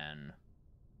again.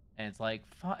 And it's like,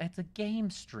 it's a game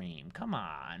stream. Come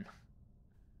on.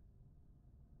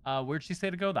 Where'd she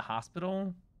say to go? The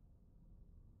hospital?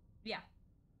 Yeah.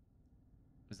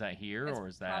 Is that here That's or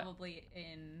is that probably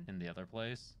in the other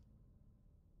place?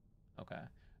 Okay.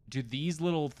 Do these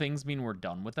little things mean we're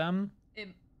done with them? It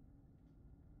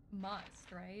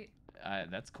must, right?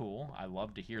 That's cool. I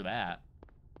love to hear that.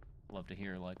 Love to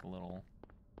hear like a little.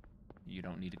 You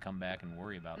don't need to come back and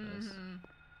worry about this.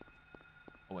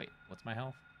 Oh wait, what's my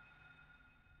health?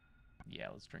 Yeah,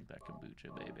 let's drink that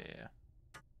kombucha, baby.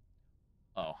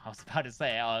 Oh, I was about to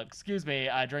say, excuse me,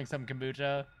 I drank some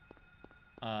kombucha.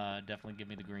 Definitely give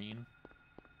me the green.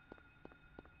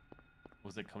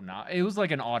 Was it Kona? It was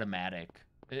like an automatic.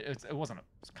 It wasn't a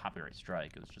copyright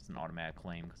strike. It was just an automatic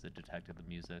claim because it detected the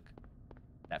music.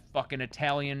 That fucking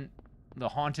Italian, the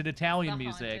haunted Italian The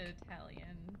music. haunted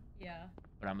Italian, yeah.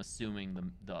 But I'm assuming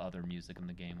the other music in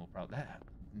the game will probably that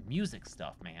music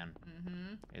stuff, man.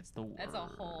 Mm-hmm. It's the worst. That's a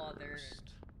whole other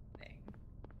thing.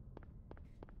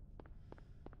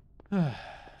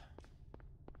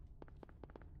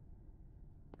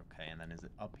 Okay, and then is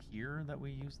it up here that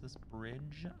we use this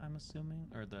bridge, I'm assuming?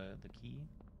 Or the key?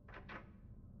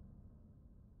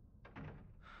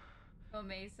 Oh,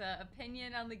 Mesa,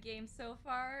 opinion on the game so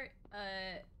far?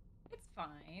 It's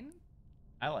fine.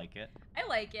 I like it. I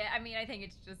like it. I mean, I think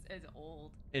it's just as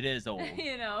old. It is old.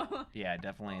 You know? Yeah,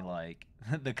 definitely like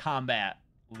the combat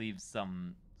leaves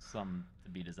some to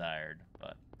be desired,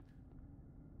 but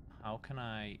how can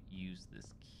I use this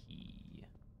key?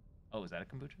 Oh, is that a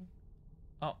kombucha?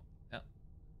 Oh, yeah.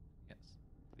 Yes,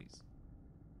 please.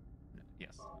 No,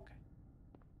 yes, okay.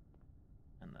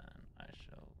 And then I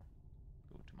shall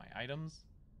go to my items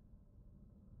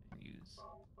and use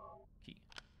key.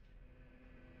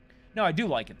 No, I do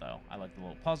like it though. I like the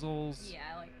little puzzles. Yeah,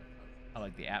 I like the puzzles. I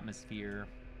like the atmosphere.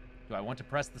 Do I want to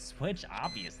press the switch?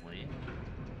 Obviously. Let's go.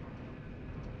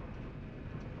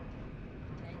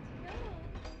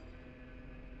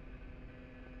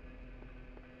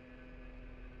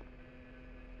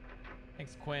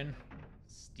 Thanks, Quinn.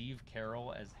 Steve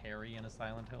Carroll as Harry in a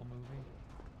Silent Hill movie.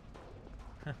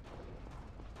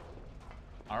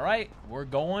 All right, we're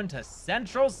going to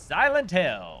Central Silent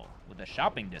Hill with a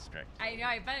shopping district. I know,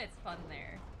 I bet it's fun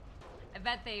there. I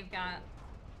bet they've got,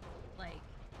 like...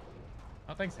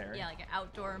 Oh, thanks, Harry. Yeah, like an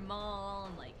outdoor mall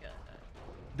and like a...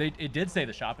 It did say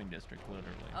the shopping district,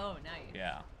 literally. Oh, nice.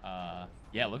 Yeah.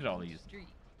 Yeah, look at all these. Street.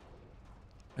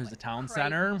 There's Like the town Crichton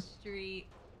center. Street.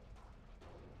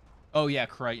 Oh, yeah,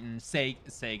 Crichton. Sagan.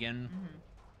 Mm-hmm.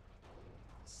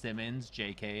 Simmons,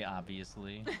 JK,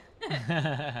 obviously.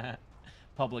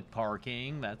 Public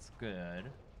parking, that's good.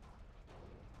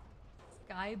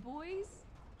 Sky Boys?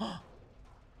 That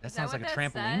Is sounds that like a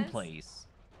what that trampoline says? place.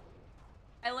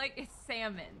 I like a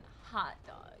salmon hot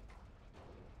dog.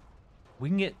 We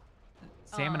can get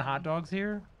salmon hot dogs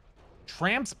here.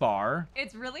 Tramps bar.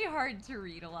 It's really hard to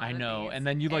read a lot I of know, these, and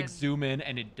then you like zoom in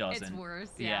and it doesn't. It's worse,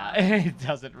 Yeah, yeah. it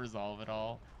doesn't resolve at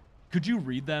all. Could you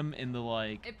read them in the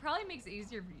like? It probably makes it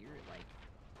easier for you, like,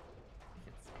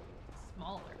 if it's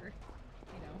smaller,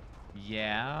 you know?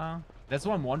 Yeah, that's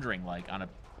what I'm wondering. Like on a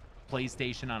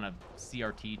PlayStation, on a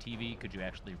CRT TV, could you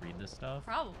actually read this stuff?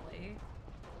 Probably.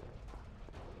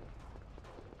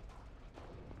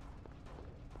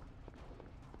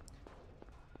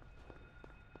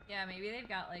 Yeah, maybe they've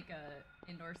got like a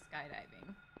indoor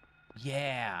skydiving.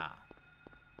 Yeah.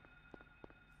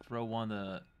 Throw one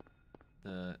of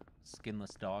the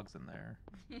skinless dogs in there.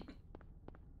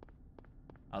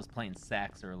 I was playing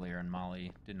sax earlier and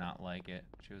Molly did not like it.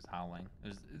 She was howling.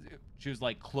 She was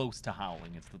like close to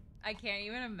howling. It's the I can't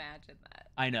even imagine that.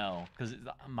 I know, because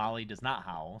Molly does not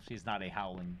howl. She's not a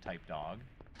howling type dog.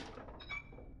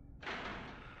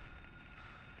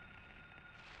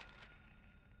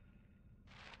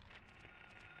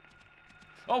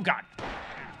 Oh God.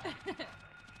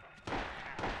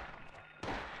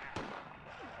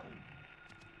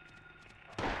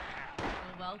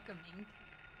 Welcoming.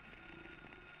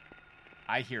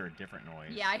 I hear a different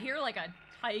noise. Yeah, I hear like a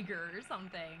tiger or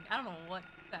something. I don't know what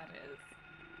that is.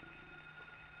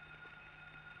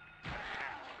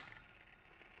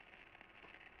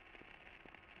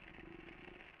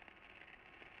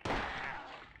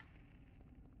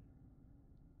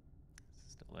 Is it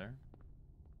still there?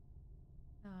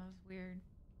 Oh, that was weird.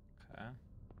 Okay.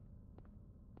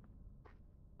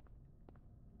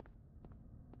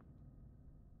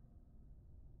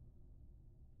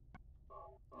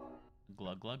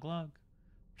 Glug, glug, glug.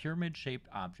 Pyramid-shaped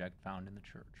object found in the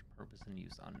church. Purpose and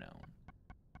use unknown.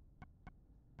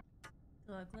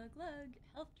 Glug, glug, glug.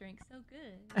 Health drink so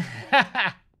good.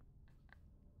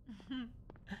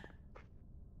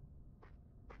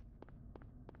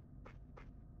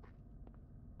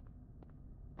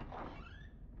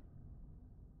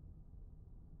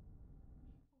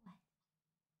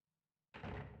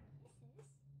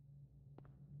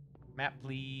 Map,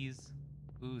 please.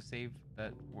 Ooh, save.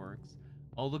 That works.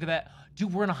 Oh, look at that.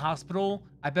 Dude, we're in a hospital.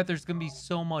 I bet there's going to be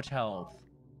so much health.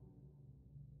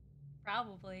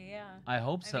 Probably, yeah. I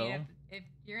hope so. I mean, if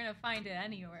you're gonna find it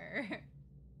anywhere.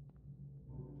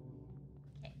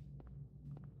 Okay.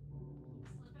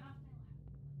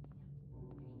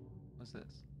 What's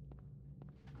this?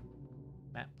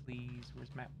 Map, please.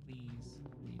 Where's map, please?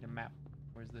 Need a map.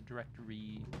 Where's the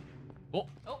directory? Oh!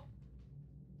 Oh!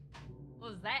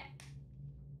 What was that?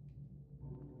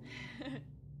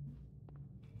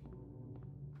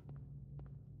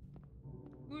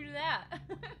 Who did that?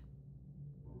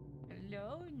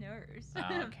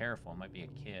 careful. It might be a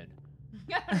kid.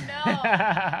 No.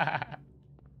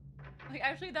 Like,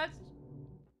 actually, that's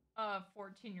a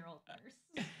 14-year-old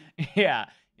nurse. Yeah,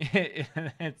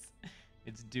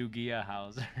 it's Doogie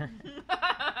Hauser.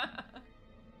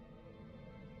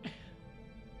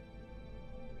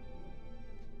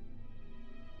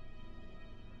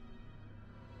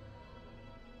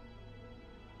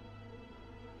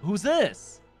 Who's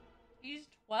this? He's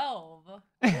 12.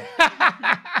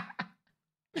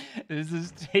 This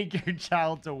is take your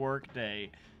child to work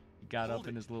day. He got Hold up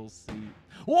in it. his little seat.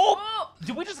 Whoa! Whoa!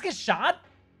 Did we just get shot?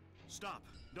 Stop.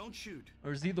 Don't shoot.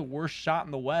 Or is he the worst shot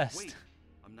in the West? Wait.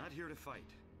 I'm not here to fight.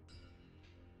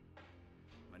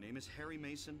 My name is Harry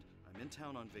Mason. I'm in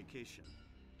town on vacation.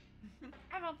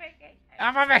 I'm on vacation.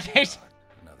 I'm on vacation.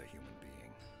 Another human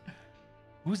being.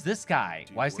 Who's this guy?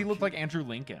 Do you Why does he work look like here? Andrew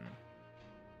Lincoln?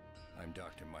 I'm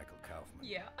Dr. Michael Kaufman.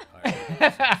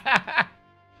 Yeah.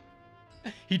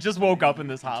 He just woke up in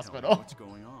this Tell me hospital. What's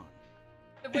going on?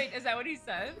 Wait, is that what he I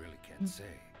said? really can't say.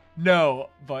 No,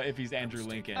 but if he's Andrew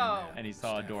Lincoln Oh. and he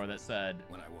saw a door that said,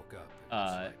 When I woke up, it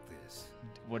was like this.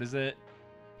 what is it?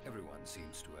 Everyone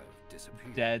seems to have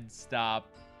disappeared. Dead, stop,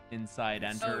 inside,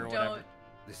 enter, Oh, or whatever.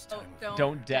 This Oh, time of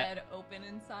don't year, dead open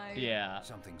inside. Yeah.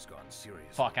 something's gone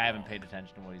serious. Fuck, I haven't paid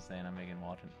attention to what he's saying. I'm making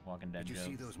Walking Dead Did you jokes.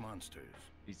 see those monsters?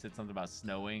 He said something about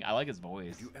snowing. I like his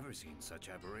voice. Have you ever seen such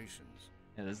aberrations?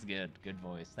 Yeah, this is good. Good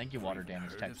voice. Thank you, Have Water even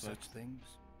Damage heard Textbook. of such things?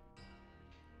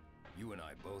 You and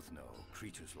I both know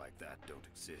creatures like that don't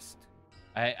exist.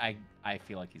 I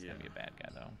feel like he's gonna Yeah. be a bad guy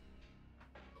though.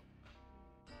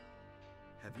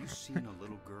 Have you seen a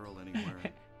little girl anywhere?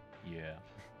 Yeah.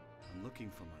 I'm looking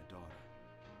for my daughter.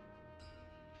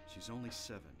 She's only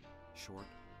 7. Short,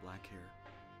 black hair.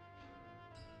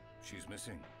 She's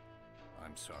missing.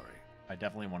 I'm sorry. I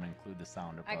definitely want to include the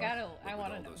sound of I But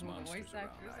want to with know all those who the monsters voice around,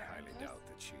 actors I are. highly doubt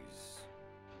that she's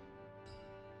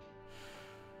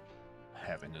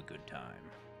having a good time.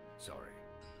 sorry.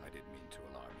 I didn't mean to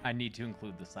alarm you. I need to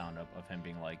include the sound of him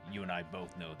being like, you and I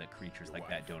both know that creatures Your like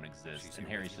that wife, don't exist. she's And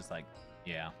here with Harry's you? just like,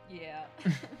 yeah. Yeah.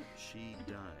 She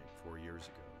died 4 years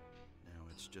ago. Now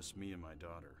it's just me and my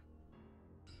daughter.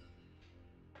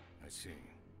 I see.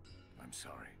 I'm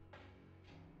sorry.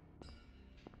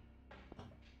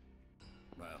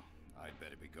 Well, I'd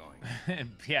better be going.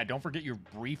 And yeah, don't forget your I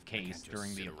can't briefcase just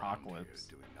during the sit around apocalypse.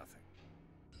 here doing nothing.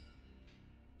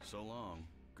 So long.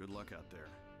 Good luck out there.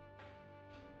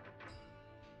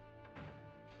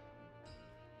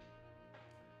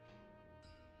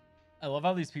 I love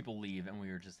how these people leave and we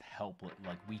are just helpless.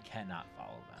 Like, we cannot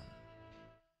follow them.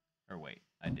 Or wait,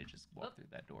 I did just walk Oop. through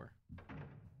that door.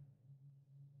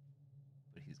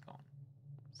 But he's gone.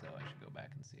 So I should go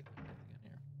back and see if there's anything in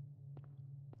here.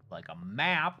 Like a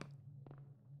map.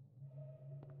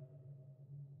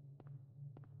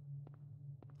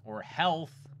 Or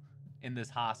health in this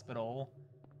hospital.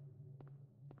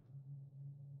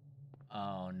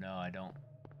 Oh no, I don't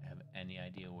have any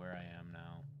idea where I am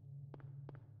now.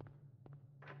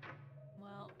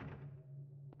 Well,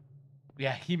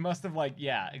 Yeah, he must have like,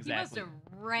 yeah, he must exactly. have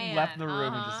ran. Left the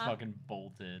room and just uh-huh. fucking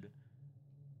bolted.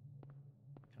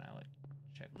 Can I like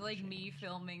check? the Like change? me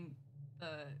filming the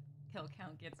kill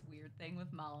count gets weird thing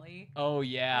with Molly. Oh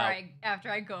yeah. Where after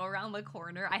I go around the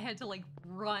corner, I had to like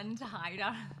run to hide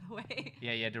out of the way.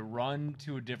 Yeah, you had to run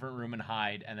to a different room and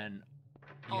hide, and then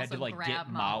you had to Also like grab get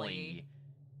to Molly.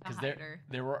 Because hide her.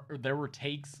 there were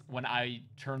takes when I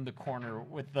turned the corner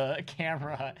with the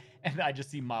camera, and I just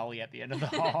see Molly at the end of the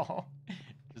hall.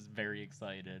 Just very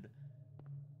excited.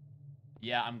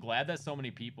 Yeah, I'm glad that so many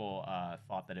people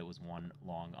thought that it was one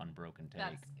long unbroken take.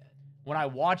 That's good. When I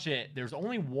watch it, there's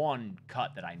only one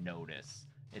cut that I notice.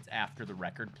 It's after the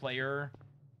record player,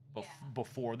 Yeah.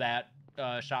 before that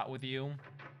shot with you.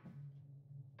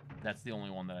 That's the only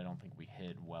one that I don't think we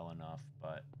hid well enough.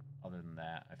 But other than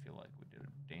that, I feel like we did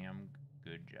a damn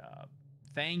good job.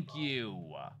 Thank you.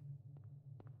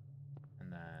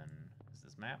 And then, is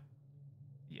this map?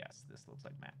 Yes, this looks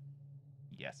like map.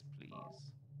 Yes, please.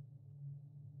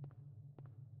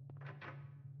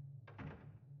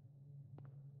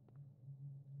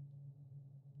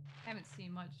 I haven't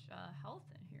seen much health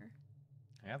in here.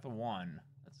 I got the one.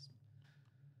 That's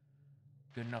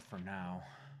good enough for now.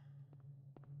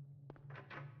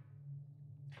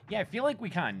 Yeah, I feel like we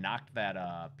kind of knocked that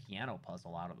piano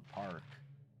puzzle out of the park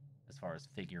as far as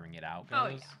figuring it out goes. Oh,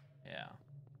 yeah. Yeah.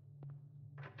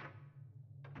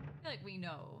 I feel like we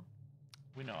know.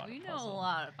 We know how to We know a puzzle.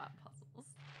 lot about puzzles.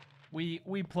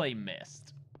 We play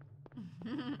Myst.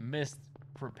 Myst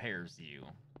prepares you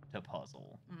to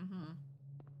puzzle. Mm-hmm.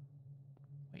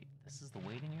 Wait, this is the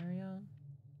waiting area?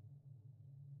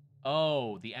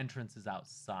 Oh, the entrance is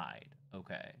outside.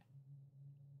 Okay.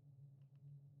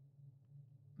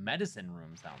 medicine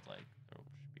room sounds like there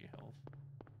should be health.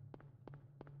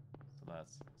 So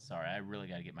that's... Sorry, I really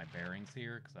got to get my bearings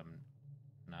here because I'm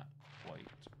not quite...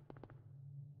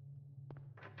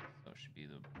 So it should be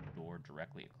the door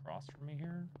directly across from me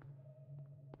here.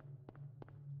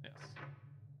 Yes.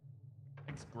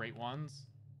 Thanks, great ones.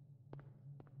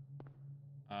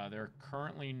 There are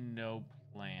currently no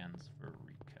plans for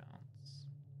recounts.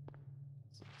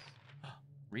 So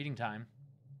reading time.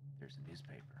 There's a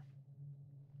newspaper.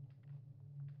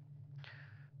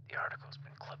 The article's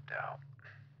been clipped out.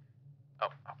 Oh,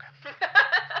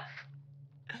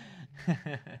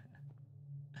 okay.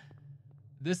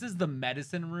 This is the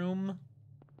medicine room.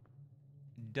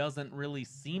 Doesn't really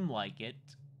seem like it.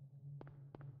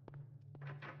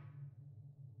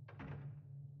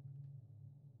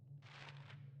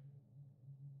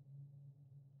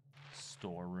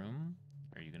 Storeroom.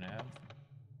 Are you gonna have?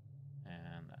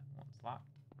 And that one's locked.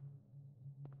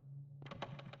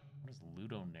 What is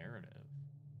ludonarrative?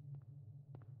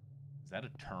 Is that a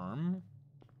term?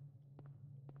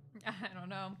 I don't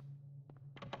know.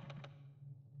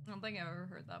 I don't think I've ever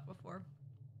heard that before.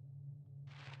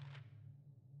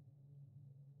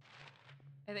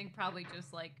 I think probably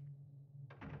just like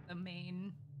the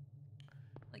main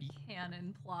like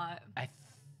canon plot.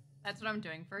 That's what I'm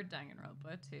doing for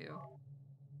Danganronpa too.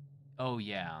 Oh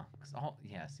yeah, because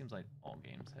it seems like all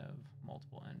games have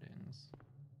multiple endings.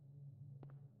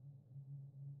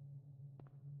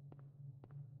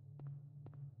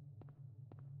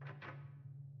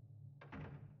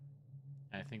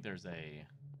 I think there's a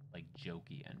like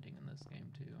jokey ending in this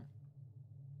game too.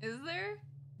 Is there?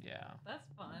 Yeah. That's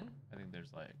fun. I think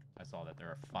there's like I saw that there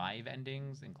are 5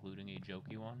 endings, including a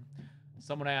jokey one.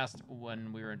 Someone asked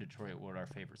when we were in Detroit what our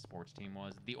favorite sports team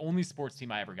was. The only sports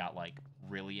team I ever got like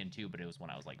really into, but it was when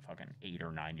I was like fucking 8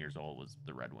 or 9 years old, was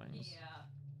the Red Wings. Yeah.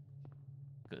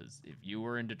 Because if you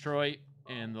were in Detroit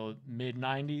in the mid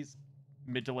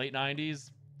to late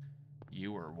 90s,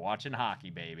 you were watching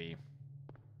hockey, baby.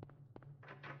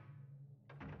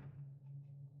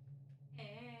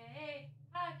 Hey,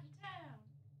 Hockey Town.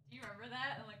 Do you remember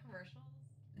that in the commercials?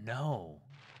 No.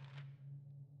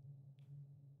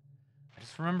 I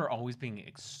just remember always being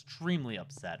extremely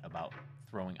upset about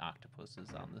throwing octopuses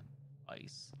on the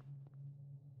ice.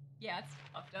 Yeah, it's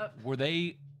fucked up. Were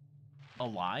they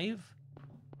alive?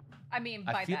 I mean,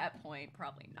 by that point,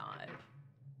 probably not.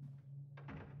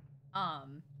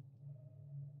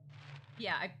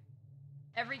 Yeah,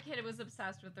 every kid was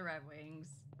obsessed with the Red Wings.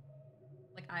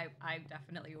 Like, I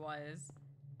definitely was.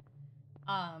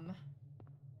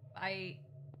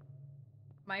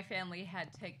 My family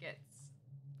had tickets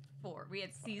we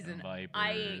had season Vipers.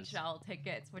 IHL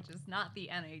tickets, which is not the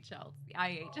NHL, it's the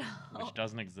IHL. Which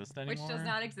doesn't exist anymore? Which does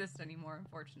not exist anymore,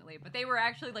 unfortunately. But they were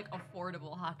actually, like,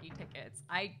 affordable hockey tickets.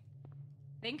 I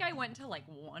think I went to, like,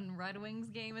 1 Red Wings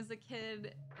game as a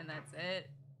kid, and that's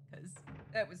it. Because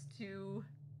that was too...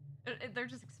 They're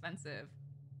just expensive.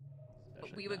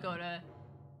 But we would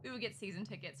get season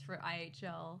tickets for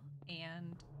IHL,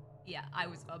 and yeah, I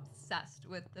was obsessed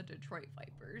with the Detroit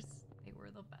Vipers. They were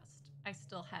the best. I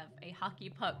still have a hockey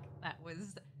puck that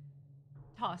was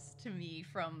tossed to me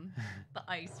from the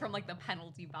ice, from like the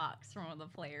penalty box from one of the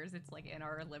players. It's like in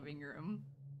our living room.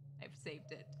 I've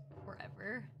saved it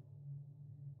forever.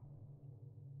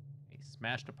 A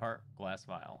smashed apart glass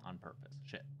vial on purpose.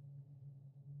 Shit.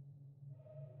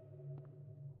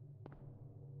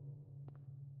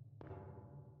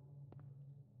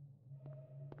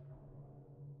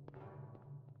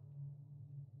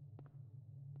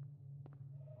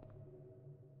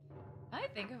 I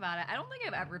think about it. I don't think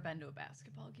I've ever been to a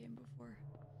basketball game before.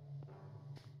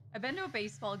 I've been to a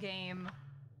baseball game.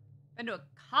 Been to a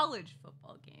college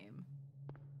football game.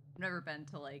 I've never been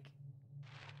to like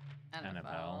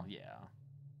NFL. Yeah.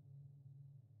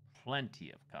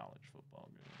 Plenty of college football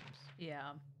games.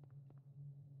 Yeah.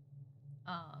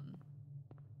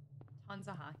 Tons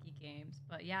of hockey games.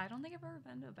 But yeah, I don't think I've ever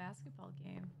been to a basketball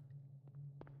game.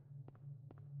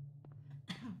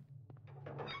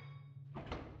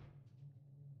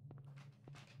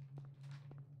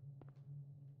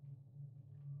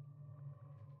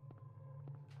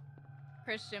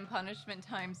 Christian punishment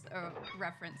times a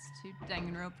reference to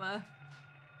Danganronpa,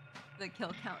 the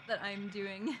kill count that I'm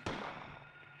doing.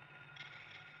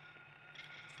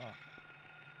 Fuck.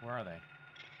 Where are they?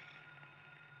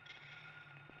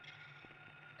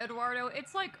 Eduardo,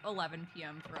 it's like 11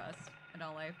 p.m. for us in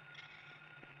LA.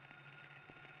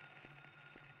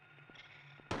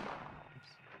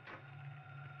 Oops.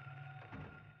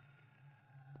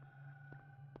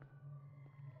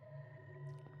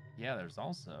 Yeah, there's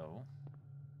also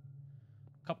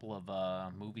couple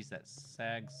of movies that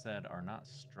SAG said are not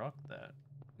struck that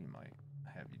we might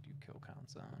have you do kill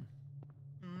counts on.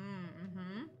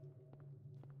 Mm-hmm.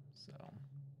 So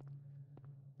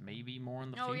maybe more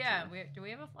in the Oh future. yeah, do we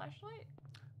have a flashlight?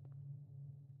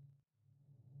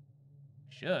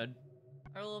 Should.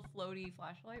 Our little floaty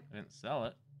flashlight? I didn't sell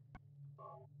it.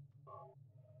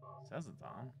 Says it's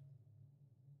on.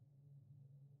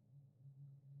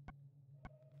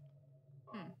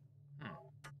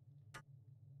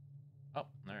 Oh,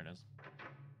 there it is.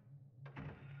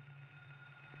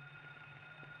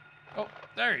 Oh,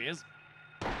 there he is.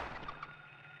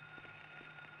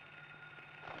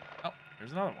 Oh,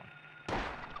 there's another one.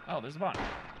 Oh, there's a button.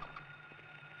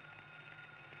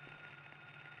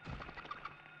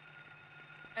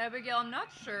 Abigail, I'm not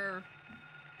sure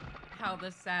how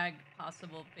the SAG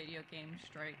possible video game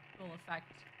strike will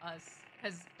affect us,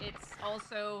 because it's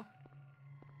also,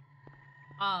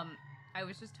 I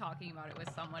was just talking about it with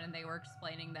someone, and they were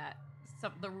explaining that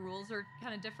the rules are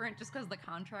kind of different just because the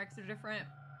contracts are different.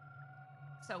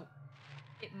 So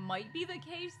it might be the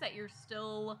case that you're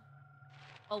still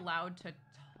allowed to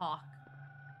talk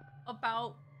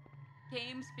about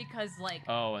games because, like,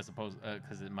 oh, as opposed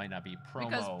because it might not be promo.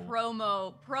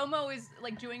 Because promo is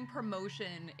like doing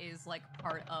promotion is like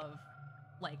part of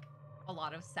like a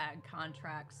lot of SAG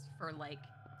contracts for like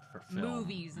for film.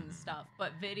 movies and stuff,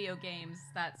 but video games,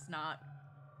 that's not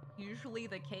usually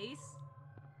the case.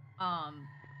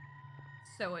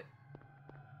 So it,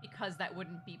 because that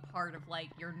wouldn't be part of like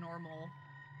your normal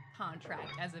contract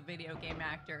as a video game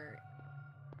actor,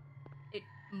 it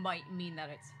might mean that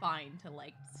it's fine to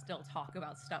like still talk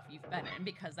about stuff you've been in,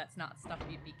 because that's not stuff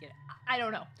you'd be getting. I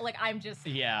don't know. Like, I'm just,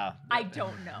 yeah. I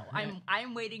don't know.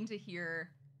 I'm waiting to hear.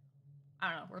 I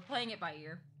don't know. We're playing it by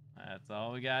ear. That's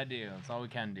all we gotta do. That's all we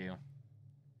can do.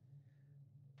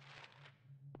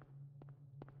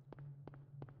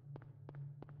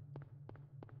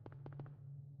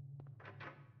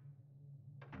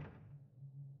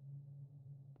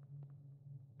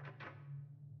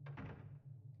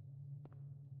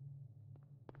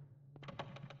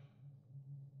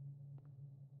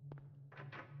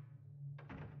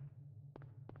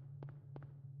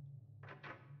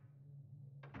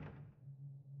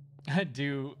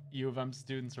 Do U of M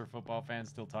students or football fans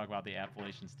still talk about the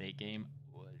Appalachian State game?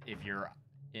 If you're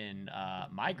in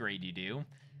my grade, you do,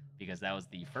 because that was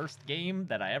the first game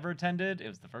that I ever attended. It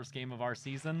was the first game of our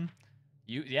season.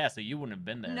 So you wouldn't have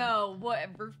been there. No, what?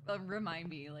 Remind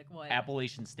me, like what?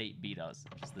 Appalachian State beat us,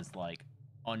 just this like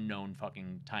unknown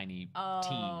fucking tiny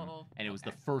team, and it was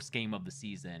the first game of the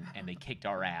season, and they kicked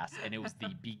our ass, and it was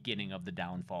the beginning of the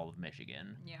downfall of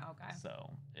Michigan. Yeah. Okay. So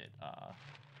it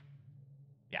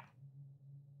yeah,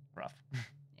 rough.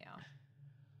 Yeah.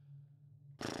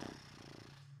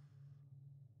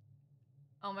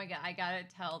 Oh my god, I gotta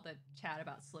tell the chat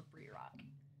about Slippery Rock.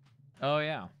 Oh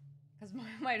yeah. Because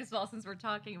might as well, since we're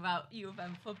talking about U of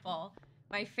M football.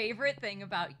 My favorite thing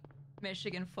about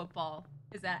Michigan football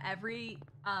is that every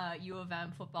U of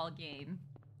M football game,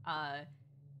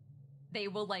 they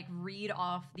will like read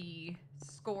off the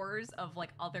scores of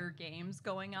like other games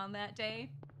going on that day.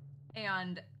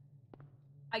 And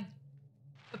I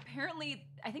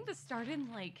think this started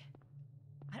in like,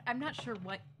 I'm not sure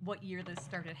what year this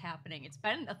started happening. It's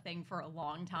been a thing for a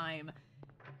long time.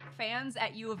 Fans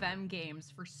at U of M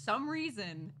games, for some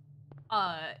reason,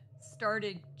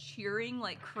 started cheering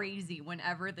like crazy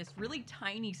whenever this really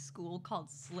tiny school called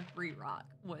Slippery Rock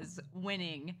was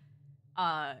winning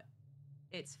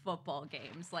its football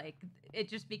games. Like, it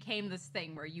just became this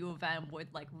thing where U of M would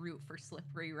like root for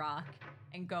Slippery Rock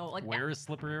and go like, where is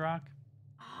Slippery Rock?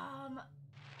 Let's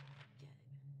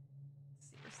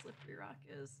see where Slippery Rock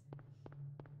is.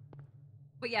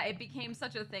 But yeah, it became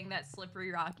such a thing that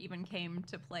Slippery Rock even came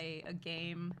to play a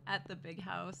game at the big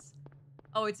house.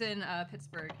 Oh, it's in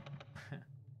Pittsburgh.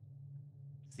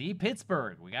 See,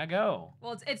 Pittsburgh, we gotta go.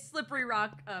 Well, it's Slippery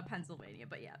Rock, Pennsylvania,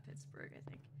 but yeah, Pittsburgh, I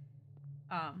think.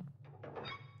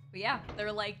 But yeah,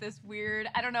 they're like this weird,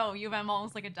 I don't know, U of M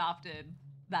almost like adopted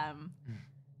them.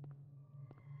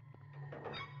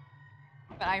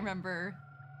 But I remember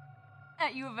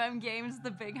at U of M games,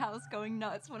 the big house going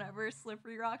nuts whenever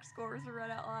Slippery Rock scores are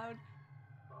read out loud.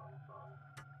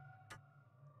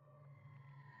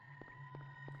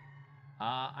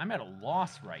 I'm at a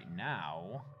loss right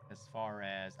now as far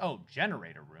as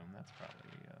generator room. That's probably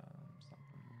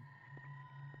something.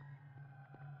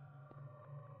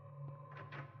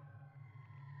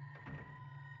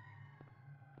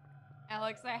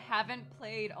 Alex, I haven't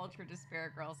played Ultra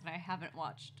Despair Girls, and I haven't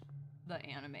watched the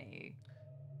anime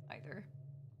either.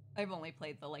 I've only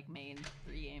played the like main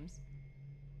 3 games.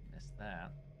 Missed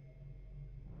that.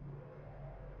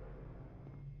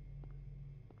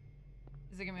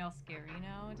 Is it gonna be all scary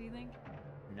now, do you think?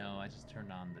 No, I just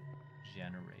turned on the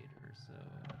generator, so...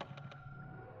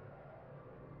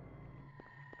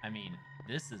 I mean,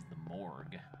 this is the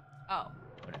morgue. Oh.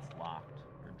 But it's locked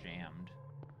or jammed.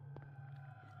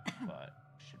 But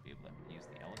should be able to use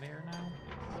the elevator now.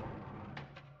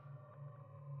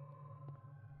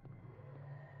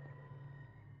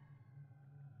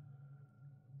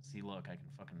 See, look, I can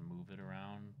fucking move it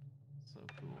around. So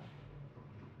cool.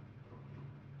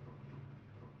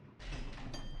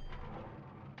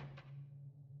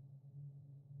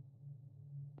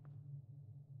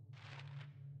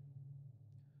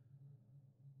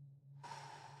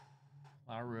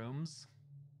 Our rooms.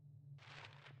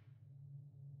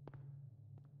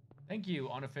 Thank you,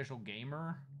 unofficial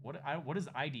gamer. What is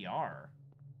IDR?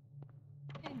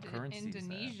 Currency is that?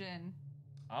 Indonesian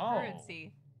Oh,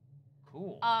 currency.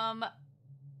 cool. I'm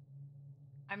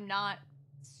not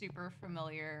super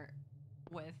familiar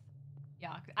with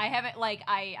Yakuza. I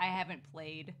haven't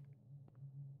played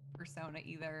Persona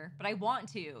either, but I want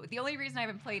to. The only reason I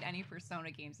haven't played any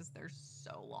Persona games is they're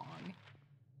so long.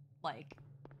 Like,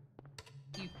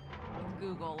 you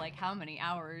Google like how many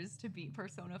hours to beat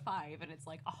Persona 5 and it's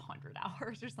like 100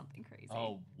 hours or something crazy.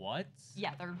 Oh, what?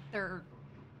 Yeah, they're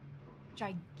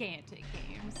gigantic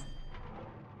games.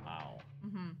 Wow.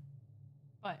 Mm-hmm.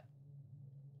 But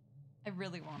I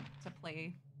really want to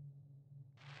play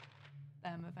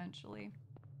them eventually.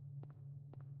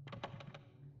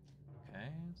 Okay,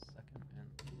 second and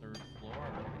third floor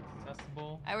are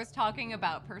inaccessible. I was talking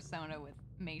about Persona with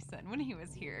Mason when he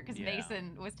was here, because Yeah.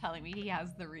 Mason was telling me he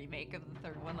has the remake of the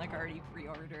third one, like, already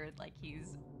pre-ordered, like,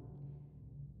 he's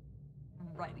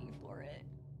ready for it.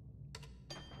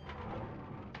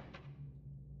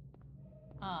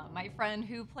 My friend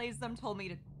who plays them told me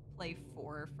to play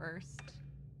 4 first.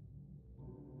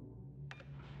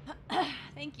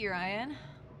 Thank you, Ryan.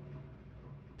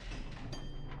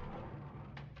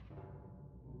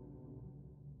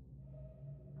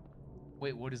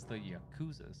 Wait, what is the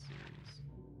Yakuza series?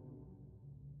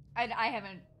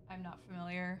 I'm not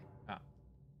familiar. Ah.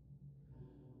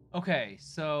 Okay,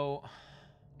 so...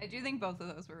 I do think both of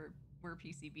those were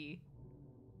PCB.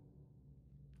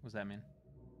 What does that mean?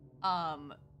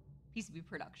 PCB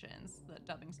Productions, the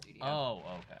dubbing studio. Oh,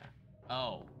 okay.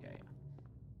 Oh, yeah.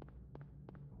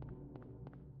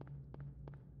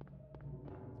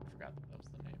 I forgot that was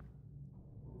the name.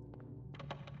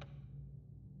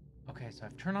 Okay, so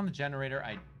I've turned on the generator.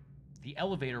 The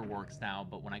elevator works now,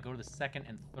 but when I go to the second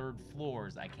and third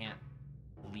floors, I can't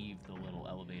leave the little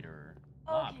elevator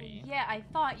lobby. Yeah, I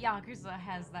thought Yakuza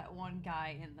has that one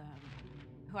guy in them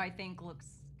who I think looks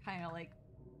kind of like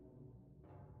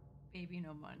Baby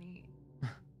No Money.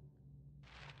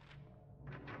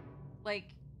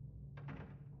 Like,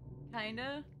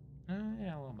 kinda.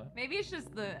 Yeah, a little bit. Maybe it's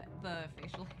just the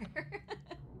facial hair.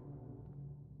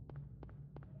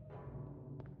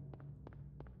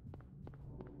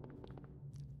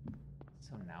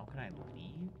 So now can I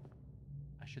leave?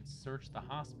 I should search the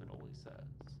hospital, he says.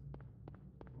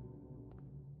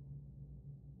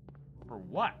 For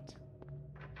what?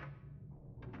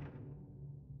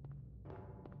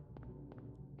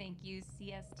 Thank you,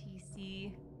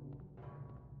 CSTC.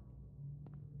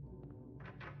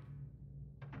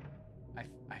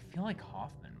 I feel like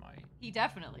Hoffman might. He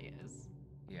definitely is.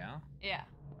 Yeah? Yeah.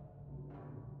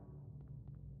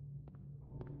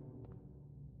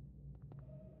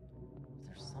 Was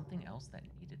there something else that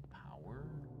needed power?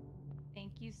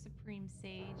 Thank you, Supreme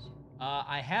Sage.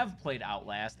 I have played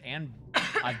Outlast, and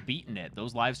I've beaten it.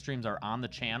 Those live streams are on the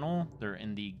channel. They're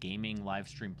in the gaming live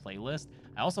stream playlist.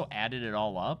 I also added it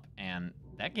all up, and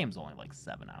that game's only like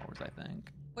 7 hours, I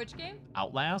think. Which game?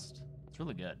 Outlast? It's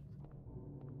really good.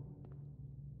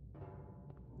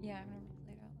 Yeah, I've never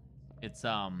played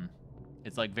Outlast.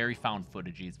 It's like very found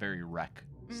footagey. It's very rec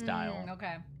style.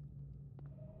 Okay.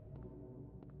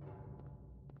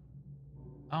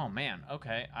 Oh man,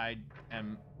 okay. I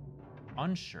am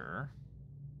unsure.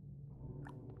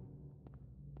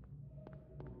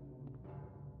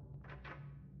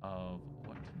 Of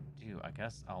what to do. I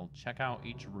guess I'll check out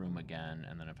each room again,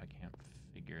 and then if I can't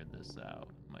figure this out,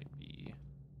 it might be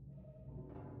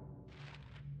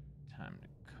time to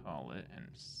call it and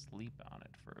sleep on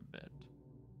it for a bit.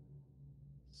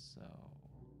 So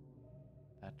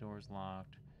that door's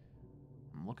locked.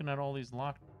 I'm looking at all these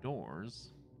locked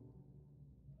doors.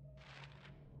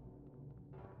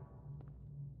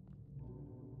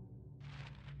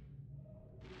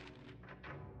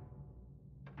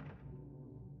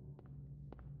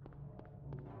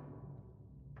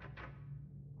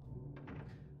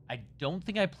 I don't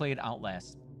think I played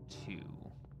Outlast 2.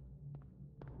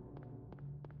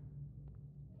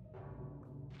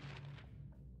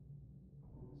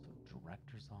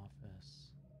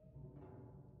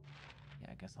 Yeah,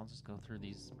 I guess I'll just go through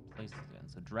these places again.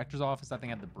 So director's office, I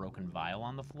think, had the broken vial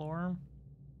on the floor.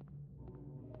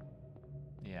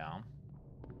 Yeah.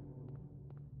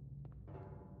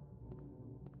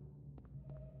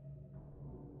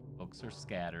 Books are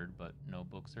scattered, but no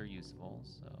books are useful,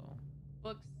 so...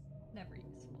 Books, never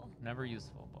useful. Never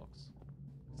useful books.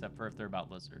 Except for if they're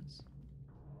about lizards.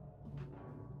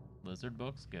 Lizard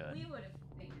books, good. We would have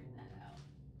figured that out.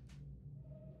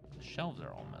 The shelves are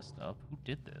all messed up. Who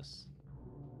did this?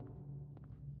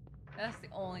 That's the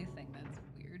only thing that's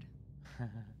weird.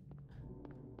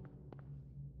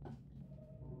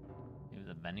 Maybe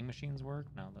the vending machines work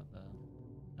now that the...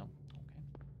 Nope, okay.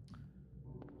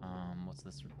 What's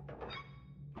this?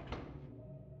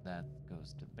 That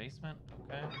goes to the basement,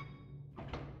 okay.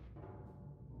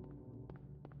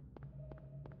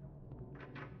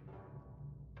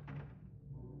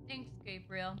 Thanks,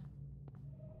 Gabriel.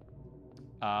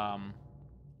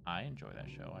 I enjoy that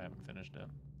show. I haven't finished it.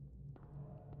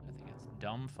 I think it's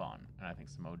dumb fun, and I think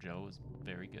Samoa Joe is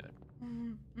very good.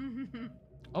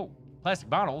 Oh, plastic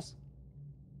bottles.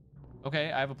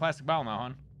 Okay, I have a plastic bottle now,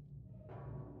 hon.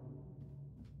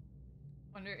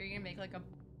 Wonder, are you gonna make like a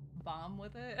bomb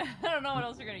with it? I don't know what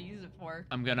else you're gonna use it for.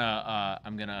 I'm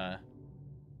gonna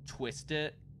twist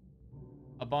it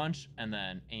a bunch and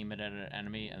then aim it at an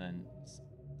enemy and then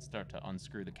start to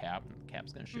unscrew the cap, and the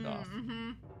cap's gonna shoot off.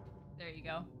 Mm-hmm. There you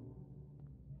go.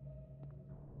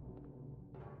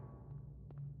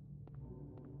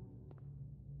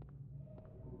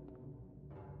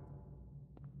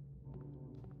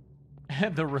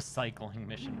 The recycling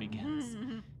mission begins.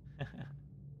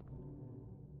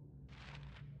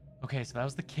 Okay, so that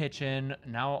was the kitchen.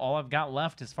 Now all I've got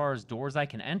left as far as doors I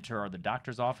can enter are the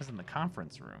doctor's office and the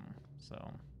conference room.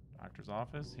 So, doctor's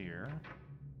office here.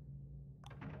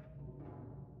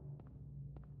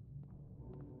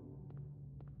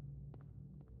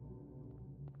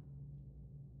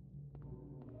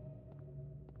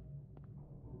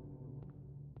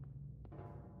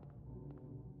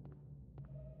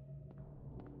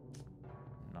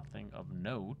 Nothing of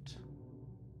note.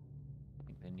 I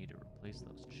think they need to replace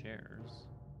those chairs.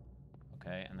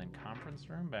 Okay, and then conference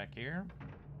room back here.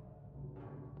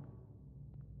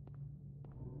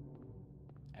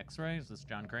 X-ray, is this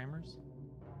John Kramer's?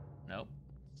 Nope,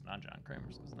 it's not John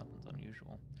Kramer's because nothing's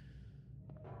unusual.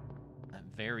 That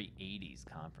very 80s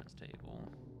conference table.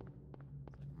 It's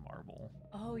like marble.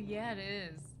 Oh yeah, it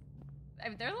is. I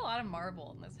mean, there's a lot of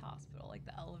marble in this hospital, like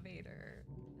the elevator,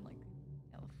 and like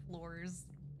the floors.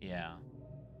 Yeah.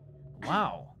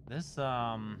 Wow, this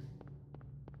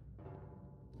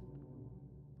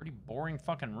pretty boring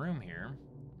fucking room here.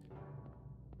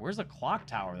 Where's a clock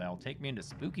tower that'll take me into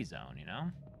Spooky Zone, you know?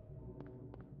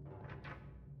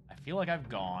 I feel like I've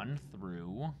gone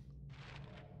through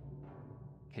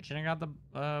kitchen. I got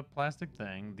the plastic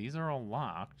thing. These are all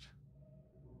locked.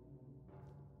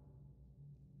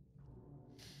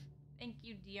 Thank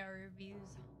you, DR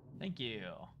Reviews. Thank you.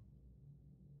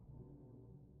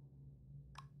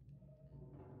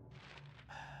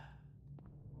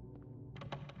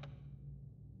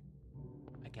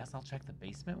 I guess I'll check the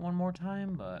basement one more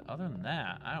time, but other than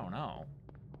that, I don't know.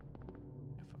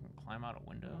 If I can climb out a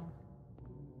window.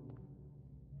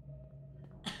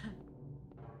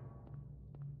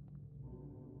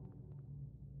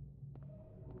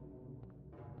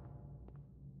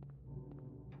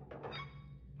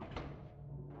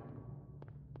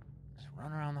 Just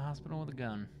run around the hospital with a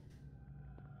gun.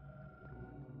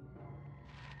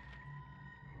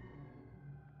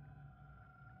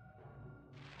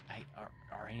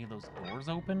 Are any of those doors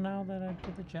open now that I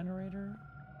put the generator?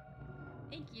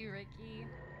 Thank you, Ricky.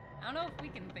 I don't know if we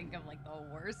can think of like the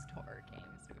worst horror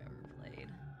games we've ever played.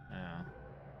 Yeah.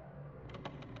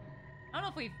 I don't know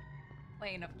if we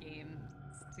play enough games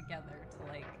together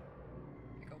to like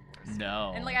pick a worst.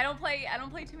 No. And like I don't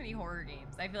play too many horror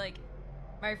games. I feel like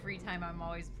my free time I'm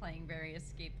always playing very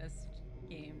escapist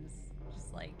games,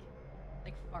 just like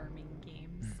farming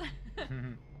games.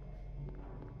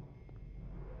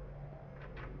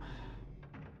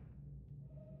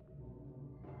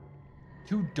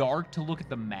 Too dark to look at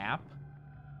the map?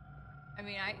 I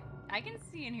mean, I can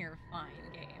see in here fine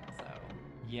game, so.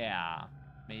 Yeah.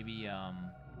 Maybe have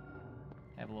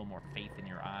a little more faith in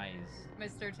your eyes.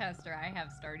 Mr. Tester, I have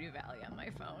Stardew Valley on my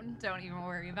phone. Don't even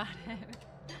worry about it.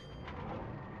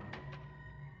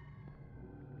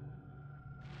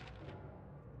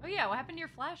 Oh yeah, what happened to your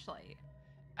flashlight?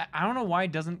 I don't know why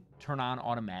it doesn't turn on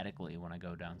automatically when I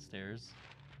go downstairs.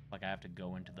 Like I have to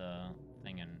go into the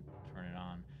thing and turn it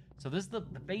on. So this is the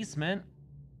basement.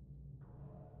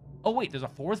 Oh wait, there's a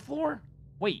fourth floor?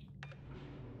 Wait.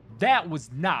 That was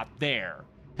not there.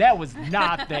 That was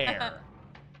not there.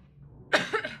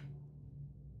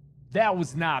 That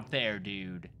was not there,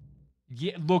 dude.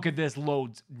 Yeah, look at this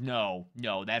loads. No,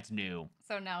 that's new.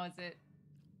 So now is it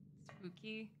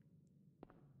spooky?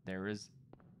 There is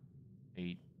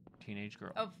a teenage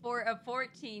girl. A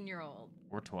 14-year-old.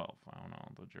 Or 12. I don't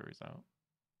know. The jury's out.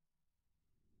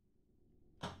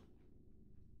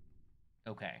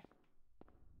 Okay.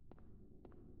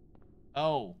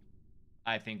 Oh.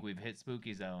 I think we've hit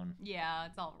spooky zone. Yeah,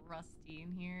 it's all rusty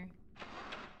in here.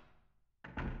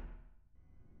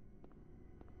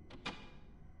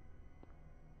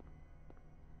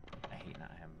 I hate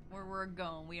not having... Where we're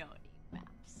going, we don't need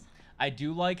maps. I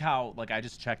do like how, like, I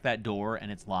just checked that door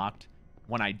and it's locked.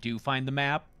 When I do find the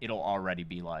map, it'll already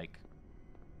be, like,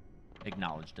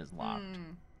 acknowledged as locked.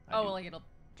 Oh, like it'll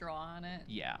draw on it?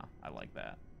 Yeah, I like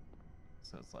that.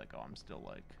 So it's like, oh, I'm still,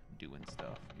 like, doing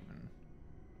stuff, even...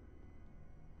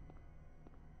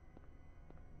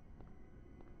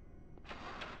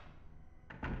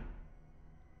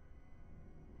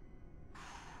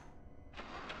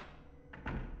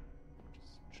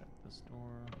 Just check this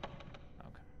door.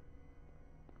 Okay.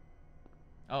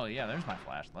 Oh, yeah, there's my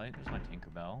flashlight. There's my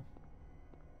Tinkerbell.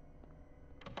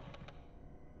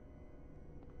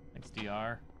 Thanks,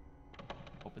 DR.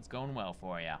 Hope it's going well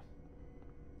for ya.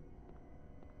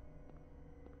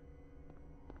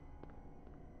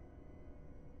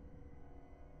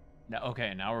 Now,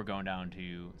 okay, now we're going down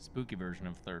to spooky version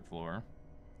of third floor,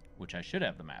 which I should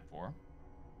have the map for.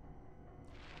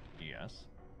 Yes.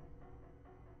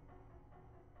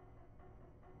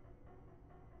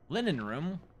 Linen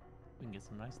room. We can get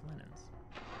some nice linens.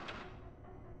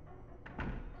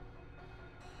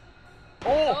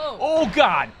 Oh! Oh,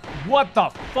 God! What the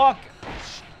fuck?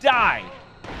 Die!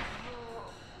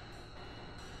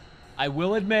 I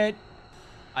will admit,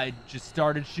 I just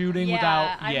started shooting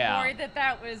without... Yeah, I'm worried that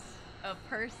that was a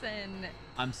person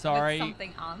I'm sorry. with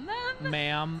something on them?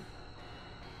 Ma'am.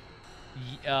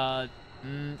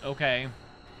 Okay.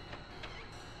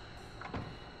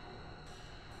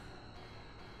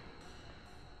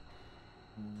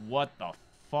 What the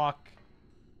fuck?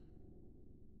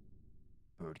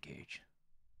 Birdcage.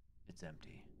 It's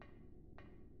empty.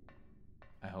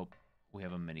 I hope we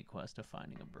have a mini quest of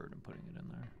finding a bird and putting it in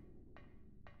there.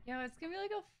 Yo, it's gonna be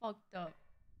like a fucked up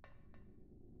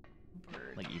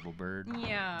bird. Like evil bird?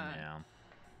 Yeah. Yeah.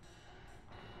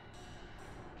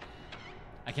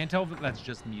 I can't tell if that's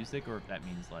just music or if that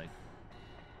means, like,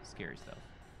 scary stuff.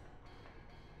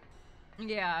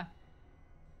 Yeah.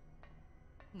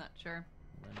 Not sure.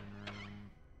 Linen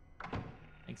room.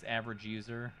 Thanks, average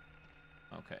user.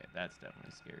 Okay, that's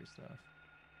definitely scary stuff.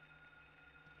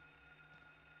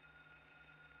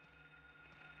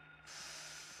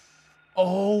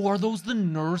 Oh, are those the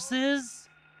nurses?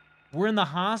 We're in the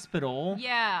hospital.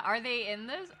 Yeah, are they in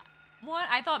this one?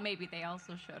 I thought maybe they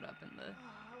also showed up in the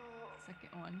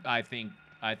second one. I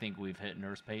think we've hit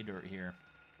nurse pay dirt here.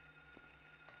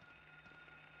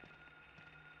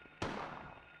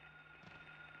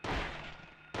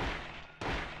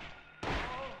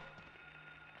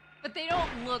 But they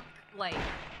don't look like...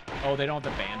 Oh, they don't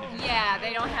have the bandages. Yeah,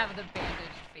 they don't have the bandaged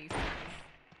faces.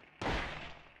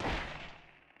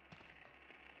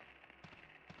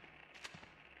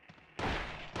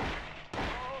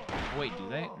 Wait, do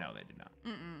they? No, they do not.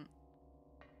 Mm-mm.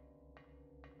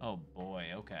 Oh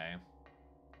boy, okay.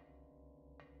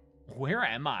 Where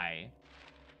am I?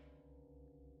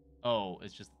 Oh,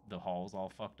 it's just the hall's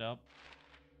all fucked up.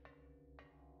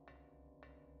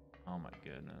 Oh my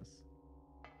goodness.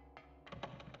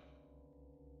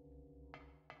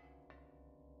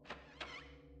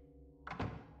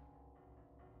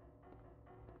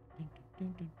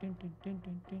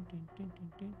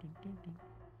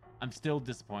 I'm still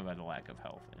disappointed by the lack of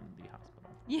health in the hospital.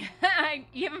 Yeah,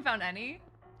 you haven't found any?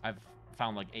 I've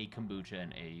found like a kombucha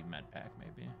and a med pack,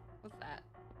 maybe. What's that?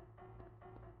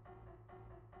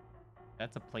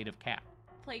 That's a plate of cat.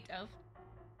 Plate of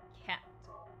cat.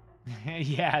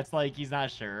 Yeah, it's like he's not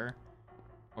sure.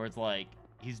 Or it's like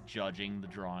he's judging the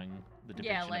drawing, the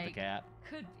depiction like, of the cat.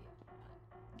 Could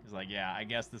be. He's like, yeah, I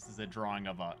guess this is a drawing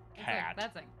of a cat.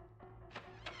 That's like...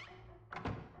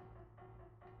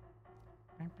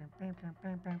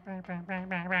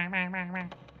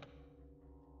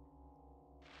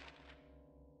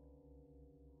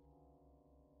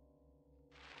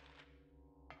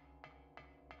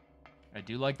 I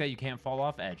do like that you can't fall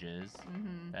off edges.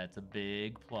 Mm-hmm. That's a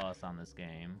big plus on this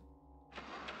game.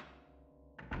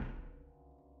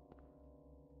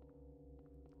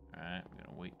 Alright, I'm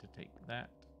gonna wait to take that.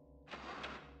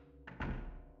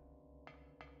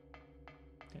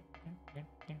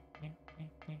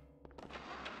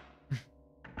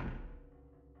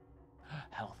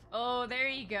 Health. Oh, there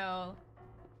you go.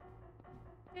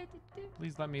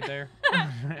 Please let me there.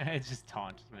 It just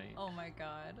taunted me. Oh my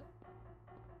god.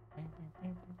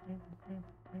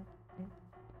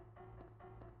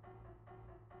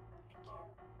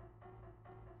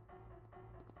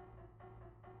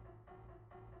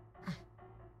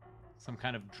 Some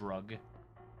kind of drug.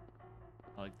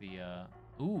 I like the,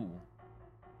 ooh.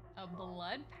 A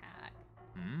blood pack.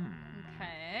 Mmm.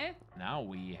 Okay. Now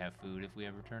we have food if we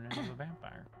ever turn into a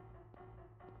vampire.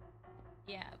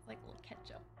 Yeah, it's like a little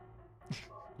ketchup.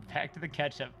 Back to the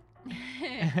ketchup.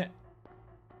 Okay.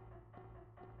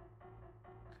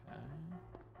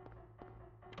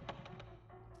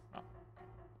 Oh.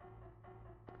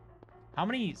 How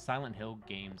many Silent Hill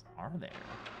games are there?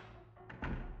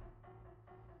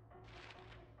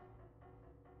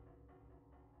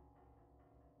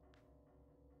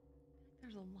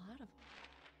 There's a lot of them.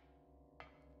 I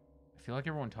feel like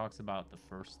everyone talks about the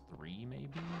first 3, maybe?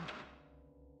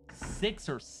 6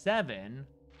 or 7?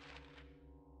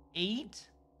 8?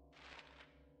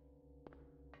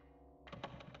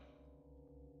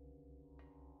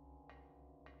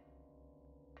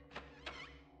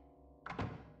 I'm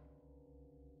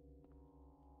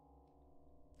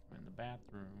in the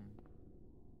bathroom.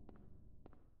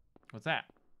 What's that?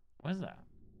 What is that?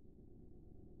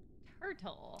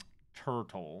 Turtle.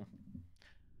 Turtle.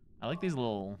 I like these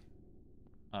little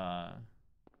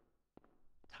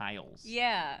tiles.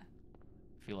 Yeah.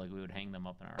 I feel like we would hang them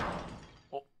up in our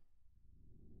Oh.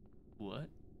 What?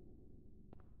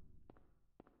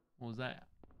 What was that?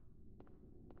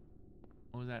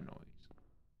 What was that noise?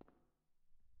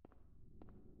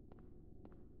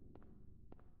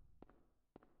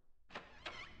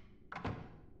 Did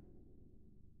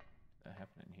that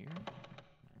happen in here? No.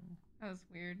 That was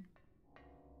weird.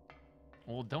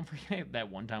 Well, don't forget that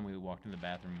one time we walked in the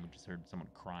bathroom and we just heard someone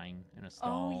crying in a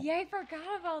stall. Oh, yeah, I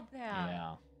forgot about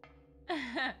that.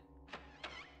 Yeah.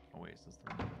 Oh, wait, is this the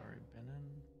one we've already been in?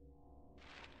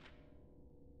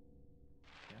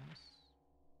 Yes.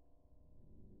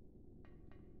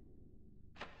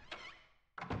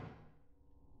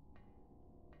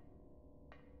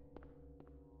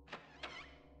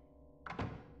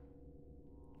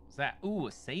 What's that? Ooh,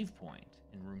 a save point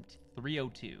in room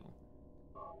 302.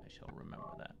 I shall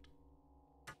remember that.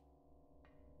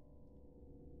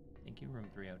 Thank you, room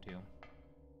 302.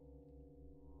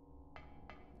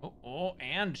 Oh,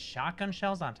 and shotgun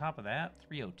shells on top of that?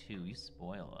 302, you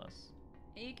spoil us.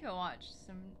 You can watch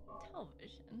some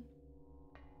television.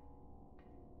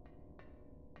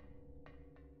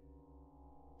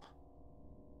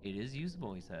 It is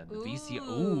usable, he said. The Ooh. VCR.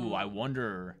 Ooh, I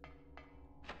wonder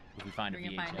if we find a We're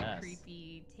gonna VHS. find a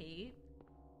creepy tape.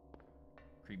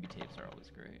 Creepy tapes are always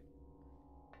great.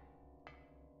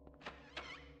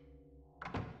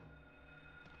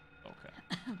 Okay.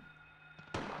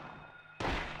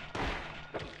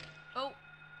 Oh.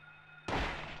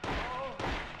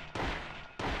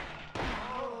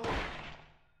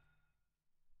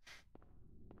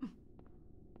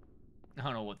 I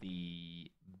don't know what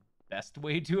the best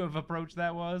way to have approached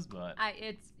that was, but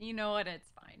It's, you know what,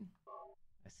 it's fine.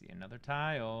 I see another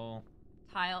tile.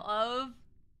 Tile of.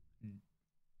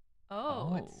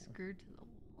 Oh, it's Oh. screwed to the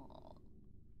wall.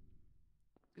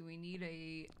 Do we need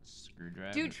a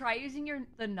Screwdriver. Dude, try using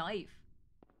the knife.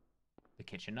 The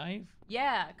kitchen knife?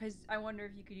 Yeah, because I wonder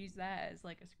if you could use that as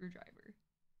like a screwdriver.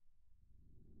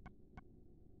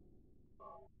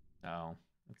 Oh,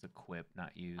 it's a quip,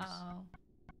 not use. Oh.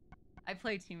 I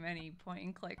play too many point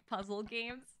and click puzzle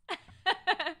games.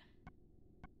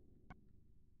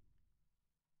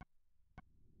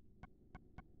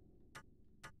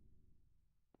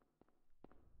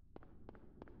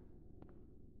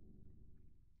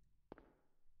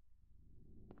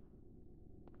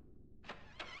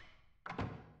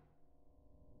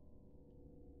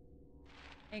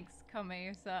 Thanks,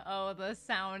 Kamesa. Oh, the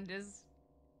sound is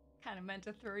kind of meant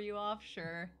to throw you off,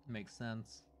 sure. Makes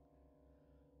sense.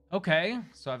 Okay,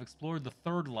 so I've explored the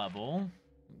 3rd level.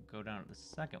 Go down to the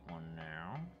 2nd one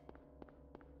now.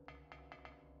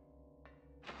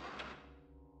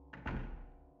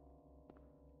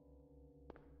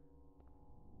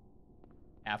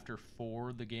 After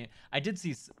 4, the game... I did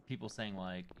see people saying,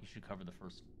 like, you should cover the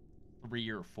first 3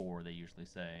 or 4, they usually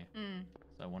say. Mm.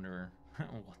 So I wonder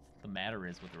what the matter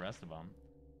is with the rest of them.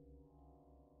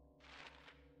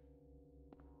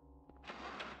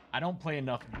 I don't play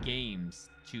enough games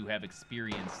to have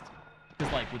experienced...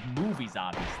 Because, like, with movies,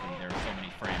 obviously, there are so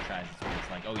many franchises where it's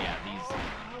like, oh, yeah,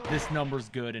 this number's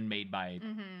good and made by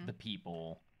the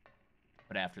people.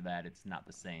 But after that, it's not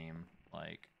the same.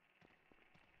 Like...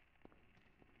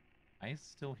 I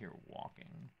still hear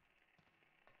walking.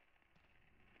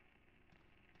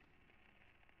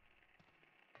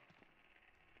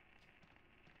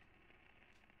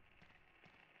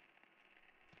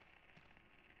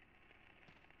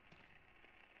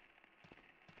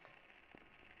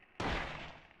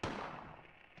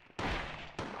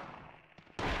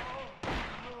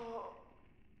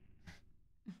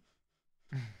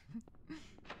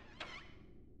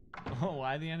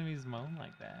 Why the enemies moan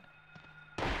like that?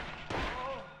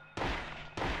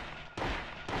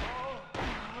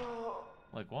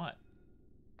 Like what?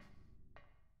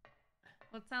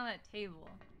 What's on that table?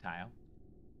 Tile.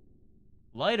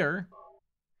 Lighter?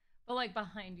 But like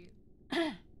behind you.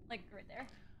 Like right there.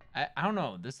 I don't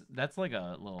know. That's like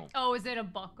a little. Oh, is it a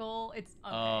buckle? It's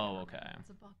okay. Oh, okay. It's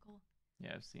a buckle.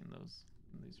 Yeah, I've seen those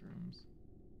in these rooms.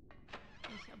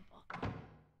 It's a buckle.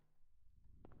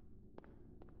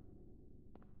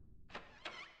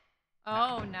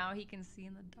 Oh, now he can see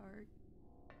in the dark.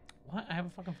 What? I have a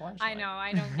fucking flashlight. I know.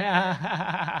 I don't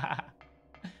get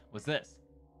it. What's this?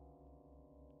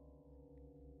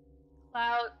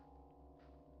 Cloud.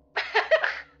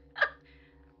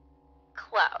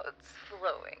 Clouds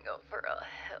flowing over a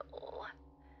hill.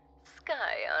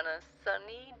 Sky on a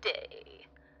sunny day.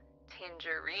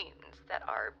 Tangerines that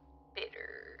are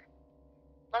bitter.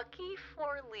 Lucky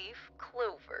four-leaf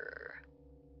clover.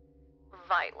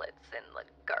 Violets in the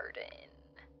garden.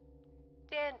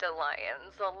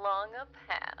 Dandelions along a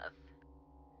path.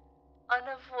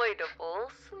 Unavoidable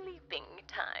sleeping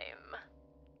time.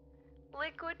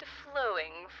 Liquid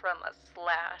flowing from a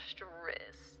slashed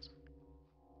wrist.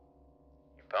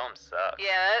 Your poem sucks.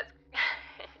 Yeah.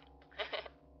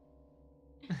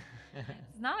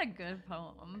 It's not a good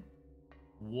poem.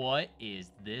 What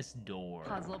is this door?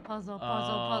 Puzzle, puzzle,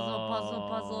 puzzle, puzzle, puzzle,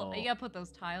 puzzle. You gotta put those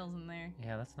tiles in there.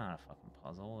 Yeah, that's not a fucking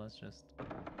puzzle. That's just.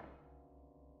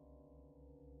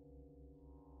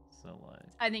 So like.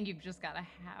 I think you've just gotta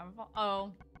have.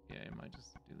 Oh. Yeah, you might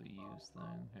just do the use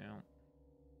thing. Yeah.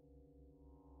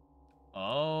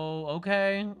 Oh,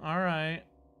 okay. All right.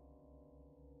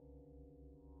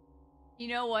 You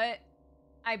know what?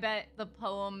 I bet the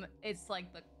poem, it's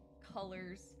like the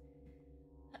colors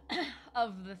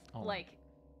of the, like,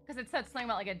 because it said something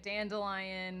about like a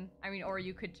dandelion. I mean, or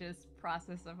you could just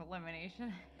process of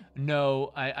elimination.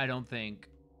 No, I don't think.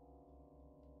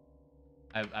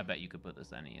 I bet you could put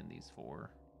this any in these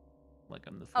four. Like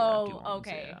on the four empty ones.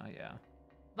 Okay. Yeah, yeah.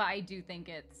 But I do think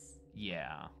it's.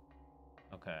 Yeah.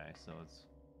 Okay, so it's.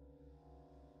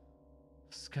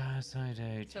 Sky Side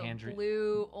A, So tangerine.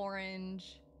 blue,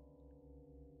 orange,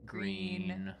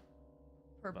 green,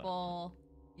 purple,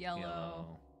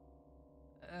 yellow.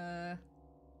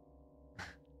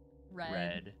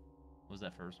 Red. What was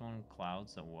that first one?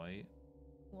 Clouds, so white.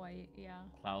 White, yeah.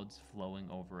 Clouds flowing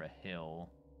over a hill.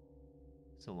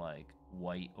 So like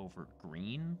white over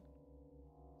green.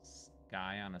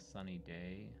 Sky on a sunny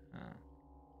day. Huh.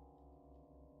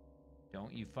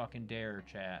 Don't you fucking dare,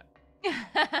 chat.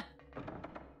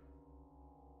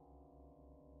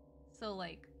 So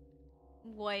like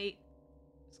white.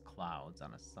 It's clouds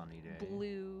on a sunny day.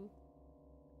 Blue.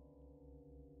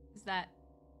 Is that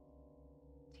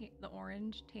the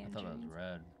orange I tangerine? thought that was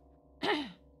red.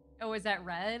 Oh, is that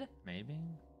red? Maybe.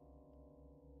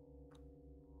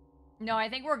 No, I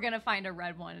think we're gonna find a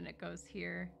red one, and it goes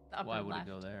here. The upper Why would left.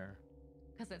 it go there?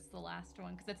 Because it's the last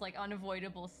one. Because it's like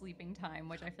unavoidable sleeping time,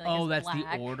 which I feel like is that's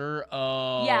black. the order.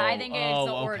 Oh. Yeah, I think it's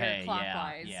the okay. order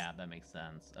clockwise. Yeah, that makes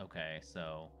sense. Okay,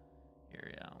 so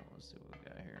here, yeah, let's see what we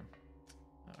got here.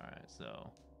 All right,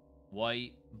 so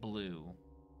white, blue,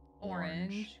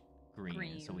 Orange,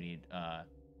 green. So we need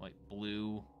white,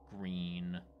 blue,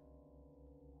 green,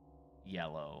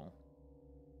 yellow,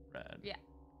 red. Yeah.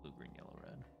 Blue, green, yellow,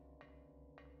 red.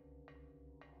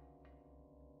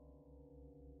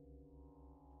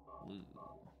 Blue.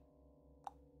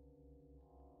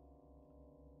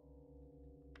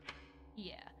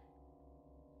 Yeah.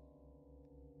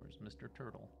 Where's Mr.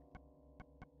 Turtle?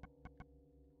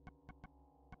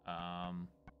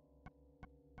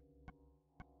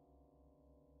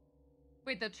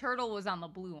 Wait, the turtle was on the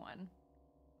blue one.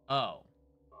 Oh.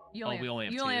 You only we only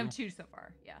have you two? only have two so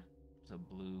far. Yeah. So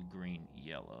blue, green,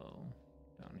 yellow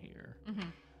down here. Mm-hmm.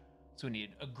 So we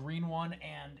need a green one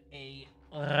and a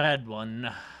red one.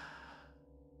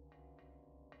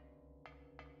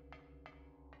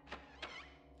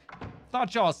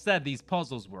 Thought y'all said these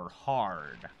puzzles were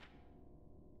hard.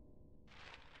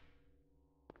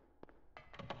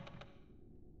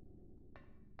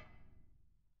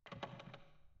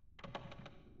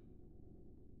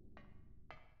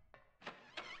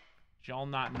 Did y'all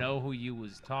not know who you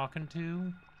was talking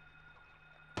to?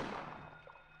 Good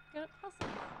at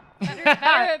puzzles. Better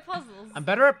at puzzles. I'm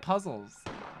better at puzzles.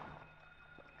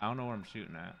 I don't know what I'm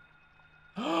shooting at.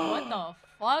 What the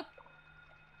fuck?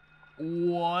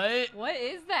 What? What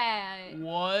is that?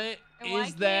 What And why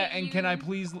is that? can't And can I you-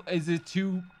 please? Is it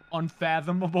too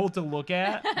unfathomable to look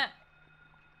at?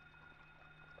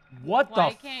 What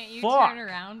Why the can't you fuck? turn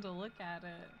around to look at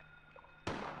it?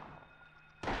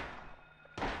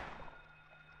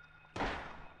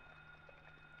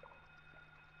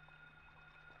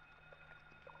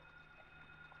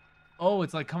 Oh,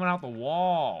 it's like coming out the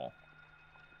wall.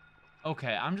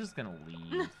 Okay, I'm just gonna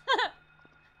leave.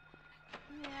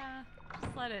 Yeah,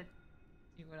 just let it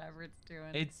do whatever it's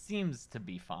doing. It seems to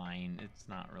be fine. It's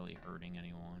not really hurting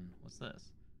anyone. What's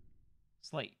this?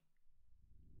 Slate.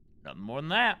 Nothing more than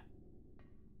that.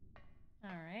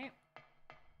 All right.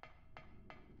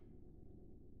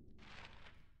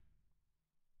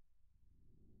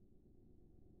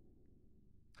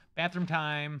 Bathroom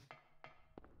time.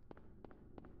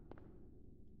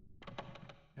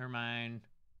 Never mind.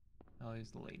 I'll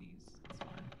use the ladies. That's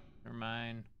fine. Never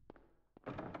mind.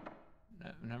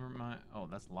 Never mind. Oh,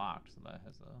 that's locked, so that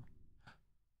has a...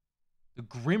 The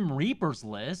Grim Reaper's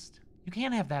list? You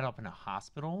can't have that up in a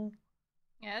hospital.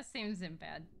 Yeah, it seems in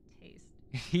bad taste.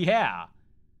 Yeah.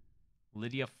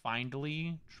 Lydia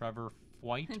Findley, Trevor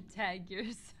White. Tag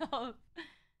yourself.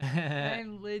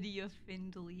 I'm Lydia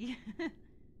Findley.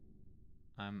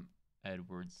 I'm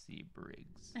Edward C.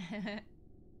 Briggs.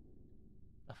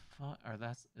 The fuck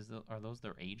are those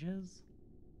their ages?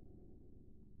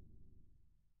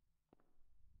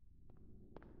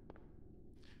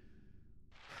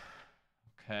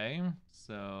 Okay,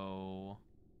 so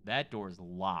that door's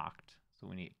locked, so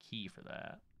we need a key for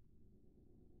that.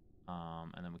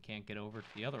 And then we can't get over to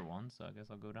the other one, so I guess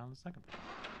I'll go down the second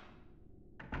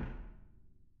floor.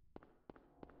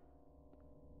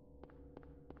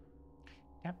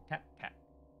 Tap, tap, tap.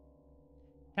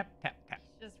 Tap, tap, tap.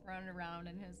 He's just running around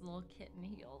in his little kitten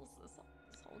heels this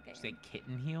whole game. Did you say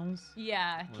kitten heels?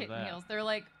 Yeah, What are kitten that? heels. They're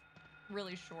like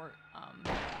really short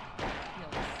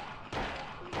heels.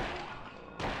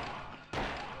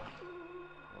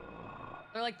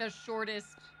 They're like the shortest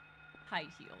high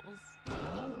heels.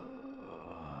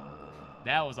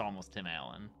 That was almost Tim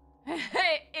Allen.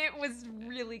 It was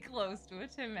really close to a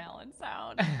Tim Allen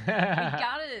sound. We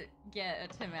gotta get a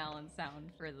Tim Allen sound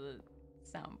for the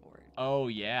soundboard. Oh,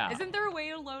 yeah. Isn't there a way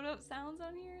to load up sounds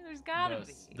on here? There's gotta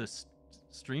be. The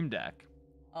Stream Deck.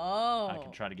 Oh. I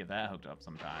can try to get that hooked up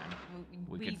sometime.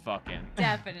 We could fucking...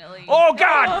 Definitely. Oh,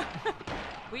 God!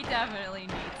 We definitely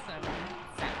need some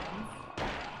sounds.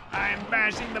 I'm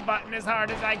bashing the button as hard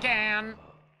as I can.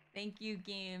 Thank you,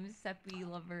 games, Seppi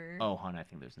lover. Oh, hon, I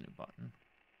think there's a new button.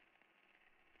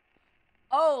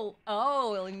 Oh,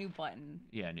 a new button.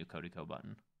 Yeah, new Codico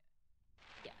button.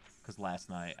 Yes. Because last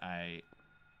night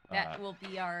That will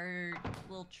be our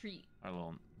little treat. our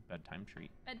little bedtime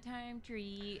treat. Bedtime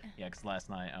treat. Yeah, because last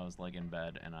night I was like in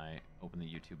bed and I opened the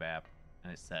YouTube app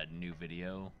and it said new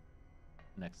video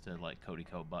next to like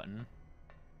Codico button,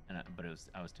 and but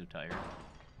I was too tired.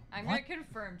 I'm What? gonna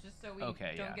confirm just so we don't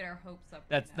get our hopes up.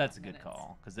 That's right now that's a in good minutes.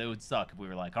 call, because it would suck if we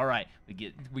were like, all right,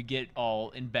 we get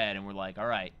all in bed and we're like, all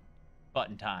right,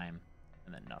 button time,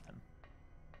 and then nothing.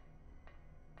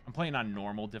 I'm playing on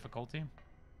normal difficulty.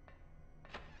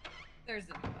 There's a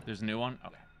new button. There's a new one.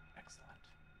 Okay, excellent.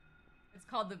 It's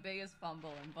called the biggest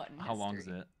fumble in button How long is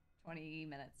history. it? 20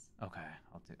 minutes. Okay,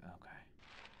 I'll do. Okay.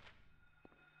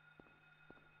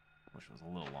 Wish it was a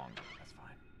little longer. That's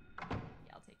fine.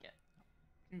 Yeah, I'll take it.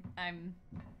 I'm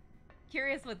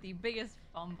curious what the biggest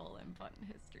fumble in button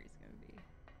history is going to be.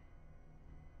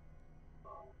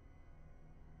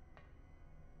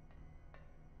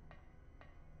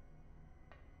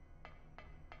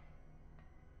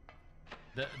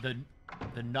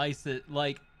 The nicest,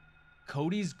 like,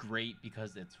 Cody's great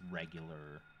because it's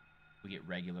regular. We get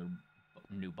regular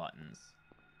new buttons.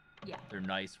 Yeah. They're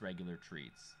nice regular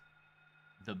treats.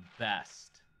 The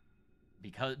best,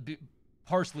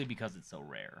 partially because it's so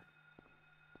rare.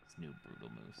 It's new Brutal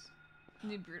Moose.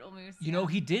 New Brutal Moose. You know,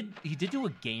 he did do a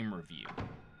game review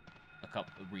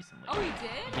recently. Oh, he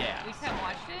did? Yeah. We haven't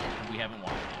watched it? We haven't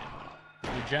watched it.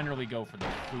 We generally go for the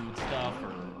food stuff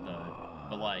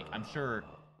but like, I'm sure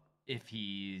if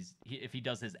he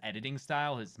does his editing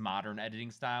style, his modern editing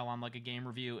style on like a game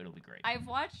review, it'll be great. I've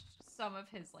watched some of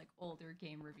his like older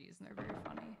game reviews and they're very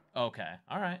funny. Okay.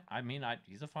 All right. I mean,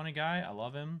 he's a funny guy. I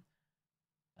love him.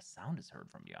 A sound is heard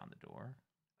from beyond the door.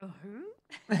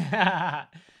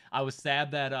 I was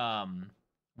sad that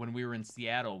when we were in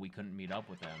Seattle, we couldn't meet up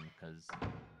with him because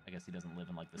I guess he doesn't live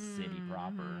in like the city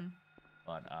proper.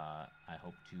 But I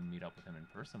hope to meet up with him in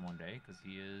person one day because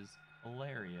he is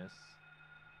hilarious.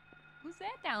 Who's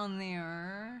that down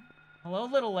there? Hello,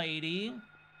 little lady.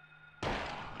 Oh,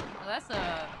 that's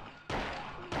a...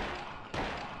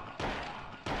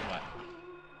 What?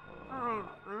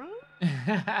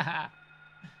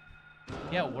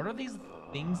 Yeah, what are these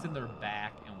things in their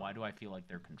back, and why do I feel like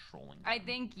they're controlling them? I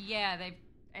think, yeah,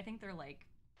 I think they're like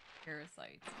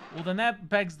parasites. Well, then that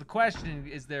begs the question,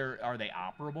 are they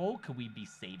operable? Could we be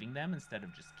saving them instead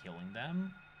of just killing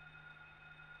them?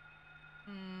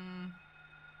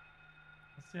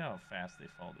 see how fast they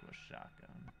fall to a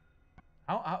shotgun.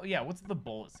 Yeah, what's the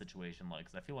bullet situation like?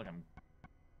 Because I feel like I'm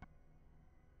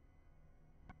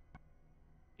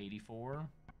 84.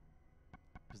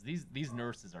 Because these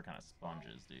nurses are kind of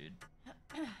sponges, dude.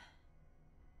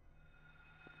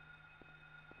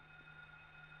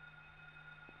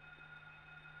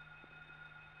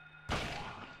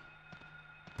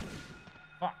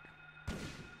 Fuck.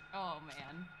 Oh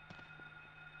man.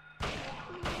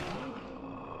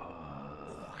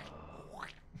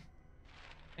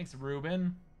 Thanks,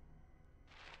 Ruben.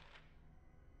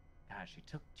 Gosh, she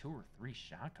took 2 or 3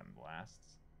 shotgun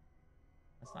blasts.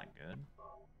 That's not good.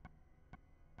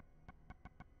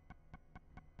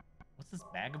 What's this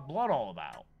bag of blood all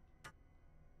about?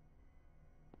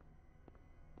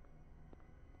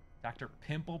 Dr.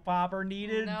 Pimple Popper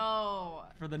needed? No.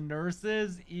 For the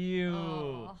nurses? Ew.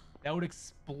 Oh. That would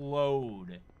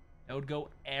explode. That would go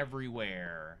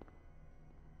everywhere.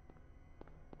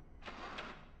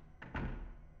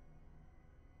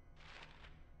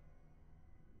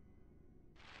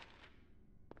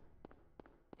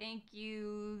 Thank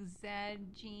you, Zed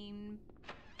Jean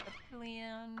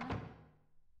Papillion.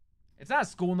 It's not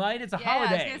school night, it's a I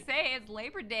holiday. was gonna say, it's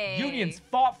Labor Day. Unions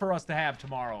fought for us to have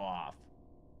tomorrow off.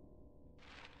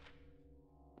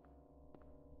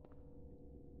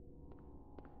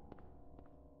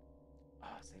 Oh,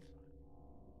 safe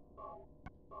spot.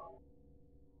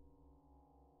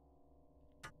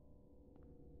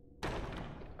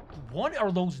 What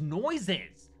are those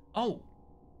noises? Oh.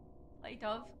 Light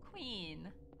of Queen.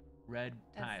 Red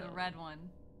tile. That's the red one.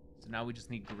 So now we just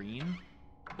need green?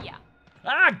 Yeah.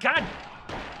 Ah, God!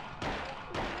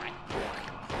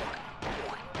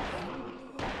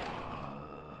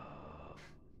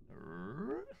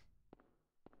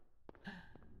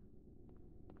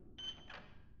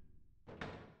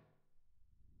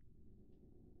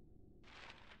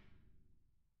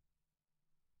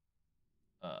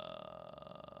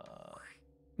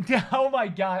 Oh my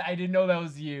God, I didn't know that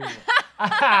was you.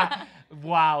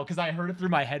 Wow, because I heard it through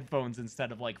my headphones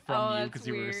instead of like from you because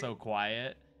you were so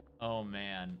quiet. Oh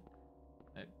man,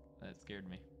 that scared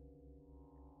me.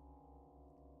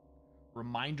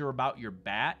 Reminder about your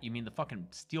bat? You mean the fucking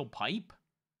steel pipe?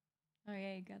 Oh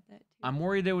yeah, you got that too. I'm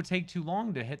worried it would take too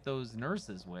long to hit those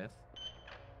nurses with.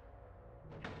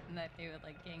 And that they would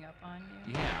like gang up on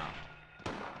you. Yeah.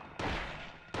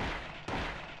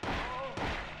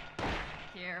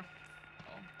 Careful.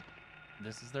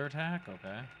 This is their attack?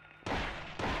 Okay.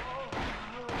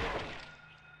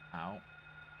 Ow.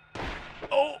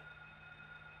 Oh!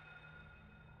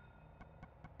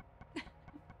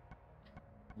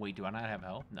 Wait, do I not have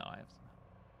health? No, I have some.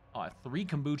 Oh, I have 3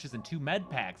 kombuchas and 2 med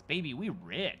packs. Baby, we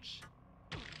rich.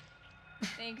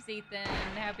 Thanks, Ethan.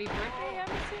 Happy birthday,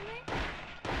 I'm assuming?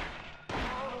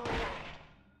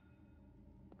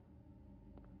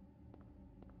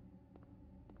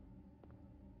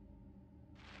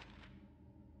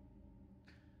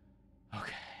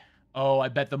 Okay. Oh, I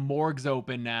bet the morgue's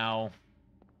open now.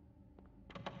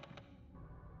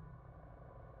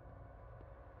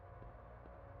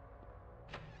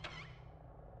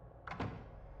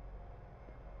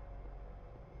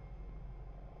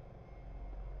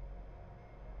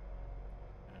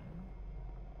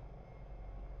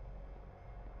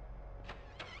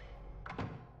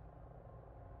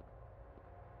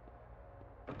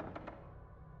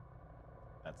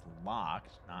 That's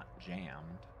locked, not jammed.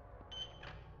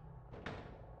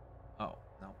 Oh,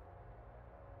 no.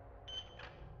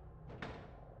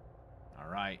 All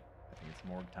right. I think it's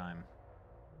morgue time.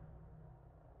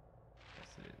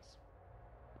 Yes, it is.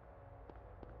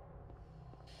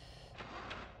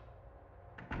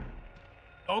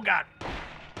 Oh, God.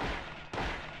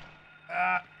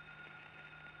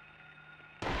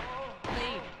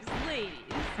 Ladies.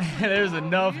 There's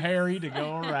enough Harry to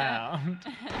go around.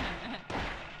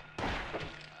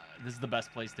 This is the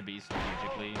best place to be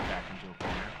strategically, back into a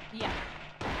corner. Yeah.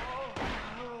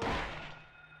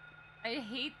 I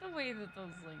hate the way that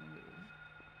those like move.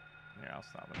 Here, I'll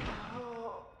stop it.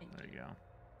 There you go.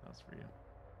 That's for you.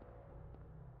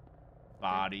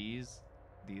 Bodies.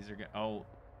 These are good. Oh,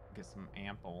 get some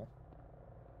ample.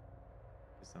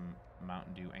 Get some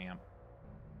Mountain Dew amp.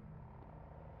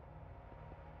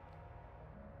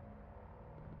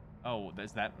 Oh,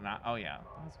 is that not? Oh, yeah.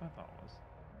 That's what I thought it was.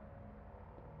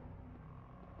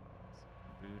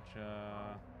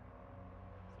 Kombucha.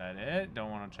 Is that it? Don't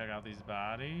want to check out these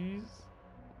bodies?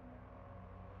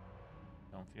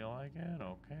 Don't feel like it?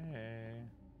 Okay.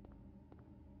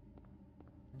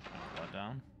 Kind of let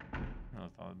down. I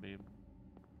thought it'd be a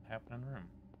happening room.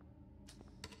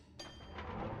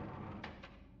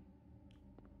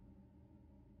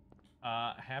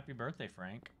 happy birthday,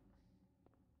 Frank.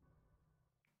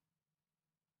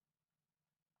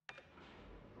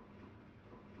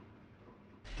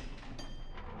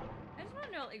 I just want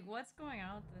to know, like, what's going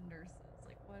on with the nurses?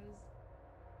 Like, what is...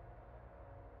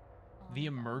 The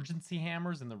emergency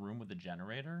hammer's in the room with the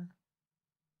generator?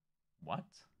 What?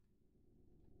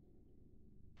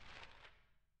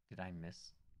 Did I miss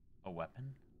a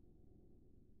weapon?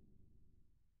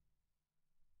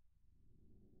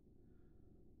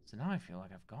 So now I feel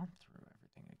like I've gone through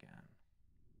everything again.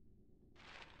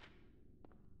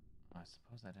 I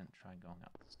suppose I didn't try going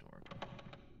out this door.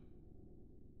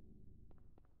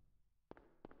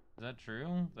 Is that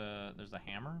true? There's a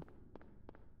hammer?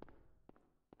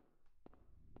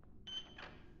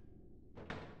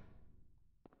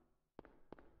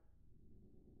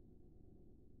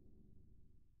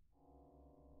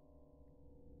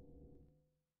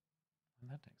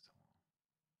 That takes so long.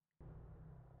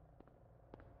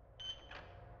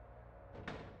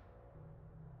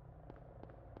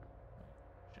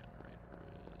 Generator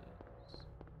is...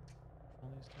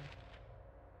 Control these two?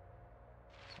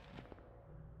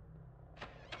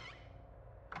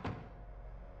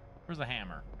 Where's the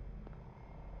hammer?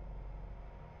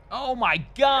 Oh my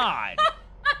god!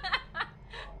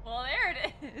 Well, there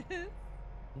it is.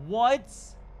 What?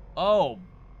 Oh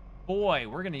boy,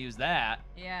 we're gonna use that.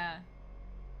 Yeah.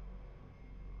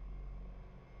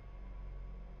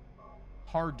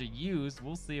 Hard to use.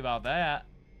 We'll see about that.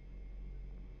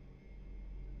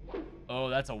 Oh,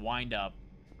 that's a wind up.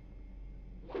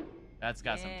 That's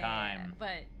got some time.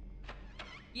 But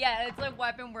yeah, it's a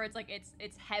weapon where it's like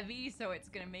it's heavy, so it's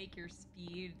gonna make your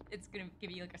speed. It's gonna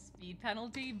give you like a speed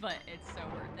penalty, but it's so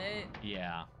worth it.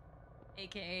 Yeah.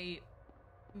 AKA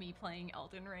me playing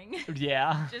Elden Ring.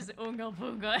 Yeah. Just oonga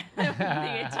boonga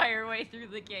the entire way through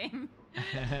the game.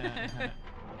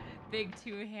 Big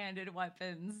two-handed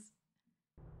weapons.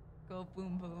 Go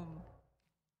boom boom.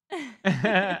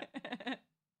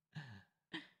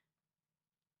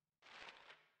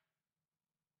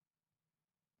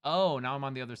 Oh, now I'm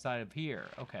on the other side of here.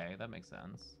 Okay, that makes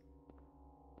sense.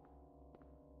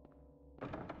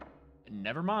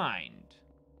 Never mind.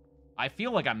 I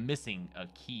feel like I'm missing a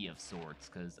key of sorts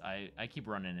because I keep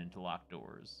running into locked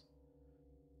doors.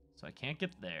 So I can't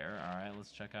get there. All right,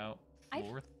 let's check out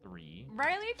floor 3.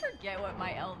 Riley, forget what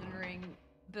my Elden Ring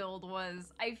build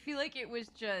was. I feel like it was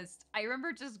just... I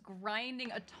remember just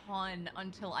grinding a ton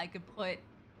until I could put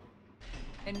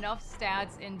enough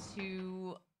stats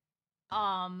into...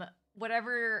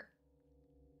 whatever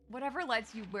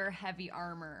lets you wear heavy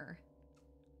armor.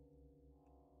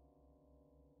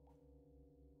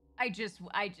 I just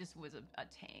was a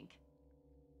tank.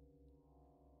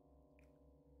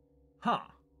 Huh.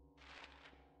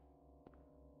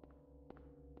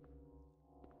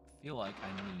 I feel like I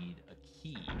need a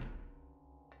key.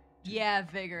 Yeah,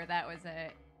 Vigor, that was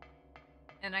it.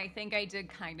 And I think I did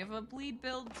kind of a bleed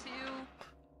build too.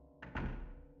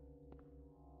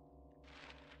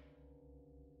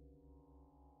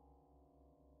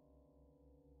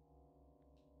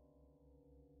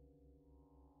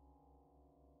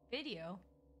 Video.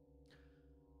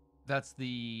 That's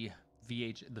the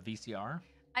VCR.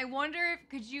 I wonder if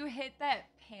could you hit that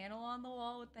panel on the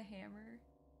wall with the hammer?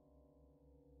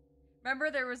 Remember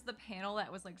there was the panel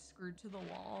that was like screwed to the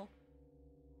wall?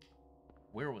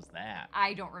 Where was that?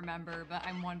 I don't remember, but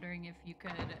I'm wondering if you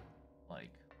could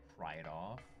Like pry it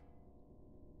off.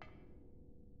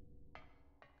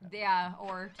 Yeah,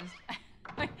 or just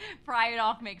pry it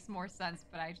off makes more sense,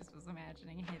 but I just was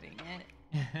imagining hitting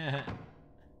it.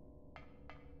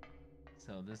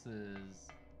 So this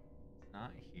is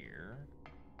not here.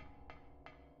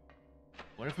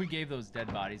 What if we gave those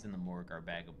dead bodies in the morgue our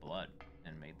bag of blood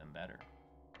and made them better?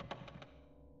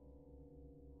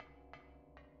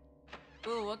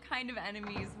 Ooh, what kind of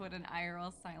enemies would an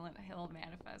IRL Silent Hill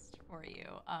manifest for you?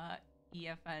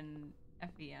 EFN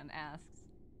asks.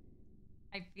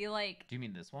 I feel like... Do you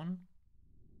mean this one?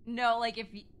 No, like if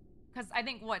you... Because I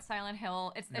think what Silent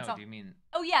Hill... It's no, do you mean...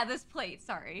 Oh yeah, this plate,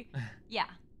 sorry. Yeah.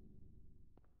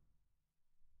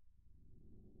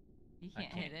 You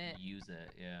can't hit it. Use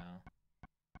it, yeah.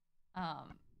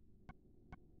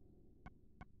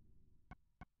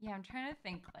 Yeah, I'm trying to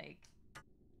think, like...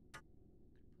 Put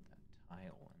that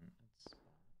tile in its spot.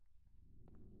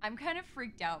 I'm kind of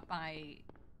freaked out by,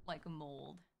 like, a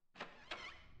mold.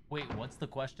 Wait, what's the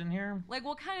question here? Like,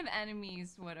 what kind of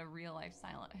enemies would a real-life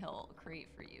Silent Hill create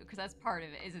for you? Because that's part of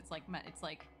it, is it, like,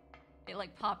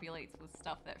 populates with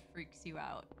stuff that freaks you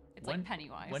out. It's like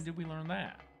Pennywise. When did we learn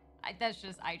that? I just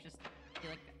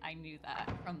feel like I knew that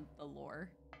from the lore.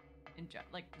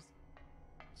 Like, just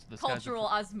So this guy's cultural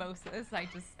osmosis. I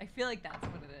feel like that's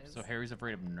what it is. So Harry's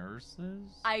afraid of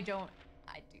nurses? I don't know.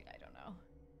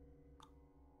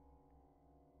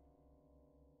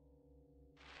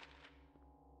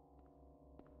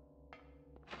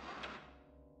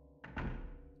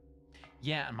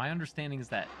 Yeah, and my understanding is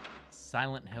that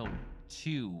Silent Hill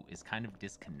 2 is kind of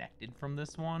disconnected from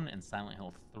this one, and Silent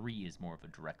Hill 3 is more of a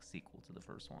direct sequel to the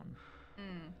first one.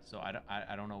 So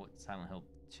I don't know what Silent Hill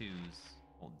 2's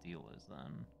whole deal is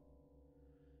then.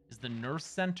 Is the nurse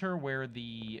center where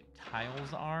the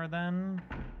tiles are then?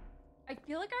 I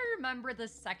feel like I remember the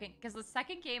second, because the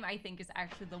second game I think is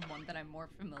actually the one that I'm more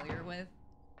familiar with.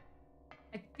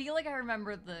 I feel like I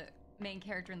remember the main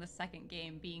character in the second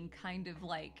game being kind of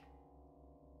like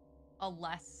a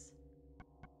less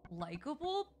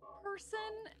likable person.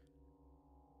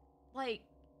 Like,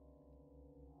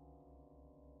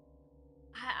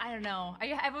 I don't know. I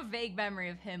have a vague memory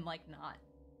of him like not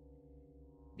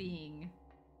being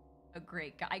a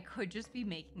great guy. I could just be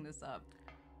making this up.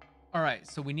 All right,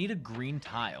 so we need a green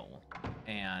tile,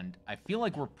 and I feel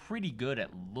like we're pretty good at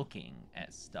looking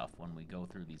at stuff when we go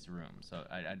through these rooms. So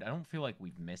I don't feel like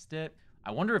we've missed it.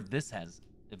 I wonder if this is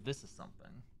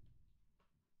something.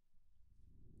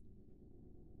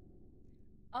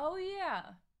 Oh yeah.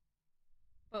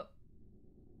 But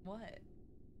what?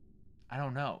 I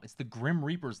don't know. It's the Grim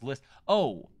Reaper's list.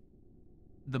 Oh,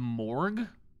 the morgue?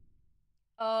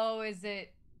 Oh, is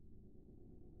it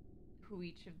who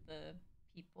each of the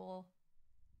people?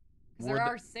 Because there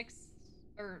are six,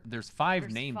 or there's five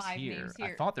names here.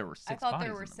 I thought there were six bodies. I thought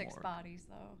there were in the six morgue. bodies,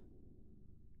 though.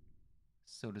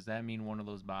 So does that mean one of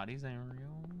those bodies ain't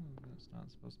real? It's not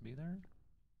supposed to be there?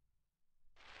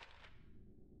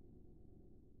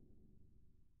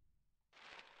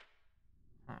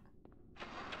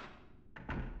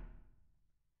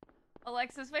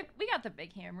 Alexis, we got the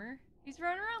big hammer. He's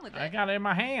running around with it. I got it in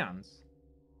my hands.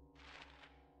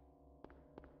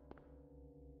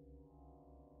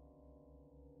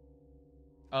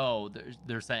 Oh,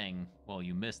 they're saying, well,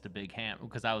 you missed a big hammer.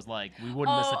 Because I was like, we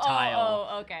wouldn't miss a tile.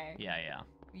 Oh, okay. Yeah, yeah.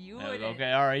 You wouldn't.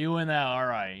 Okay, all right, you in that. All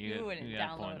right. You wouldn't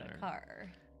download a car.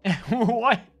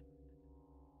 What?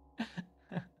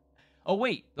 Oh,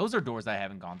 wait. Those are doors I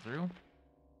haven't gone through.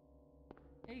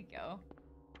 There you go.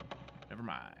 Never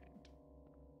mind.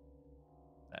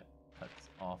 That cuts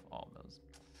off all of those.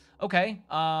 Okay.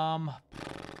 God,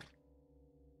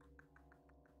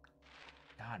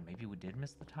 maybe we did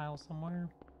miss the tile somewhere.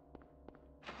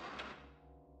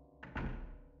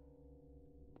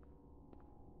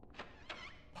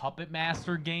 Puppet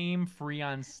Master game, free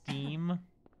on Steam.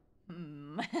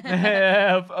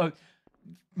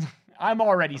 I'm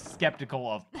already skeptical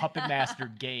of Puppet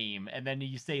Master game, and then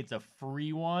you say it's a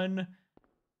free one.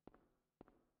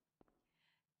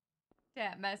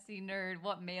 That messy nerd,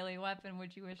 what melee weapon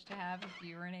would you wish to have if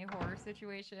you were in a horror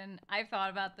situation? I've thought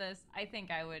about this. I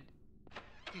think I would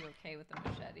be okay with a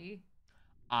machete.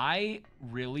 I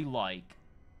really like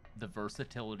the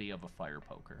versatility of a fire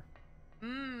poker.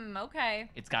 Okay.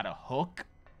 It's got a hook,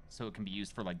 so it can be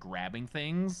used for like grabbing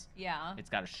things. Yeah.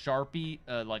 It's got a sharpie,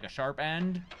 like a sharp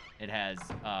end. It has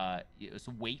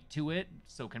some weight to it,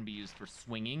 so it can be used for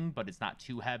swinging, but it's not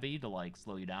too heavy to like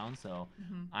slow you down. So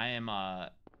I am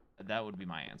that would be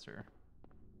my answer.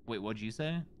 Wait, what'd you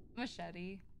say?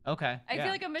 Machete. Okay. I feel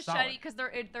like a machete because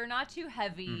they're not too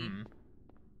heavy.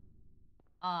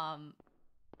 And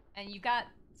you got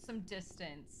some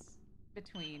distance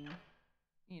between,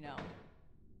 you know,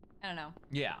 I don't know.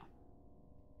 Yeah.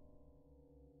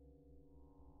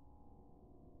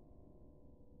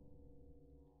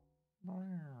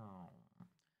 Wow.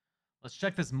 Let's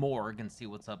check this morgue and see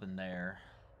what's up in there.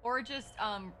 Or just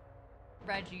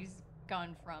Reggie's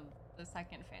gun from the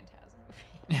second Phantasm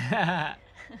movie.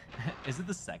 Is it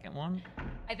the second one?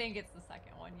 I think it's the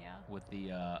second one, yeah. With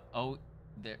the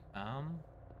there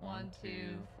 1, 2,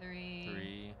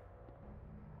 3,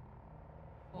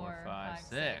 4, 5,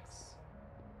 6.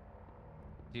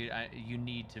 Dude, you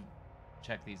need to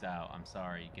check these out. I'm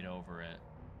sorry. Get over it.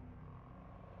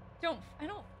 I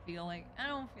don't feel like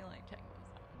checking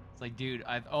those out. It's like, dude,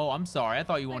 I'm sorry. I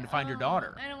thought you wanted to find your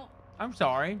daughter. I'm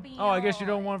sorry. feel I guess you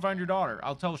don't want to find your daughter.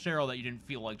 I'll tell Cheryl that you didn't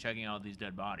feel like checking out these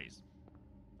dead bodies.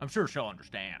 I'm sure she'll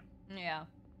understand. Yeah.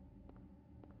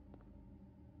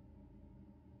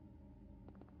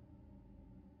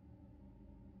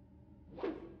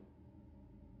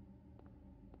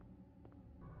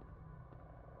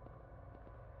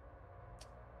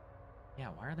 Yeah,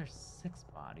 why are there 6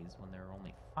 bodies when there are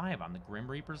only 5 on the Grim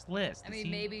Reaper's list? I mean,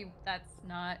 maybe that's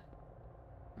not...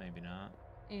 Maybe not.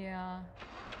 Yeah.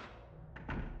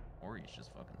 Or he's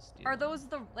just fucking stealing. Are those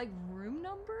the, like, room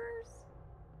numbers?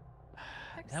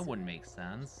 That wouldn't make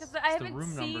sense. 'Cause I the haven't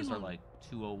room numbers seen- are like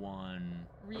 201.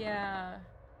 Yeah.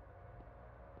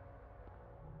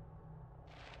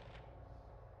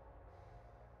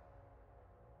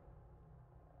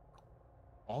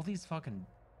 All these fucking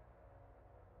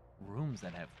rooms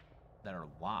that are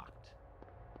locked.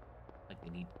 Like they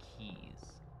need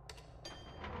keys.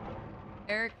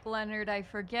 Eric Leonard, I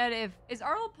forget if is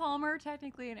Arnold Palmer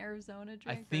technically an Arizona drink?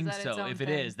 I or is think that its so. own If it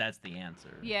thing? is, that's the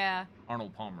answer. Yeah.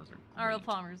 Arnold Palmer's are great. Arnold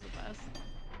Palmer's the best.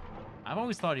 I've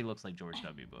always thought he looks like George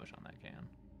W. Bush on that can.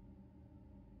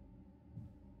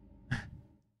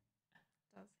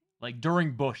 Does he? Like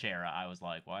during Bush era, I was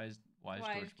like, why is George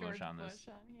Bush George on this?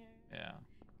 Bush on here? Yeah.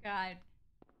 God,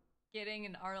 getting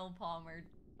an Arnold Palmer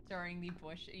during the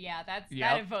Bush, yeah, that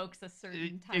Yep. evokes a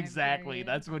certain time. Exactly. period.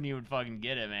 That's when you would fucking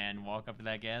get it, man. Walk up to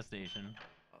that gas station.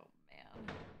 Oh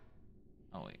man.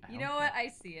 Oh wait. I You don't know think- what? I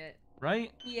see it.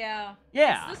 Right? Yeah.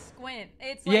 Yeah. It's the squint.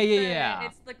 It's Yeah, like yeah.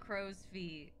 It's the crow's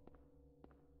feet.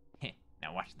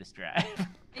 Now watch this drive.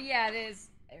 Yeah, it is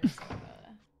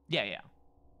Arizona. yeah, yeah.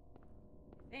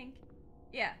 I think.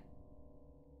 Yeah.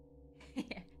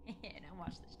 Now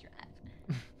watch this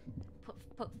drive.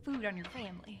 Put food on your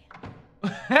family.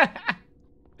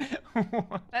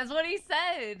 That's what he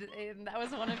said. And that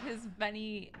was one of his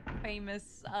many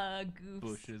famous goofs.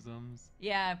 Bushisms.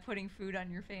 Yeah, putting food on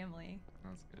your family.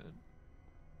 That's good.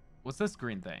 What's this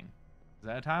green thing? Is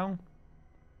that a tile?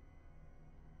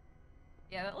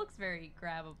 Yeah, that looks very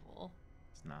grabbable.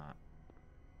 It's not.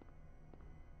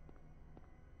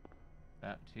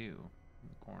 That too. In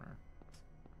the corner.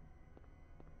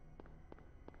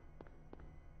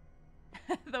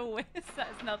 The Wiz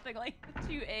says nothing like the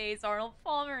 2 A's. Arnold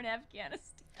Palmer in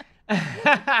Afghanistan.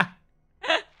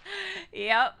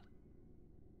 Yep.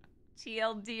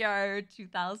 TLDR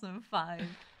 2005.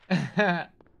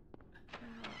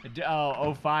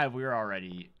 Oh, 05, we were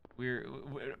I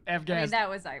Afghanistan. mean, that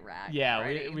was Iraq. Yeah,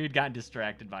 already. we had gotten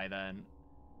distracted by then.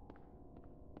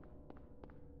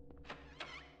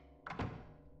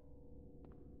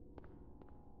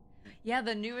 Yeah,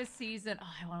 the newest season.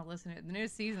 Oh, I want to listen to it. The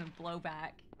newest season,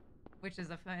 Blowback, which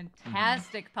is a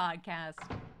fantastic podcast.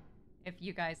 If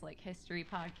you guys like history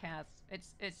podcasts,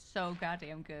 it's so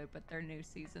goddamn good. But their new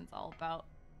season's all about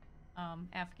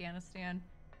Afghanistan.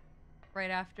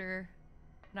 Right after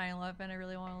 9/11, I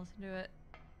really want to listen to it.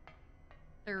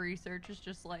 Their research is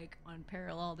just like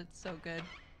unparalleled. It's so good.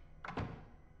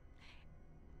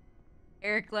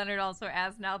 Eric Leonard also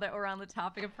asked, now that we're on the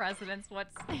topic of presidents,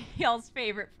 what's y'all's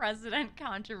favorite president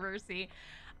controversy?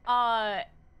 I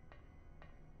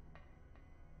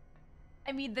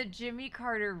mean, the Jimmy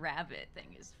Carter rabbit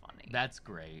thing is funny. That's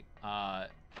great.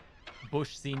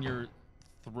 Bush Sr.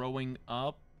 throwing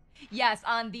up. Yes,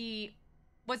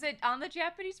 was it on the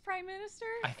Japanese prime minister?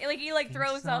 He think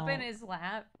throws up in so. his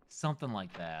lap. Something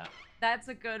like that. That's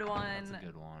a good one. That's a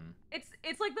good one.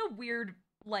 It's like the weird,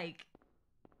 like,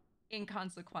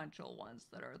 inconsequential ones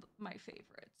that are my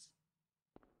favorites.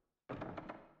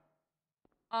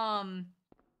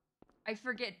 I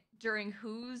forget during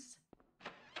whose.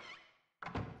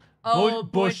 Oh,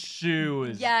 Bush shoe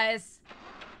is Yes.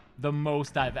 the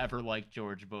most I've ever liked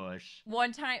George Bush.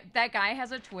 One time, that guy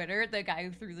has a Twitter, the guy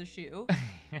who threw the shoe,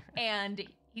 and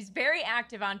he's very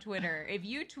active on Twitter. If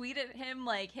you tweet at him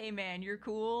like, "Hey man, you're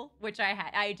cool," which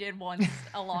I did once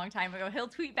a long time ago, he'll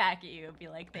tweet back at you and be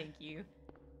like, "Thank you."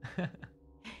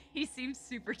 He seems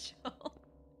super chill.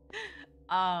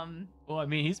 Well, I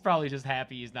mean, he's probably just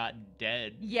happy he's not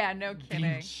dead. Yeah, no Being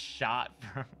kidding. shot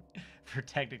for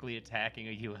technically attacking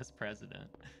a U.S. president.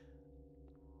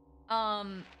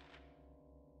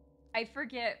 I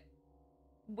forget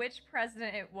which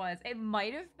president it was. It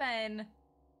might have been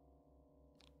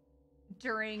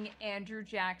during Andrew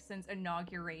Jackson's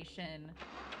inauguration.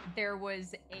 There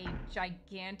was a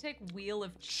gigantic wheel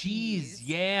of cheese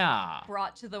Yeah.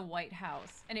 brought to the White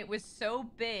House, and it was so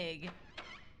big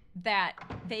that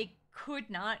they could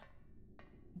not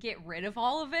get rid of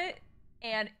all of it,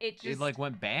 and it just It like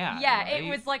went bad. yeah, right? it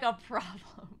was like a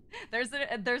problem. There's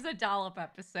a dollop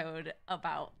episode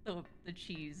about the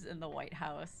cheese in the White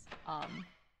House,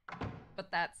 but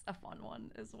that's a fun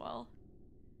one as well.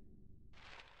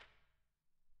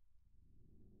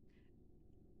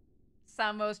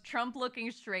 Samos, Trump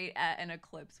looking straight at an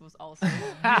eclipse was also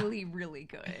really, really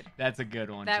good. That's a good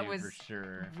one That too, was for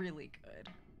sure. really good.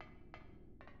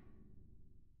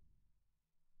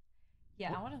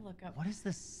 Yeah, I want to look up What is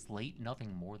this slate?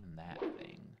 Nothing more than that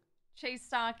thing. Chase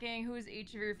Stocking. Who is each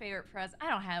of your favorite pres? I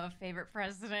don't have a favorite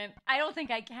president. I don't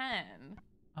think I can.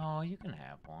 Oh, you can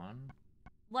have one.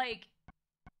 Like,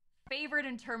 favorite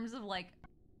in terms of like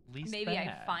Least maybe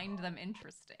bad. I find them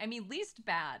interesting. I mean, least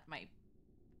bad might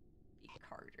be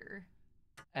Carter.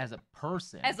 As a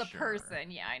person. As a sure. person,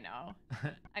 yeah, I know.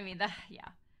 I mean, that, yeah.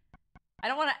 I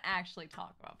don't want to actually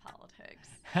talk about politics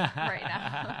right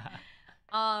now.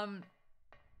 I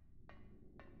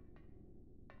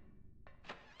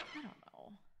don't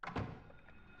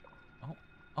know.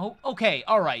 Oh, okay.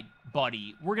 All right,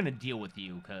 buddy. We're going to deal with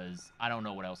you because I don't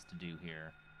know what else to do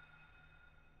here.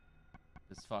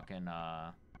 This fucking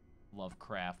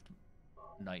Lovecraft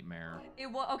nightmare.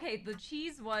 It was okay. The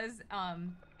cheese was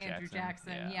Andrew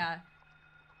Jackson. Yeah.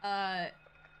 Yeah.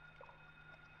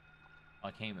 I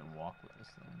can't even walk with this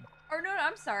thing. Or no,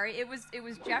 I'm sorry. It was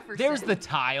Jefferson. There's the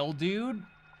tile, dude.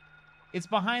 It's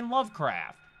behind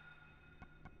Lovecraft.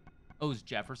 Oh, it's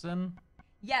Jefferson?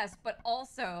 Yes, but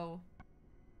also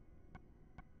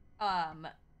a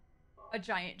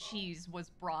giant cheese was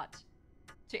brought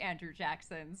to Andrew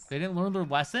Jackson's. They didn't learn their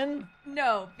lesson?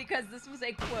 No, because this was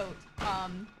a quote.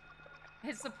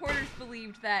 His supporters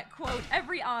believed that, quote,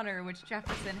 every honor which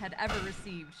Jefferson had ever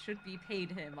received should be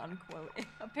paid him, unquote,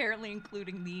 apparently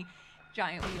including the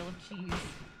giant wheel of cheese.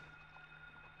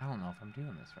 I don't know if I'm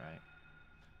doing this right.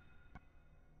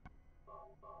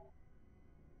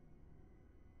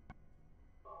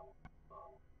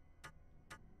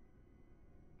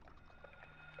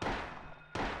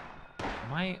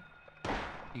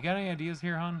 You got any ideas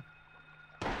here, hon?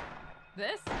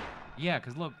 This? Yeah,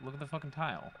 because look at the fucking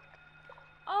tile.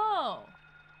 Oh.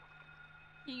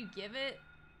 Can you give it?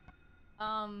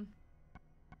 Oh,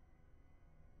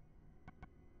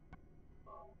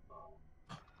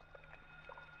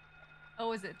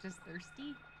 is it just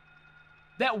thirsty?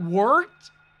 That worked?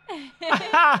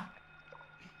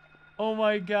 Oh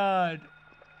my god.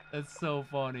 That's so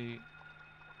funny.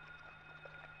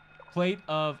 Plate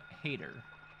of hater.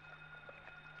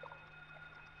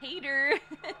 Hater.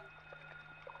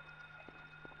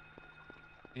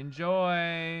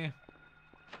 Enjoy.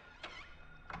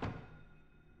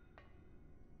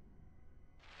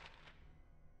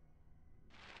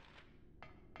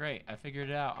 Great, I figured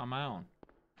it out on my own.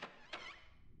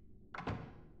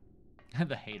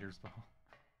 The hater's ball.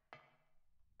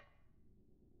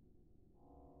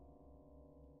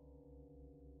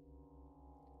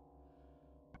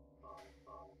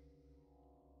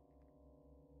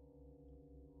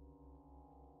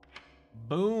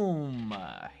 Boom!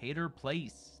 Hater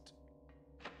placed.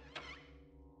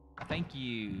 Thank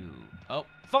you. Oh,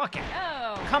 fuck it!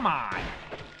 Oh. Come on!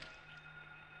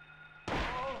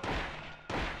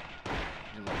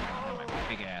 You're looking at my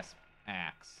big ass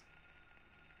axe.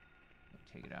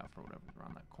 Take it out for whatever's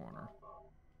around that corner.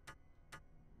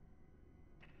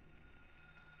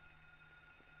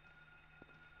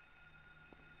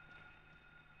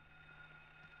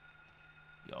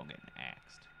 Y'all getting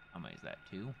axed. How many is that?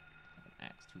 2? I can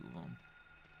axe 2 of them.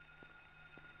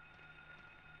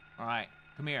 Alright,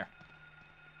 come here.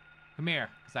 Come here,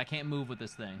 because I can't move with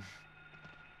this thing.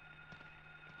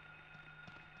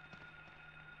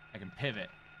 I can pivot.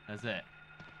 That's it.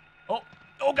 Oh!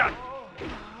 Oh, God!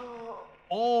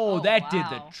 Oh, that did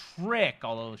the trick.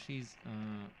 Although she's...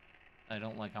 I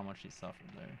don't like how much she suffered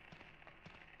there.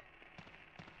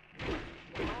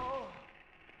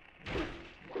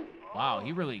 Wow,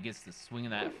 he really gets to swing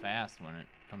that fast when it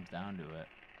comes down to it.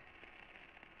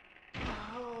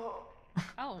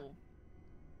 Oh.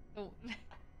 Oh.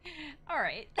 All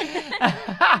right.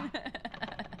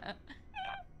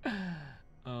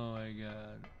 Oh my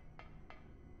god.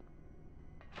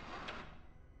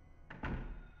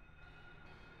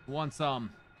 Want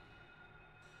some?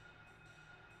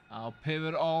 I'll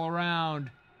pivot all around.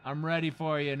 I'm ready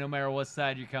for you no matter what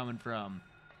side you're coming from.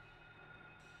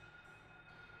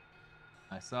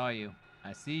 I saw you.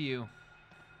 I see you.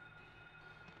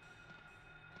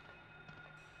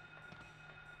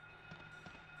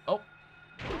 Oh.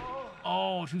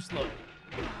 Oh, too slow.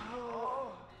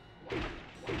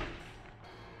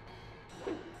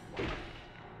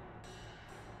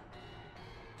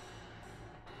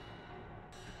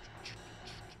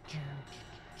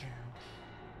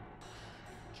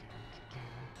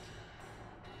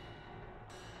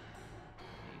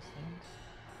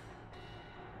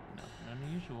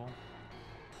 Unusual.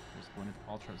 There's Gwyneth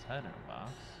Paltrow's head in a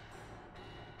box.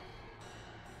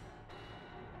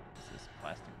 Is this a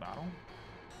plastic bottle?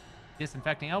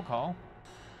 Disinfecting alcohol.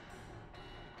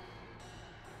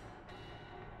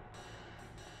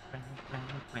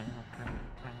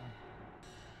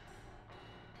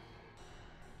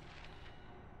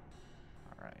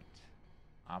 Alright.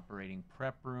 Operating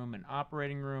prep room and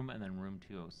operating room, and then room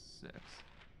 206.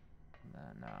 And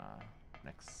then,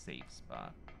 next safe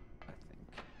spot. I think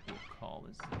we'll call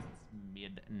this since it's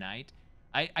midnight.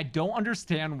 I don't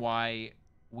understand why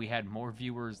we had more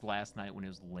viewers last night when it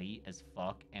was late as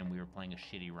fuck and we were playing a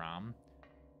shitty ROM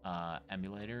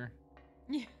emulator.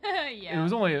 Yeah. It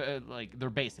was only like they're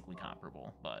basically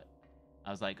comparable, but I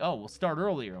was like, oh, we'll start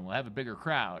earlier and we'll have a bigger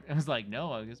crowd. It was like,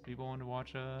 no, I guess people want to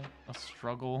watch a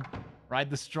struggle, ride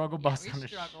the struggle bus on We the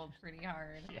struggled pretty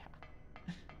hard. Yeah.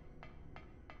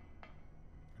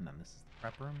 And then this is the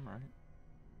prep room, right?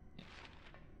 Yeah.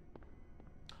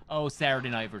 Oh, Saturday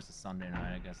night versus Sunday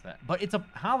night, I guess that. But it's a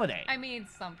holiday. I mean,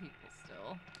 some people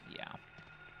still. Yeah.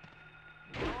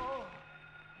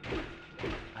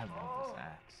 I love this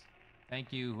axe.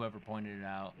 Thank you, whoever pointed it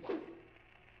out.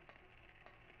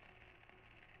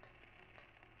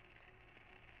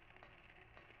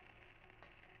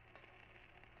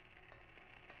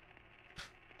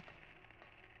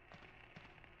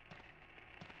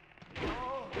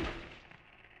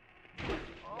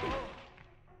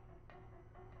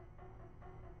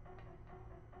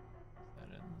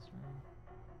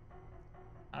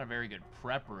 Not a very good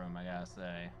prep room, I gotta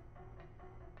say.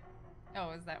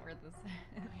 Oh, is that where this is?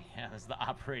 Yeah, this is the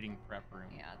operating prep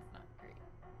room. Yeah, it's not great.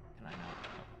 Can I not?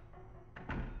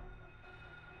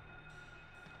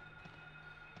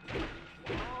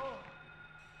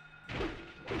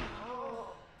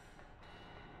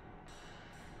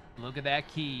 Look at that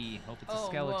key. Hope it's a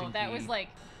skeleton whoa, that key. was like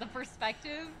the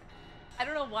perspective. I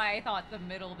don't know why I thought the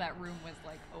middle of that room was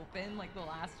like open, like the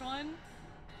last one.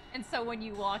 And so when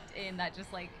you walked in, that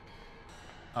just like,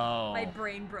 my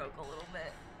brain broke a little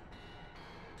bit.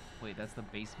 Wait, that's the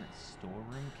basement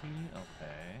storeroom key?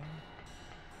 Okay.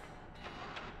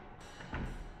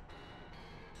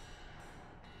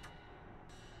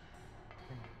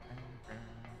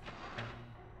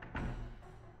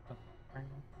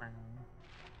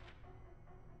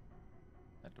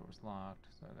 That door's locked,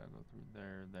 so I gotta go through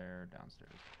there,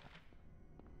 downstairs.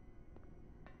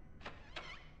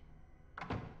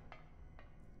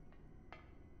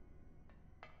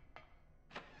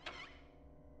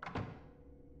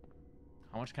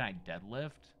 How much can I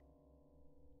deadlift?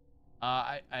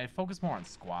 I focus more on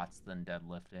squats than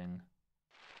deadlifting.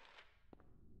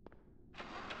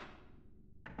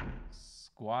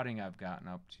 Squatting I've gotten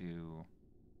up to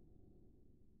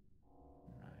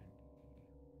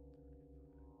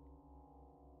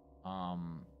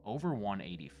 90. Over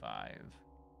 185.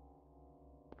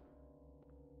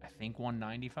 I think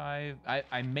 195.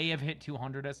 I may have hit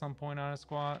 200 at some point on a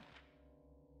squat.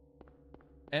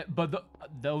 But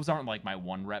those aren't like my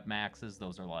 1 rep maxes.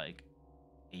 Those are like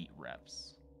 8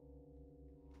 reps.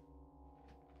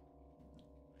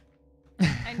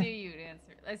 I knew you'd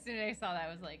answer. As soon as I saw that,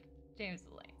 I was like, James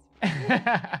will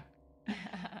answer.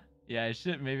 Yeah,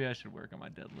 maybe I should work on my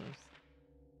deadlifts.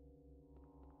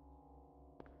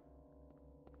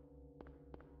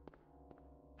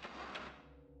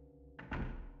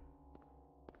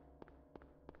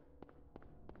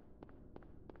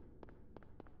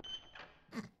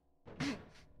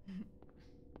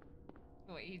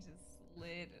 Wait, he just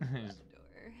slid and closed the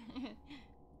door.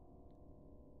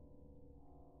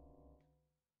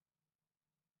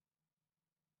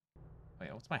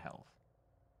 Wait, what's my health?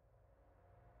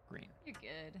 Green. You're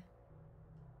good.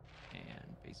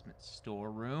 And basement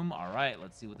storeroom. All right,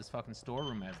 let's see what this fucking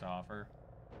storeroom has to offer.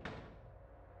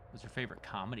 What's your favorite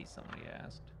comedy? Somebody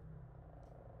asked.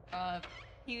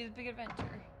 He was Big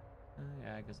Adventure.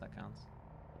 Yeah, I guess that counts.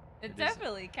 It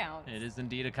definitely counts. It is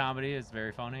indeed a comedy. It's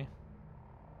very funny.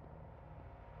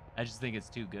 I just think it's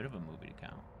too good of a movie to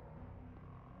count.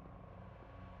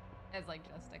 As like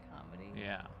just a comedy.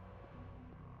 Yeah.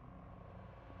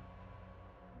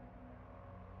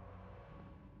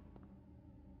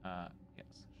 Yes.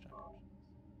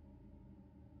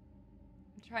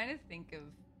 I'm trying to think of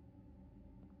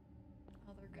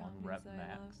other One comedies rep I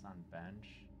max love. on bench.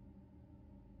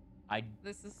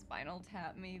 This is Spinal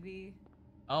Tap, maybe.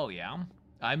 Oh yeah.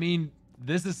 I mean,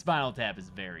 This is Spinal Tap is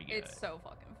very good. It's so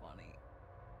fucking funny.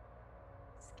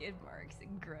 Skid marks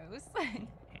and gross.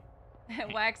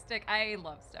 Wax Stick. I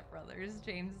love Step Brothers.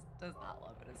 James does not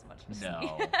love it as much as me.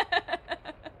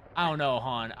 I don't know,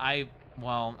 hon.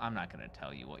 Well, I'm not gonna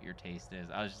tell you what your taste is.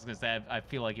 I was just gonna say I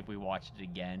feel like if we watched it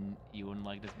again, you wouldn't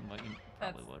like this. But you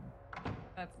probably would.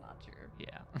 That's not true.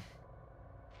 Yeah.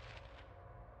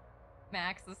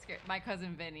 Max, my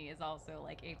cousin Vinny is also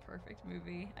like a perfect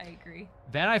movie. I agree.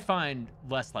 That I find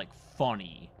less like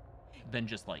funny than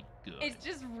just like good. It's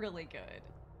just really good.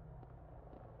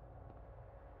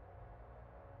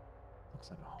 Looks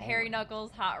like a Harry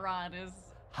Knuckles, Hot Rod is.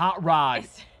 Hot Rod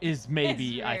is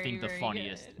maybe, very, I think, the very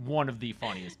funniest, good. one of the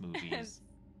funniest movies.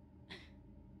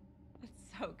 It's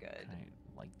so good. Can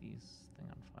I light these thing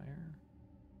on fire?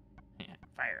 Yeah,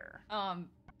 fire.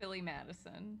 Billy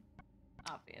Madison,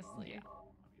 obviously. Yeah.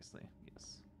 obviously.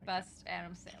 Yes. Best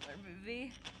Adam Sandler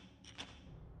movie.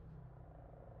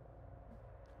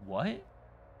 What?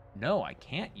 No, I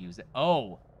can't use it.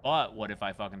 Oh, but what if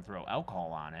I fucking throw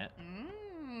alcohol on it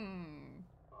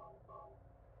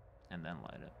and then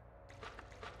light it?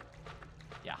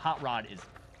 Yeah, Hot Rod is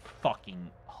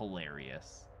fucking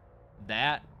hilarious.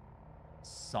 That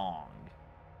song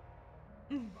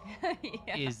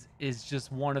Yeah. is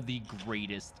just one of the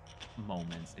greatest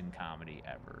moments in comedy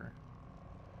ever.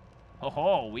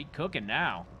 Oh, we cooking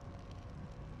now.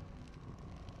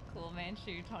 Cool, man.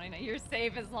 Shoot, 29. You're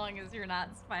safe as long as you're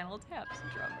not Spinal Tap's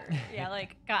drummer. Yeah,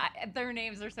 like, God, their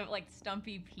names are so, like,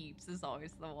 Stumpy Peeps is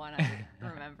always the one I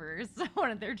remember. Is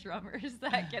one of their drummers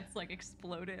that gets, like,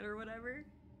 exploded or whatever.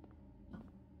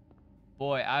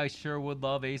 Boy, I sure would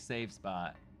love a safe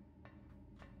spot.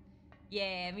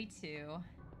 Yeah, me too.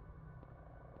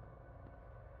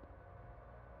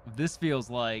 This feels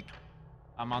like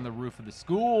I'm on the roof of the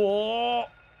school.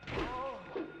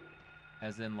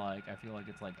 As in, like, I feel like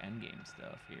it's like endgame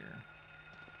stuff here.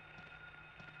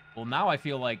 Well, now I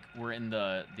feel like we're in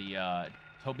the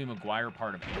Tobey Maguire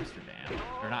part of Amsterdam.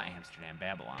 Or not Amsterdam,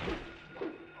 Babylon. We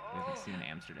haven't seen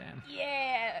Amsterdam.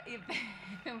 Yeah.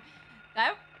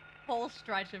 That whole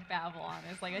stretch of Babylon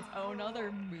is like its own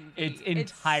other movie. It's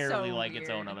entirely so like its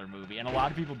own weird. other movie. And a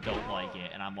lot of people don't like it.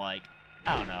 And I'm like,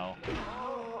 I don't know.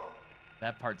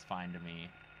 That part's fine to me.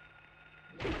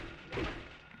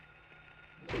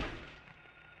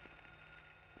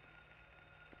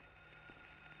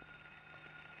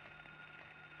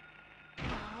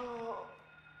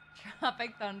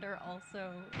 Tropic Thunder,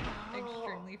 also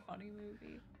extremely funny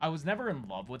movie. I was never in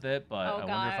love with it, but Oh, I God.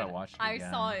 wonder if I watched it again.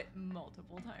 I saw it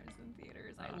multiple times in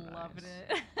theaters. I Oh, loved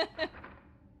nice. it.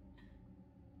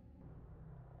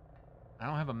 I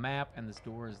don't have a map, and this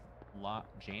door is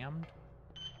jammed.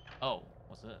 Oh,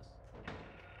 what's this?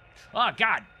 Oh,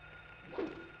 God!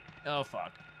 Oh,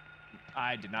 fuck.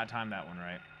 I did not time that one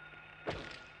right.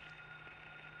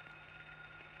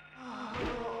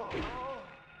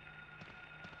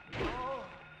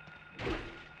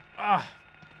 Ah!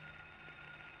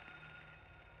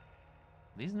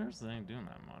 These nurses ain't doing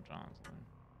that much, honestly.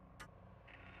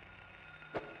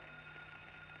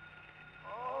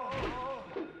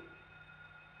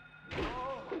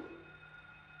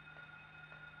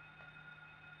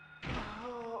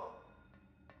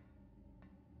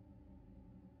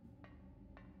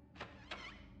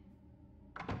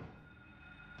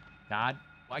 God,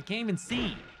 I can't even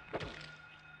see.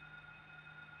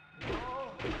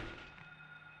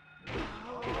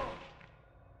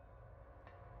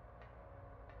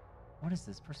 What is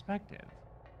this perspective?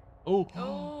 Oh,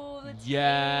 Oh, the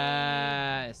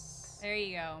yes. There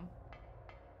you go.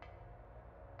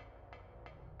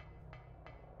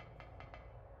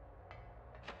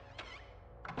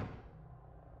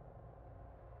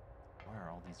 Where are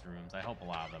all these rooms? I hope a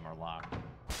lot of them are locked.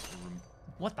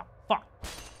 What the fuck?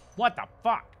 What the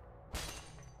fuck?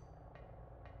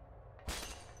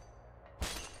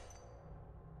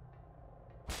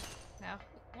 Now,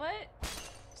 what?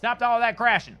 Stopped all of that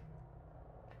crashing.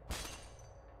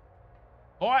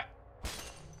 Boy,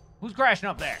 who's crashing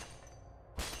up there?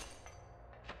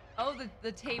 Oh,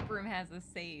 the tape room has a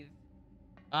save.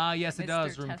 Yes, it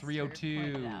does. Room Tester 302.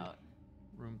 pointed out.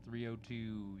 Room 302.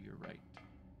 You're right.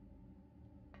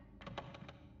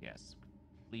 Yes.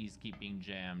 Please keep being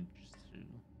jammed. Just to...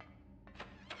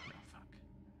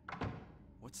 Oh, fuck.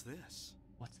 What's this?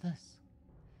 What's this?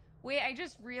 Wait, I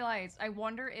just realized. I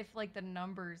wonder if like the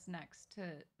numbers next to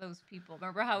those people.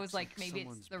 Remember how it was Looks like like maybe it's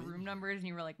someone's the been room here. numbers, and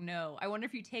you were like, no. I wonder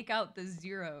if you take out the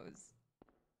zeros.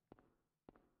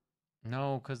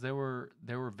 No, because they were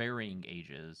varying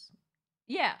ages.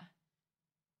 Yeah.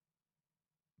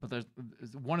 But there's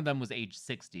one of them was age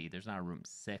 60. There's not a room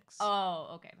 6.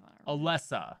 Oh, okay.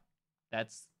 Alessa.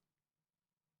 That's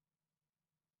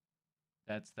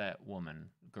that woman,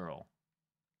 girl.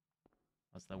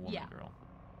 That's that woman, Yeah. girl.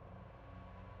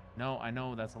 No, I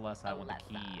know that's Alessa. I want the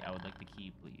key. Alessa. I would like the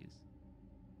key, please.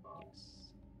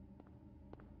 Yes.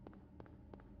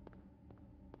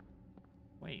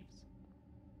 Waves.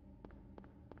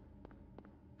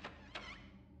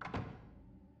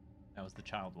 That was the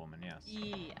child woman, yes.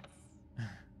 Yes.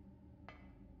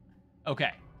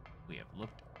 Okay. We have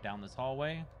looked down this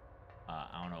hallway.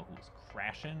 I don't know who's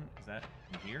crashing. Is that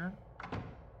in here?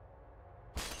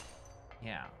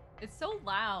 Yeah. It's so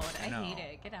loud. I I know. hate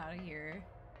it. Get out of here.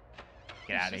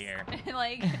 Get It's out of just- here.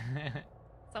 like,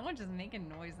 someone just making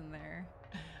noise in there.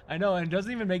 I know, and it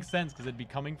doesn't even make sense because it'd be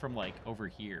coming from like over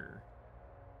here.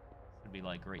 It'd be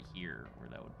like right here where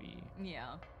that would be.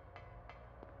 Yeah.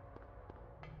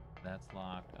 That's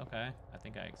locked. Okay. I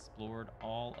think I explored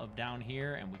all of down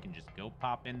here, and we can just go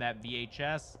pop in that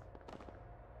VHS.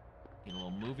 Get a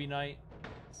little movie night.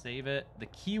 Save it. The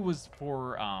key was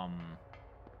for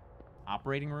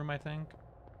operating room, I think.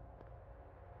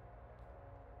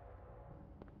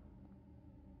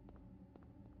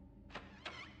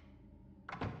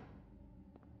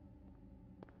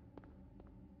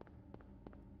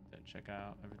 Check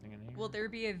out everything in here. Will there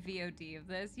be a VOD of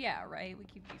this? Yeah, right? We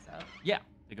keep these up. Yeah.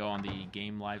 They go on the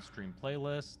game live stream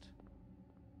playlist.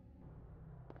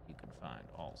 You can find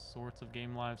all sorts of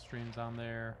game live streams on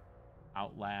there.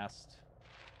 Outlast.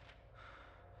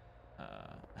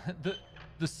 The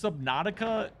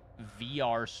Subnautica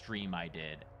VR stream I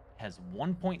did has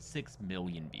 1.6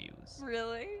 million views.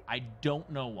 Really? I don't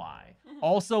know why.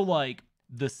 Also, like,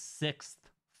 the 6th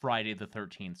Friday the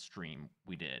 13th stream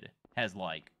we did has,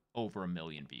 like, over 1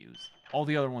 million views. All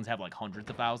the other ones have, like, hundreds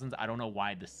of thousands. I don't know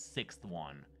why the 6th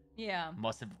one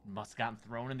must have gotten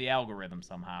thrown in the algorithm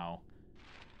somehow.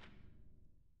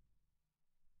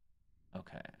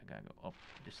 Okay, I gotta go up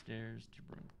the stairs to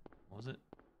room. What was it?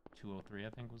 203, I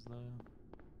think, was the...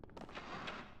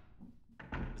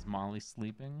 Is Molly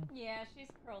sleeping? Yeah, she's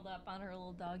curled up on her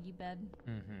little doggy bed.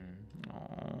 Mm-hmm.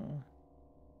 Aww.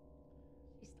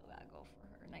 She still gotta go for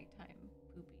her nighttime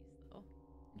poopies, though.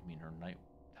 You mean her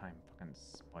nighttime fucking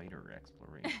spider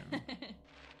exploration?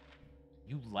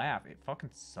 You laugh. It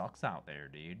fucking sucks out there,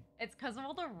 dude. It's because of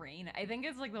all the rain. I think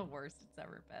it's, like, the worst it's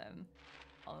ever been.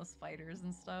 All the spiders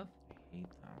and stuff. I hate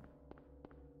them.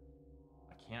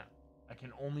 I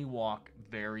can only walk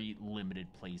very limited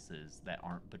places that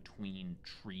aren't between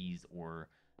trees or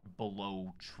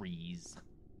below trees.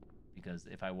 Because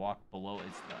if I walk below,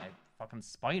 it's a fucking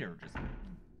spider just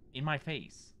in my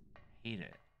face. I hate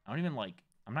it. I'm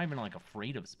not even like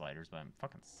afraid of spiders, but I'm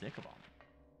fucking sick of them.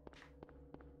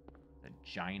 The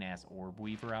giant ass orb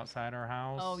weaver outside our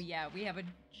house. Oh, yeah, we have a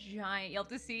giant... You'll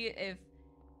have to see if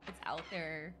it's out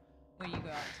there when you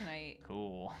go out tonight.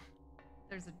 Cool.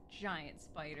 There's a giant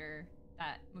spider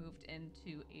that moved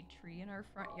into a tree in our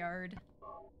front yard.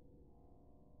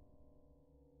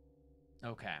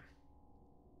 Okay.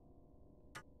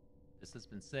 This has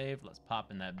been saved. Let's pop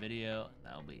in that video.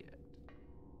 That'll be it.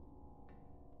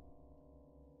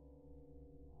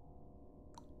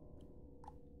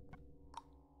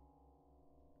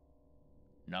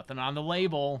 Nothing on the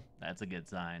label. That's a good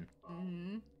sign.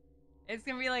 Mm-hmm. It's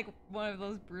gonna be like one of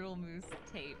those Brutal Moose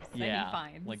tapes that Yeah, he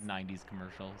finds. like 90s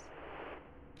commercials.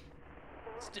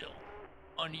 Still,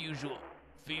 unusual.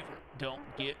 Fever, don't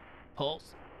get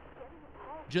pulse.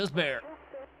 Just bear.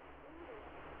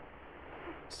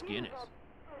 Skin is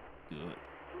good.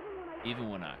 Even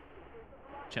when I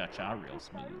cha-cha real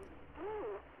smooth.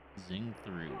 Zing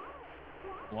through.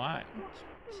 Why?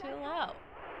 Chill out.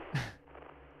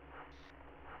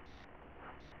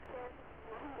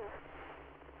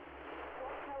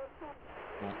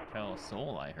 Won't tell a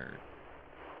soul, I heard.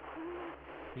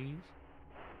 Please?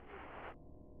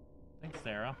 Thanks,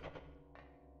 Sarah.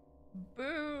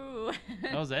 Boo!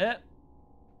 That was it?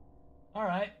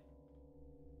 Alright.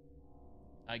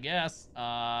 I guess.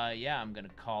 Yeah, I'm gonna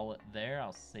call it there.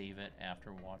 I'll save it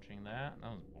after watching that.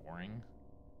 That was boring.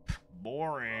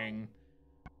 Boring.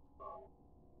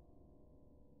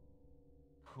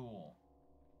 Cool.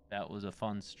 That was a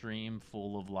fun stream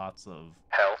full of lots of...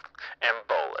 Health and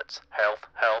bullets. Health,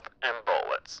 health, and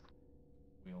bullets.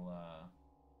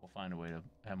 We'll find a way to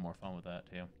have more fun with that,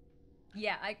 too.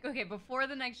 Yeah, okay, before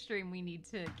the next stream, we need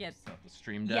to get... Set up the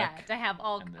stream deck. Yeah, to have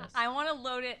all... and this. I want to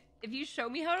load it... If you show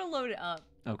me how to load it up,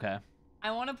 Okay.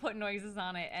 I want to put noises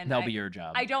on it, and That'll be your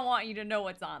job. I don't want you to know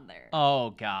what's on there.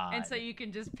 Oh, God. And so you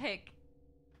can just pick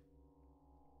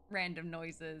random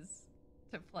noises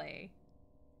to play.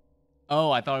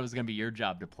 Oh, I thought it was going to be your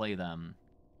job to play them.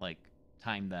 Like,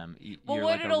 time them. Well, You're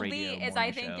what like a it'll radio be is morning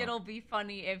I think show. it'll be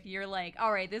funny if you're like,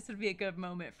 all right, this would be a good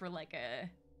moment for like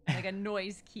a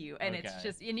noise cue, and it's Okay.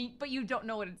 just but you don't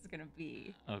know what it's gonna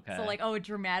be. Okay. So like, oh, a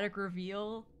dramatic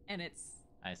reveal, and it's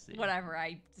I see. whatever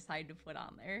I decide to put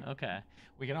on there. Okay.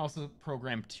 We can also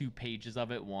program 2 pages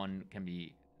of it. One can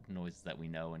be noises that we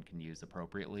know and can use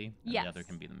appropriately, and Yes. the other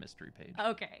can be the mystery page.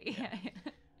 Okay.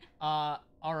 All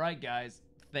right, guys.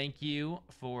 Thank you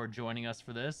for joining us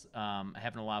for this.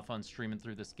 Having a lot of fun streaming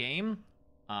through this game.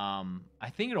 I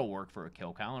think it'll work for a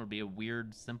kill count. It'll be a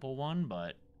weird, simple one,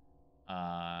 but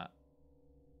I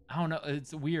don't know.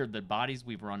 It's weird. The bodies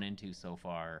we've run into so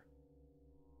far,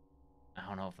 I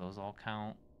don't know if those all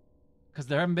count. Because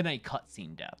there haven't been any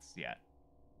cutscene deaths yet.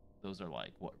 Those are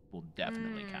like what will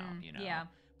definitely count, you know? Yeah.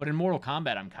 But in Mortal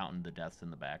Kombat, I'm counting the deaths in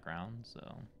the background,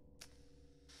 so.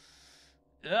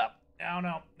 Yep. I don't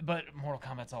know, but Mortal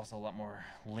Kombat's also a lot more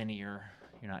linear.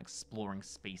 You're not exploring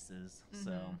spaces,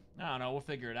 so I don't know. We'll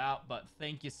figure it out. But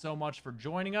thank you so much for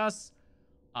joining us.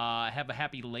 Have a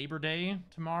happy Labor Day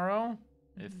tomorrow.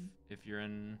 If you're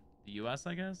in the U.S.,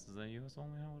 I guess is that a U.S.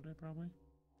 only holiday probably.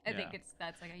 I think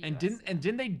that's like a US, and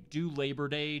didn't they do Labor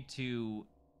Day to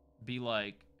be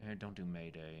like, hey, don't do May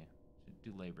Day,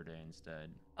 do Labor Day instead?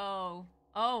 Oh,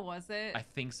 was it? I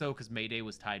think so, because May Day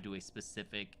was tied to a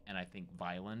specific and I think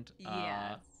violent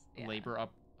labor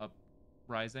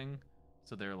uprising.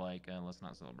 So they're like, let's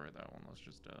not celebrate that one. Let's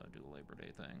just do a Labor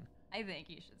Day thing. I think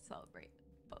you should celebrate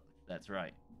both. That's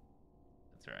right.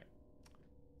 That's right.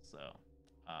 So,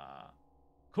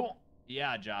 cool.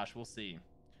 Yeah, Josh, we'll see.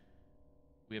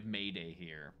 We have May Day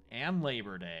here and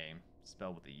Labor Day,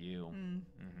 spelled with a U.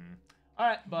 All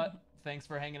right, but thanks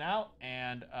for hanging out,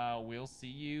 and we'll see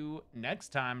you next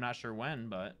time. Not sure when,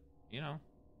 but you know,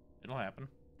 it'll happen.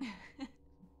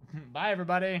 Bye,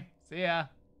 everybody. See ya.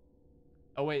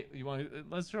 Oh wait,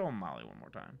 let's show Molly one more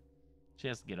time. She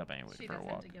has to get up anyway for a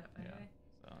walk. Have to get up anyway.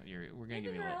 So we're gonna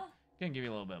give you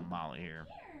a little bit of Molly here.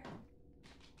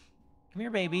 Come here,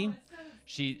 baby.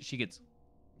 She gets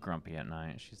grumpy at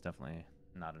night. She's definitely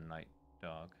not a night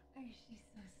dog. Oh, she's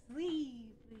so sleepy.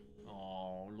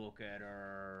 Oh, look at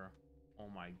her. Oh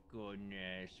my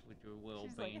goodness, with your little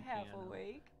baby. She's like half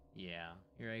awake. Yeah.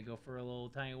 You ready to go for a little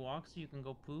tiny walk so you can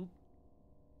go poop?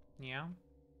 Yeah.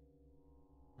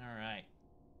 All right.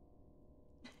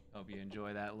 Hope you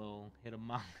enjoy that little hit of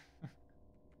Molly.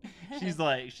 She's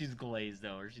glazed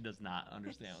over. She does not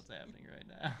understand what's happening right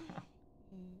now.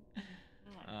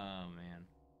 Oh man.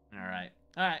 All right.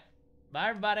 Bye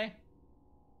everybody.